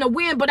expecting to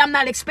win, but I'm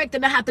not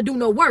expecting to have to do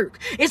no work.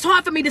 It's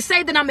hard for me to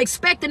say that I'm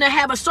expecting to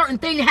have a certain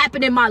thing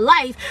happen in my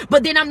life,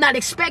 but then I'm not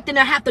expecting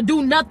to have to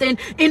do nothing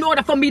in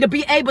order for me to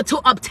be able to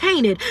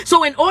obtain it.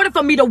 So in order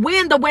for me to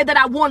win the way that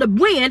I want to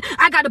win,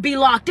 I got to be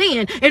locked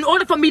in. In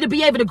order for me to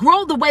be able to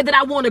grow the way that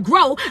I want to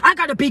grow, I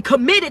got to be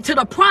committed to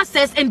the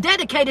process and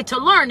dedicated to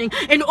learning.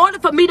 In order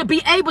for me to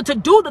be able to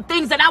do the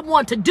things that I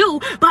want to do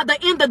by the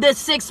end of this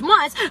 6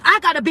 months, I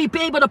got to be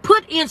able to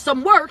put in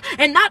some work,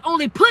 and not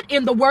only put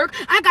in the work,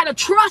 I got to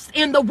trust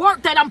in the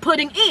work that I'm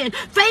putting in.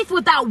 Faith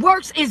without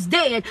works is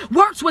dead.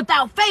 Works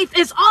without faith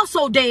is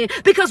also dead,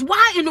 because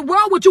why in the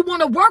world would you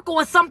want to work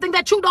on something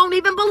that you don't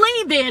even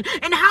believe in?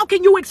 And how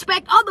can you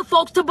expect other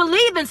folks to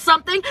believe in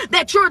something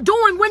that you're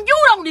doing when you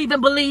don't even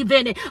believe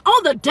in it?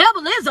 Oh, the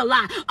devil is a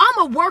lie. I'm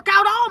going to work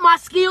out all my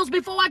skills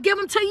before I give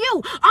them to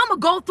you. I'm going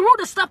to go through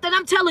the stuff that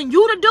I'm telling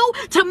you to do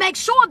to make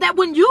sure that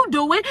when you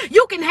do it,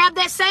 you can have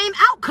that same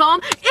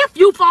outcome if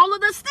you follow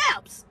the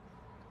steps.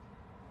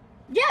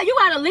 Yeah, you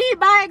got to lead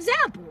by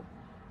example.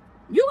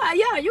 You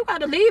got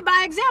to lead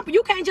by example.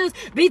 You can't just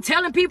be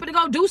telling people to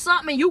go do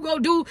something and you go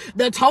do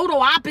the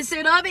total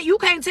opposite of it. You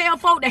can't tell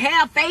folk to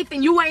have faith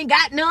and you ain't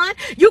got none.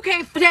 You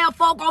can't tell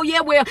folk, oh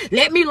yeah, well,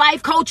 let me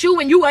life coach you,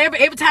 and you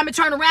every time it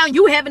turn around,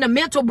 you having a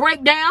mental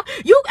breakdown.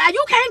 You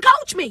can't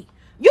coach me.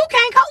 You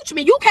can't coach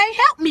me. You can't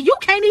help me. You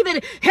can't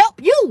even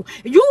help you.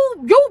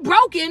 You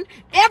broken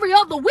every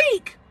other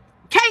week.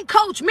 Can't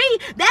coach me.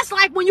 That's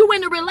like when you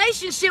in a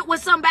relationship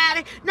with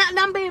somebody. Now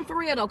I'm being for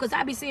real though, because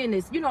I be seeing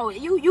this. You know,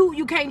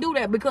 you can't do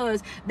that,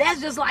 because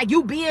that's just like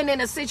you being in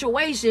a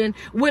situation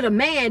with a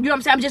man. You know what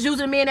I'm saying? I'm just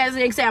using men as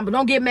an example.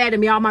 Don't get mad at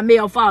me, all my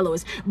male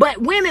followers.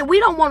 But women, we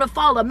don't want to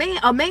follow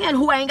a man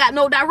who ain't got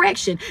no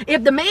direction.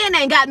 If the man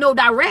ain't got no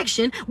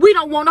direction, we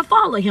don't want to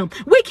follow him.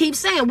 We keep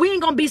saying we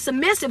ain't gonna be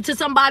submissive to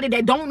somebody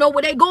that don't know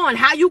where they going.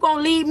 How you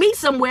gonna lead me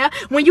somewhere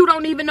when you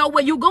don't even know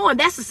where you going?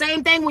 That's the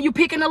same thing when you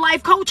picking a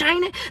life coach,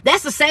 ain't it?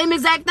 That's the same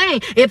exact thing.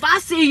 If I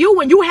see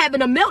you and you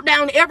having a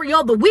meltdown every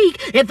other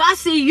week, if I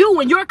see you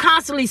and you're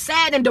constantly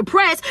sad and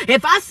depressed,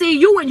 if I see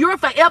you and you're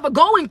forever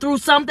going through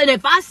something,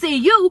 if I see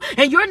you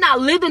and you're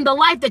not living the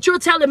life that you're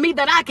telling me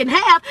that I can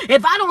have,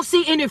 if I don't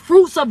see any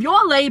fruits of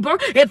your labor,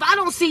 if I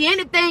don't see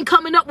anything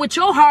coming up with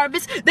your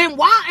harvest, then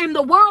why in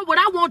the world would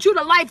I want you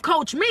to life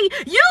coach me?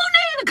 You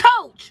need a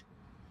coach.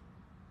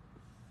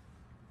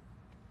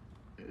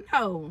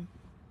 No.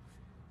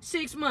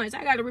 6 months.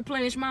 I got to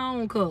replenish my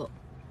own cup.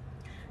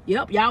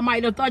 Yep, y'all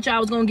might have thought y'all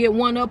was going to get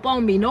one up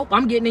on me. Nope,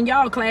 I'm getting in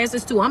y'all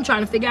classes too. I'm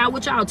trying to figure out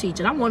what y'all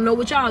teaching. I want to know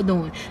what y'all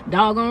doing.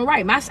 Doggone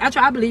right.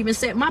 I believe in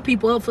setting my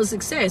people up for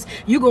success.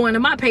 You go into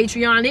my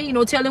Patreon, there ain't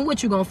no telling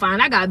what you're going to find.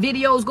 I got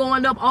videos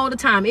going up all the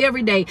time,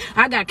 every day.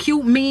 I got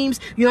cute memes,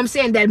 you know what I'm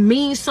saying, that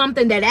means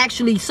something, that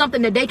actually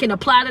something that they can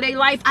apply to their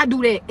life. I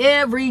do that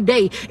every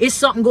day. It's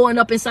something going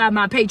up inside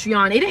my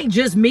Patreon. It ain't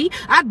just me.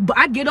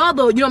 I get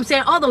other, you know what I'm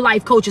saying, other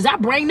life coaches. I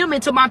bring them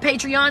into my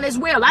Patreon as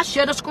well. I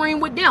share the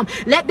screen with them.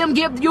 Let them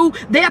give you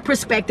their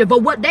perspective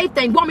of what they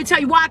think. Want me to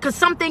tell you why? Because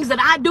some things that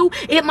I do,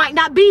 it might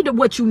not be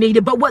what you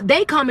needed, but what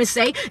they come and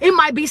say, it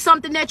might be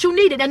something that you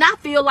needed. And I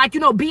feel like, you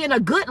know, being a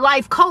good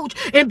life coach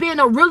and being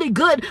a really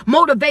good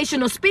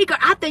motivational speaker,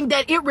 I think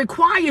that it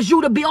requires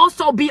you to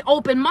also be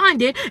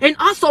open-minded and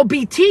also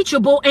be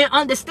teachable and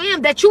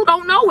understand that you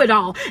don't know it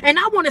all. And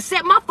I want to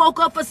set my folk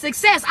up for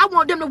success. I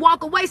want them to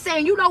walk away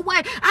saying, you know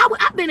what,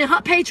 I've been in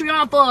her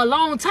Patreon for a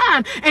long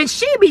time and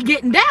she be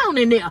getting down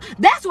in there.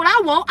 That's what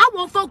I want. I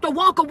want folk to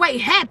walk away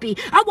happy.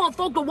 I want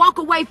folk to walk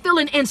away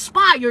feeling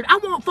inspired. I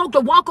want folk to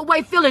walk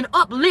away feeling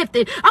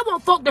uplifted. I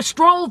want folk to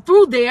stroll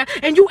through there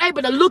and you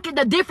able to look at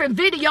the different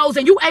videos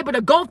and you able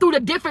to go through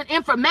the different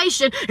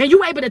information and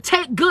you able to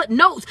take good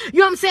notes. You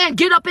know what I'm saying?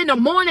 Get up in the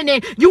morning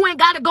and you ain't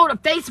got to go to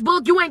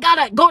Facebook. You ain't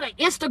got to go to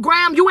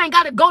Instagram. You ain't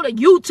got to go to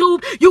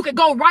YouTube. You can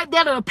go right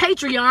there to the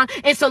Patreon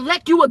and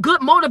select you a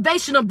good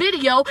motivational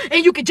video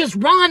and you can just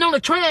run on a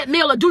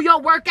treadmill or do your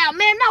workout.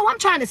 Man, no, I'm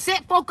trying to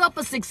set folk up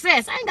for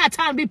success. I ain't got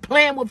time to be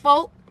playing with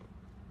folk.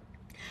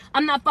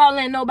 I'm not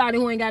following nobody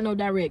who ain't got no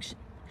direction.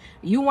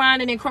 You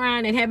whining and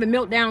crying and having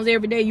meltdowns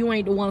every day, you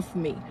ain't the one for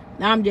me.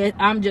 I'm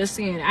just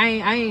saying, I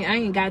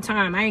ain't got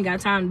time. I ain't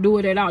got time to do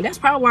it at all. That's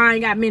probably why I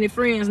ain't got many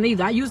friends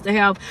neither. I used to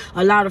have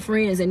a lot of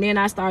friends, and then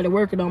I started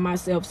working on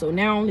myself. So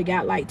now I only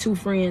got like 2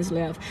 friends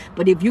left.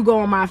 But if you go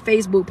on my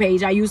Facebook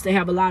page, I used to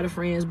have a lot of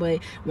friends.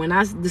 But when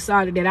I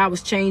decided that I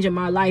was changing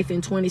my life in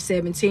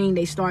 2017,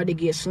 they started to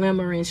get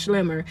slimmer and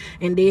slimmer.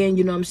 And then,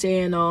 you know what I'm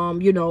saying,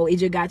 you know, it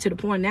just got to the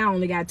point now I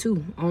only got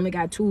 2. I only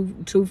got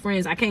two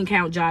friends. I can't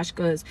count Josh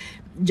because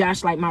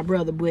Josh like my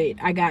brother, but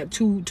I got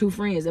two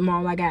friends. That's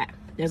all I got.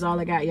 That's all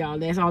I got, y'all.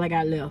 That's all I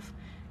got left.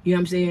 You know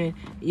what I'm saying?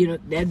 You know,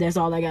 that's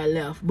all I got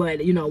left.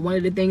 But, you know, one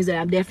of the things that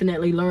I'm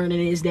definitely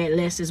learning is that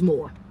less is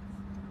more.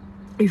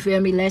 You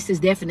feel me? Less is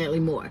definitely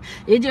more.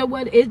 It's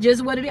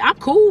just what it is. I'm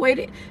cool with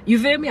it. You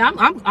feel me?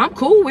 I'm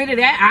cool with it.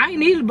 I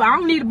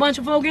don't need a bunch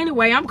of folk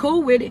anyway. I'm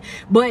cool with it.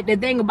 But the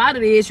thing about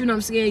it is, you know what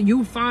I'm saying,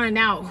 you find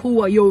out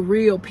who are your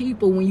real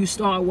people when you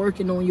start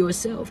working on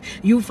yourself.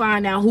 You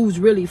find out who's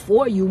really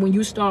for you when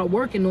you start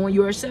working on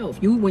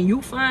yourself. When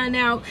you find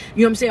out,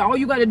 you know what I'm saying, all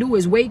you got to do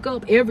is wake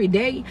up every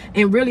day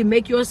and really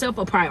make yourself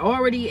a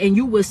priority, and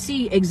you will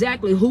see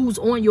exactly who's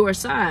on your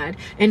side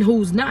and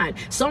who's not.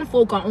 Some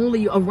folk are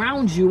only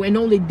around you and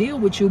only deal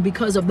with you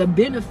because of the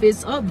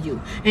benefits of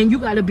you, and you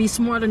got to be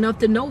smart enough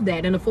to know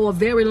that. And for a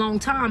very long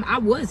time I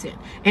wasn't,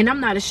 and I'm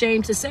not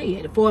ashamed to say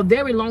it. For a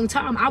very long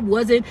time I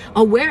wasn't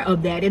aware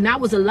of that, and I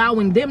was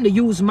allowing them to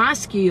use my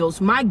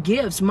skills, my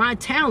gifts, my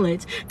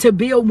talents to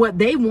build what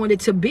they wanted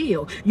to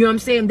build. You know what I'm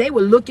saying? They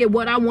would look at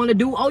what I want to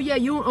do. Oh yeah,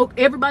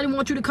 everybody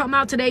wants you to come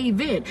out to their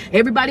event.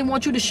 Everybody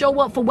wants you to show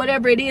up for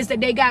whatever it is that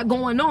they got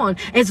going on,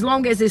 as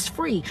long as it's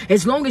free,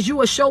 as long as you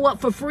will show up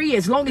for free,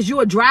 as long as you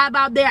will drive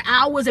out there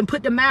hours and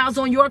put the miles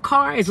on your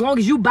car, as long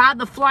as you buy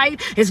the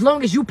flight, as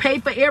long as you pay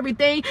for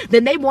everything,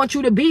 then they want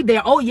you to be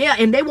there. Oh yeah,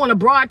 and they want to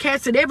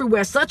broadcast it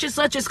everywhere. Such and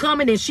such is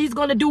coming, and she's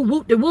gonna do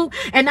whoop de whoop.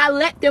 And I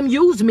let them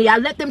use me. I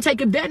let them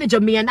take advantage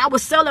of me, and I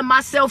was selling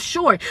myself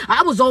short.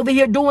 I was over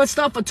here doing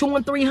stuff for $200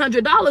 and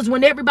 $300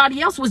 when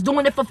everybody else was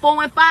doing it for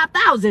 $4,000 and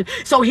 $5,000.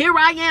 So here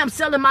I am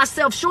selling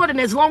myself short, and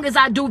as long as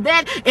I do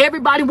that,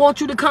 everybody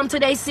wants you to come to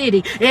their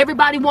city.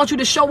 Everybody wants you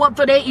to show up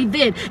for their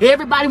event.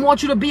 Everybody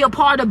wants you to be a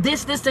part of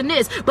this, and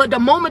this. But the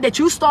moment that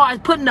you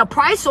start putting a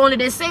price on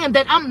it and saying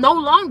that I'm no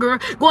longer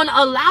going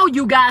to allow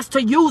you guys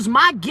to use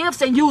my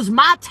gifts and use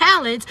my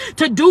talents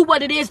to do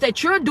what it is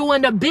that you're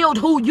doing to build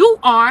who you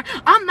are,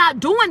 I'm not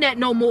doing that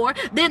no more.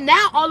 Then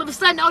now all of a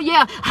sudden, oh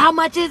yeah, how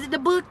much is it to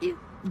book you?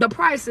 The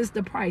price is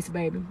the price,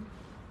 baby.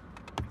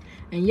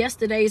 And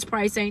yesterday's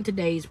price ain't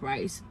today's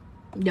price.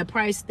 The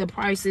price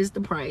is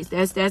the price.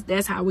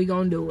 That's how we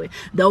gonna do it.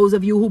 Those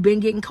of you who been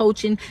getting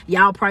coaching,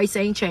 y'all price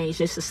ain't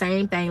changed. It's the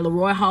same thing.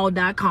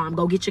 LeroyHall.com.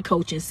 Go get your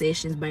coaching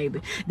sessions,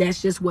 baby.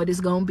 That's just what it's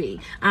gonna be.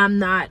 I'm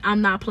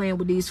not playing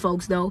with these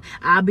folks though.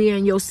 I'll be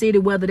in your city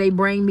whether they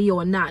bring me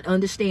or not.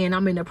 Understand,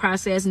 I'm in the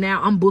process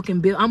now. I'm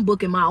booking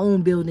my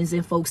own buildings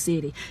in Folk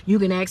City. You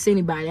can ask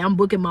anybody. I'm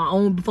booking my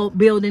own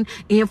building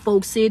in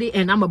Folk City,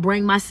 and I'm gonna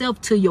bring myself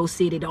to your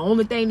city. The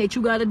only thing that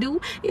you gotta do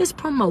is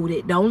promote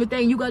it. The only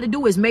thing you gotta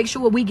do is make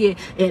sure we get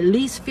at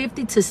least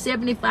 50 to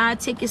 75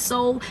 tickets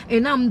sold,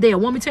 and I'm there.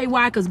 Want me to tell you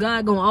why? Because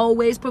God gonna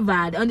always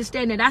provide.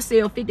 Understand that I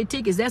sell 50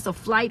 tickets. That's a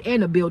flight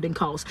and a building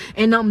cost,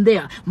 and I'm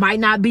there. Might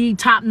not be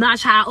top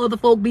notch how other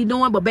folk be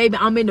doing, but baby,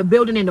 I'm in the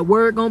building and the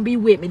word gonna be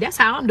with me. That's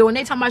how I'm doing.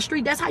 They talking about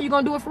street. That's how you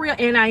gonna do it for real.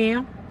 And I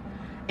am.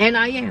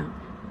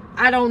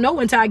 I don't know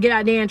until I get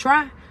out there and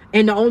try.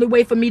 And the only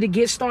way for me to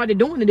get started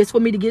doing it is for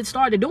me to get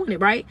started doing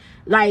it, right?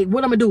 Like,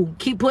 what I'm gonna do?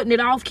 Keep putting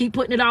it off,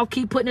 telling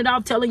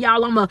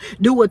y'all I'm gonna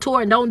do a tour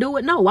and don't do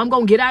it? No, I'm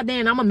gonna get out there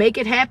and I'm gonna make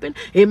it happen.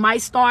 It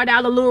might start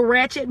out a little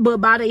ratchet, but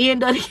by the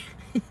end of the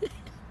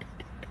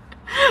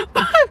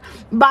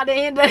by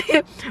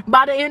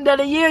the end of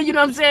the year, you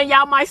know what I'm saying,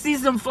 y'all might see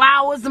some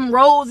flowers, some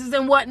roses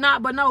and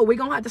whatnot. But no, we're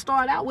gonna have to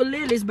start out with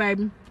lilies,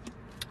 baby.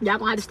 Y'all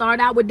gonna have to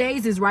start out with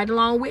daisies right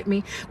along with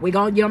me. We're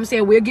gonna, you know what I'm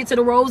saying, we'll get to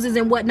the roses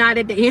and whatnot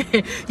at the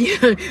end.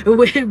 Yeah,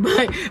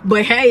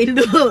 but hey,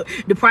 look,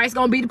 the price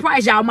gonna be the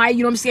price. Y'all might,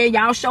 you know what I'm saying,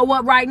 y'all show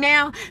up right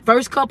now.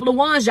 First couple of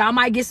ones, y'all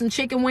might get some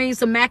chicken wings,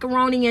 some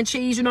macaroni and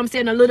cheese, you know what I'm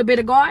saying, a little bit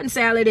of garden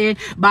salad. And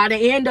by the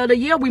end of the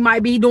year, we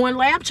might be doing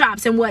lamb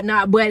chops and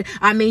whatnot. But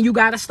I mean, you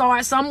gotta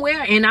start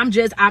somewhere, and I'm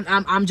just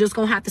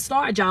gonna have to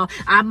start, y'all.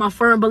 I'm a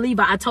firm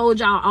believer. I told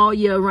y'all all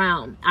year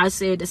round, I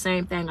said the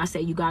same thing. I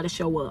said, you gotta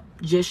show up.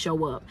 Just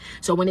show up.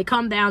 So when it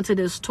come down to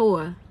this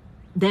tour,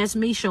 that's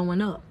me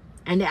showing up.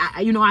 And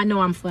I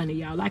know I'm funny,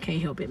 y'all. I can't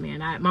help it, man.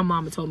 My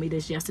mama told me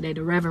this yesterday.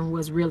 The Reverend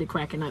was really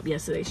cracking up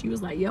yesterday. She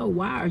was like, yo,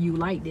 why are you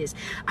like this?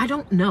 I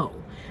don't know.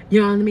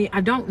 You know what I mean?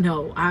 I don't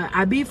know.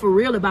 I be for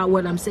real about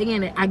what I'm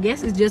saying. I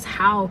guess it's just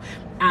how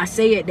I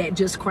say it that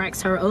just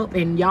cracks her up,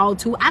 and y'all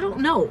too. I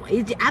don't know.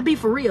 I be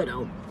for real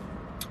though.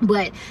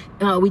 But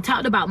we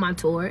talked about my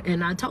tour,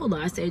 and I told her,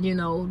 I said, you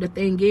know, the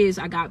thing is,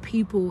 I got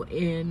people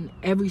in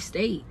every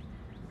state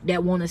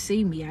that want to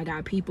see me. I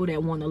got people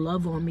that want to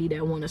love on me,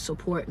 that want to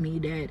support me,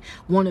 that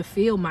want to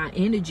feel my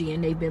energy,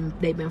 and they've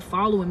been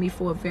following me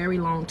for a very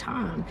long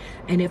time.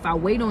 And if I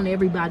wait on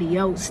everybody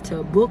else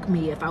to book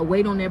me, if I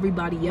wait on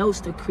everybody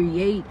else to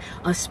create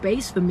a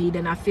space for me,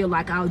 then I feel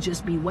like I'll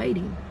just be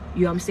waiting.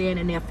 You know what I'm saying?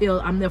 And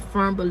I'm the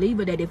firm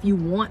believer that if you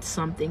want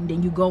something,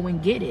 then you go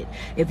and get it.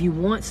 If you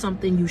want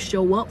something, you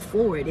show up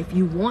for it. If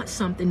you want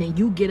something, then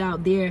you get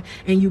out there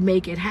and you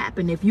make it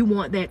happen. If you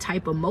want that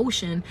type of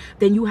motion,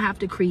 then you have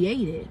to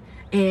create it.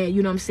 And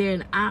you know what I'm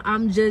saying,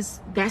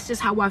 that's just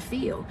how I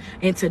feel.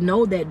 And to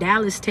know that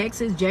Dallas,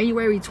 Texas,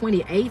 January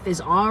 28th is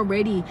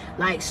already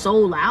like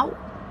sold out,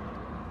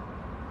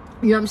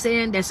 you know what I'm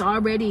saying, that's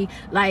already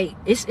like,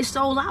 it's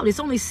sold out. It's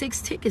only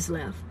 6 tickets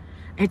left.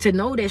 And to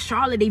know that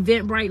Charlotte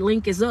Eventbrite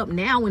link is up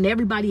now and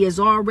everybody is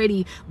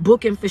already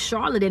booking for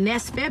Charlotte, and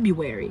that's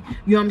February.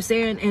 You know what I'm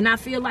saying? And I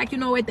feel like, you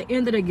know, at the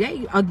end of the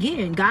day,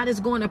 again, God is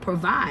going to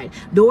provide.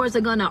 Doors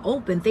are going to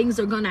open.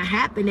 Things are going to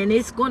happen, and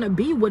it's going to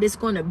be what it's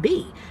going to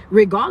be.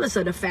 Regardless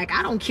of the fact,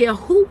 I don't care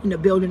who in the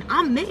building,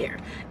 I'm there.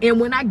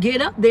 And when I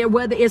get up there,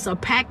 whether it's a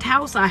packed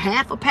house, a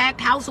half a packed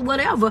house, or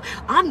whatever,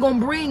 I'm going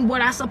to bring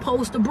what I'm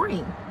supposed to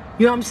bring.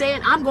 You know what I'm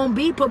saying? I'm going to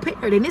be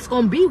prepared, and it's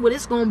going to be what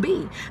it's going to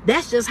be.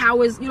 That's just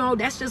how it's, you know,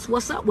 that's just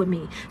what's up with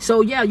me.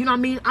 So yeah, you know what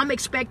I mean? I'm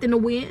expecting to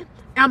win.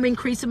 I'm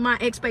increasing my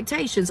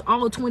expectations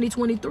all of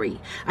 2023.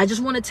 I just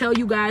want to tell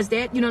you guys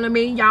that, you know what I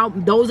mean? Y'all,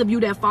 those of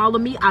you that follow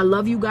me, I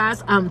love you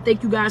guys.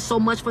 Thank you guys so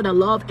much for the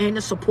love and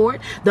the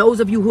support. Those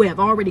of you who have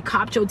already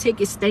copped your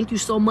tickets, thank you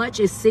so much.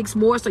 It's 6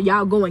 more, so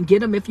y'all go and get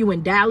them if you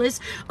in Dallas.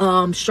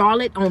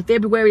 Charlotte on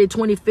February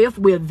 25th,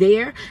 we're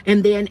there.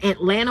 And then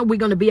Atlanta, we're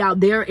going to be out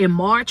there in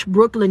March.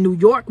 Brooklyn, New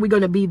York, we're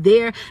going to be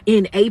there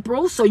in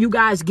April. So you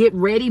guys get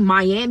ready.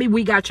 Miami,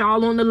 we got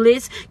y'all on the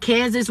list.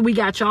 Kansas, we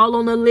got y'all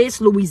on the list.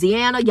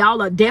 Louisiana,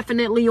 y'all are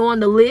definitely on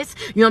the list.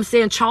 You know what I'm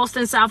saying?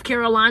 Charleston, South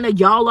Carolina,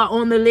 y'all are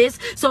on the list.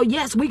 So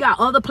yes, we got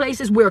other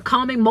places we're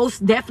coming.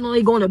 Most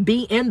definitely going to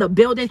be in the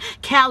building.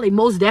 Cali,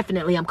 most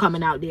definitely I'm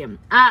coming out there.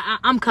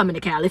 I'm coming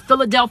to Cali.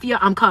 Philadelphia,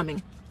 I'm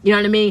coming. You know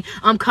what I mean?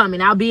 I'm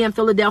coming. I'll be in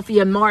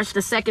Philadelphia March the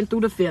 2nd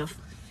through the 5th.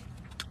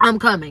 I'm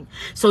coming.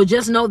 So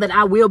just know that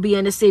I will be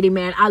in the city,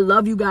 man. I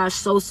love you guys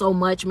so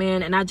much,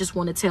 man. And I just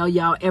want to tell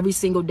y'all, every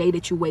single day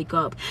that you wake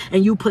up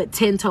and you put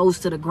 10 toes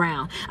to the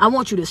ground, I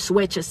want you to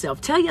sweat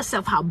yourself. Tell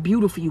yourself how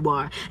beautiful you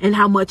are and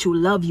how much you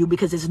love you,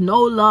 because there's no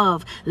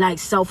love like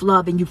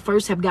self-love. And you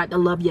first have got to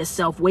love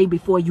yourself way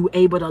before you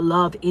able to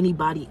love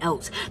anybody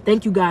else.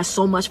 Thank you guys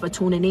so much for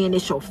tuning in.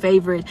 It's your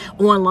favorite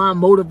online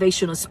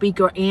motivational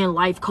speaker and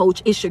life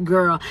coach. It's your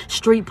girl,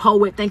 Street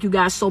Poet. Thank you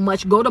guys so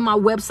much. Go to my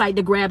website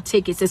to grab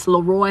tickets. It's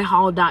LeroyHall.com.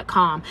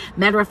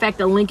 Matter of fact,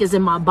 the link is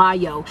in my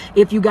bio.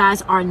 If you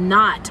guys are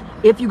not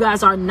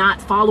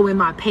following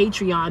my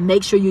Patreon,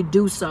 make sure you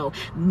do so.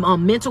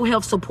 Mental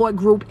health support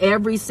group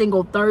every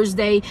single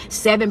Thursday,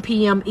 7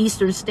 p.m.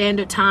 Eastern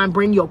Standard Time.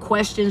 Bring your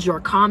questions, your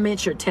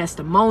comments, your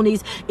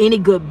testimonies, any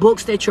good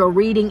books that you're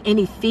reading,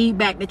 any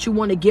feedback that you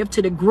want to give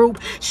to the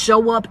group.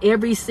 Show up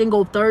every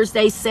single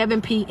Thursday,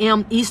 7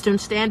 p.m. Eastern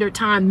Standard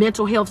Time.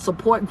 Mental health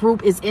support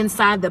group is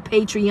inside the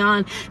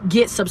Patreon.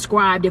 Get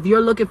subscribed. If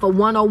you're looking for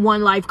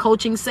one-on-one life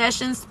coaching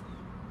sessions,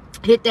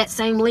 hit that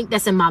same link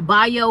that's in my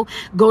bio.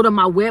 Go to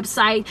my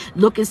website,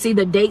 look and see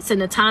the dates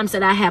and the times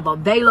that I have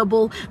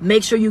available.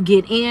 Make sure you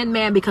get in,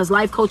 man, because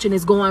life coaching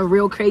is going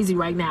real crazy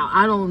right now.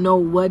 I don't know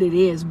what it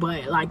is,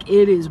 but like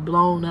it is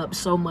blown up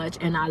so much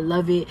and I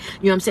love it. You know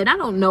what I'm saying? I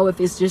don't know if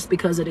it's just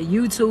because of the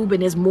YouTube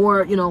and there's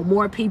more, you know,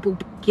 more people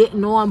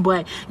getting on,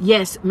 but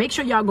yes, make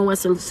sure y'all go and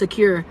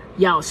secure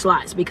y'all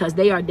slots because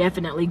they are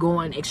definitely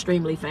going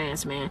extremely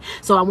fast, man.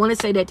 So I want to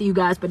say that to you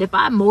guys, but if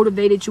I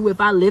motivated you, if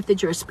I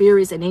lifted your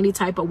spirits in any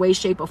type of way,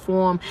 shape, or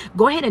form,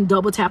 go ahead and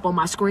double tap on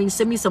my screen.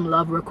 Send me some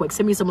love real quick.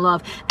 Send me some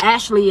love.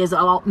 Ashley is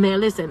all,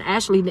 man, listen,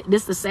 Ashley,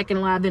 this is the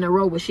second live in a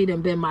row where she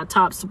done been my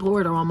top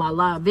supporter on my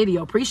live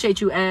video. Appreciate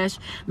you, Ash.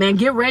 Man,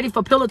 get ready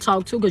for Pillow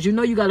Talk too, because you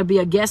know you got to be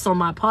a guest on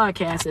my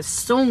podcast as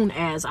soon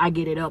as I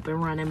get it up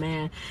and running,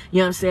 man. You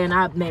know what I'm saying?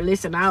 Man,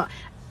 listen,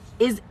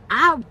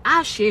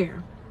 I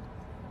share.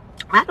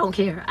 I don't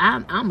care.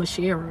 I'm a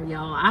sharer,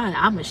 y'all.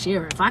 I'm a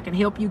sharer. If I can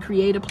help you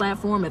create a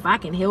platform, if I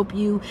can help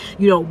you,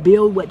 you know,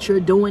 build what you're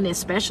doing,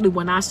 especially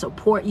when I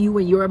support you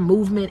in your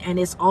movement and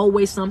it's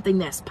always something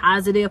that's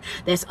positive,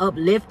 that's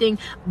uplifting,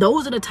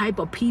 those are the type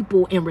of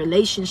people and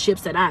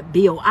relationships that I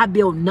build. I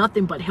build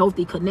nothing but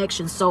healthy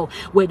connections. So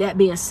with that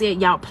being said,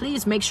 y'all,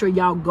 please make sure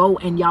y'all go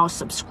and y'all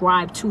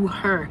subscribe to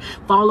her.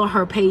 Follow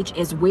her page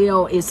as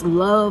well. It's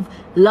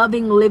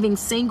Loving Living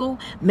Single.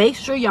 Make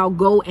sure y'all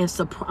go and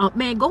support,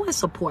 man, go and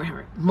support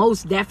her.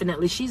 Most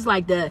definitely. She's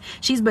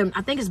been,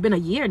 I think it's been a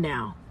year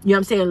now. You know what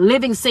I'm saying?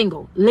 Living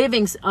Single.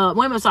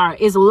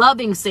 It's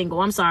Loving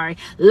Single. I'm sorry.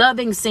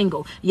 Loving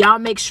Single. Y'all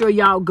make sure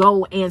y'all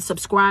go and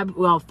subscribe.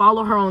 Well,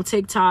 follow her on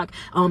TikTok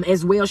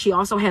as well. She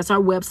also has her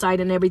website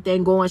and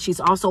everything going. She's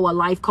also a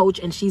life coach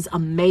and she's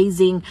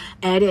amazing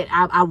at it.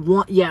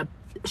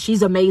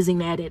 She's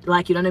amazing at it,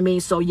 like, you know what I mean?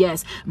 So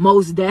yes,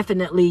 most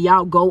definitely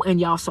y'all go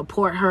and y'all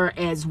support her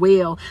as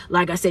well.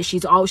 Like I said,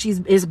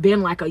 it's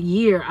been like a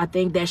year, I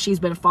think, that she's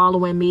been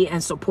following me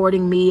and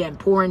supporting me and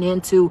pouring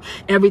into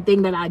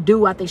everything that I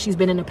do. I think she's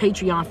been in the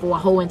Patreon for a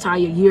whole entire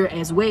year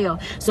as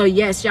well. So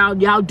yes,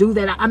 y'all do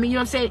that. I mean, you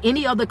know what I'm saying?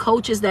 Any other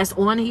coaches that's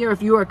on here,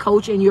 if you're a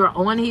coach and you're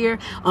on here,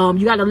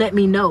 you got to let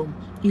me know.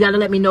 You got to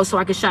let me know so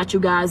I can shout you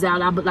guys out.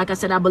 Like I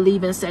said, I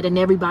believe in setting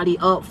everybody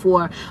up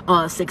for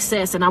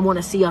success, and I want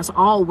to see us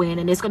all win.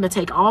 And it's going to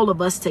take all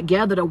of us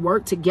together to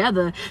work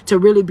together to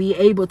really be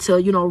able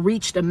to, you know,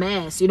 reach the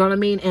mass. You know what I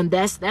mean? And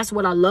that's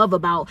what I love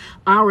about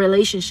our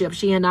relationship.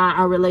 She and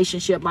our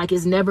relationship, like,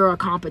 it's never a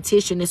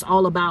competition. It's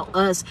all about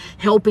us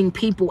helping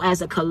people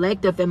as a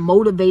collective and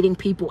motivating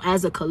people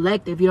as a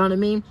collective. You know what I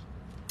mean?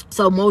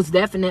 So most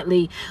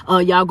definitely,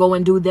 y'all go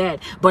and do that.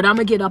 But I'm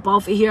gonna get up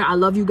off of here. I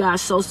love you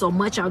guys so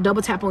much. Y'all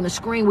double tap on the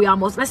screen.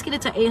 Let's get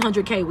it to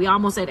 800K. We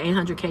almost at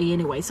 800K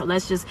anyway. So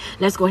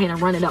let's go ahead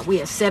and run it up.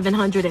 We at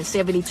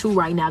 772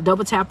 right now.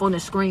 Double tap on the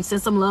screen.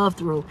 Send some love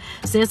through.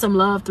 Send some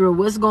love through.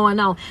 What's going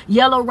on?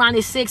 Yellow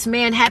Ronnie 6,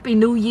 man. Happy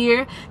New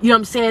Year. You know what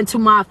I'm saying? To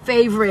my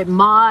favorite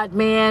mod,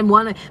 man.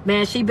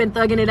 Man, she been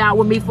thugging it out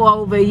with me for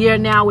over a year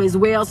now as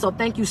well. So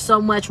thank you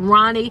so much,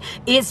 Ronnie.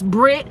 It's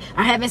Brit.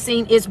 I haven't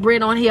seen It's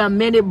Brit on here a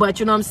minute, but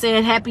you know what I'm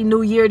saying? Happy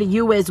New Year to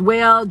you as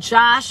well.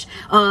 Josh,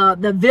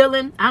 the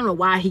villain. I don't know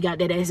why he got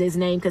that as his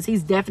name, because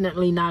he's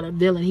definitely not a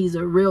villain. He's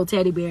a real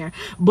teddy bear.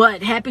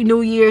 But happy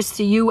New Year's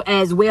to you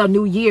as well.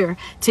 New Year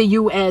to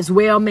you as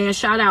well, man.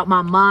 Shout out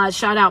my mods.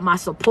 Shout out my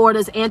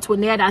supporters.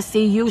 Antoinette, I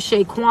see you.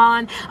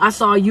 Shaquan, I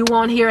saw you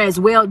on here as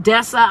well.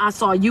 Dessa, I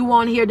saw you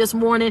on here this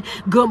morning.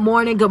 Good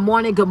morning, good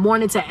morning, good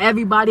morning to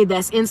everybody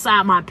that's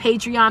inside my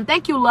Patreon.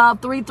 Thank you,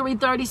 love.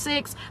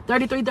 3336.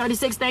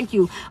 Thank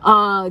you.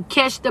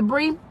 Catch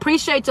Debris.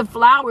 Appreciate your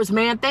flowers,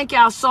 man. Thank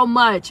y'all so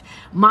much.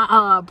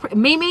 My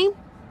Mimi,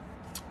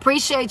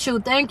 appreciate you.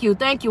 Thank you.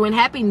 And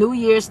happy New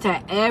Year's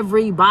to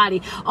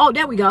everybody. Oh,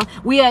 there we go.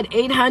 We had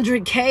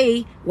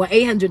 800K, well,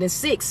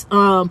 806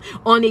 on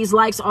these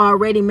likes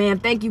already, man.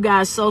 Thank you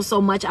guys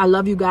so much. I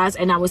love you guys,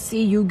 and I will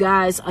see you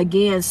guys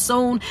again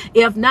soon.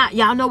 If not,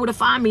 y'all know where to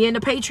find me in the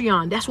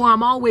Patreon. That's where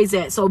I'm always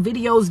at. So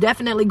videos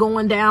definitely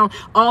going down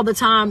all the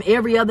time,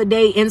 every other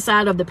day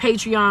inside of the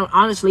Patreon.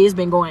 Honestly, it's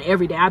been going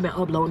every day. I've been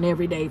uploading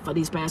every day for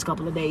these past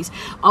couple of days.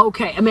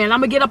 Okay, man,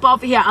 I'm gonna get up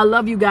off of here. I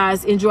love you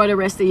guys. Enjoy the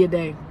rest of your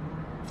day.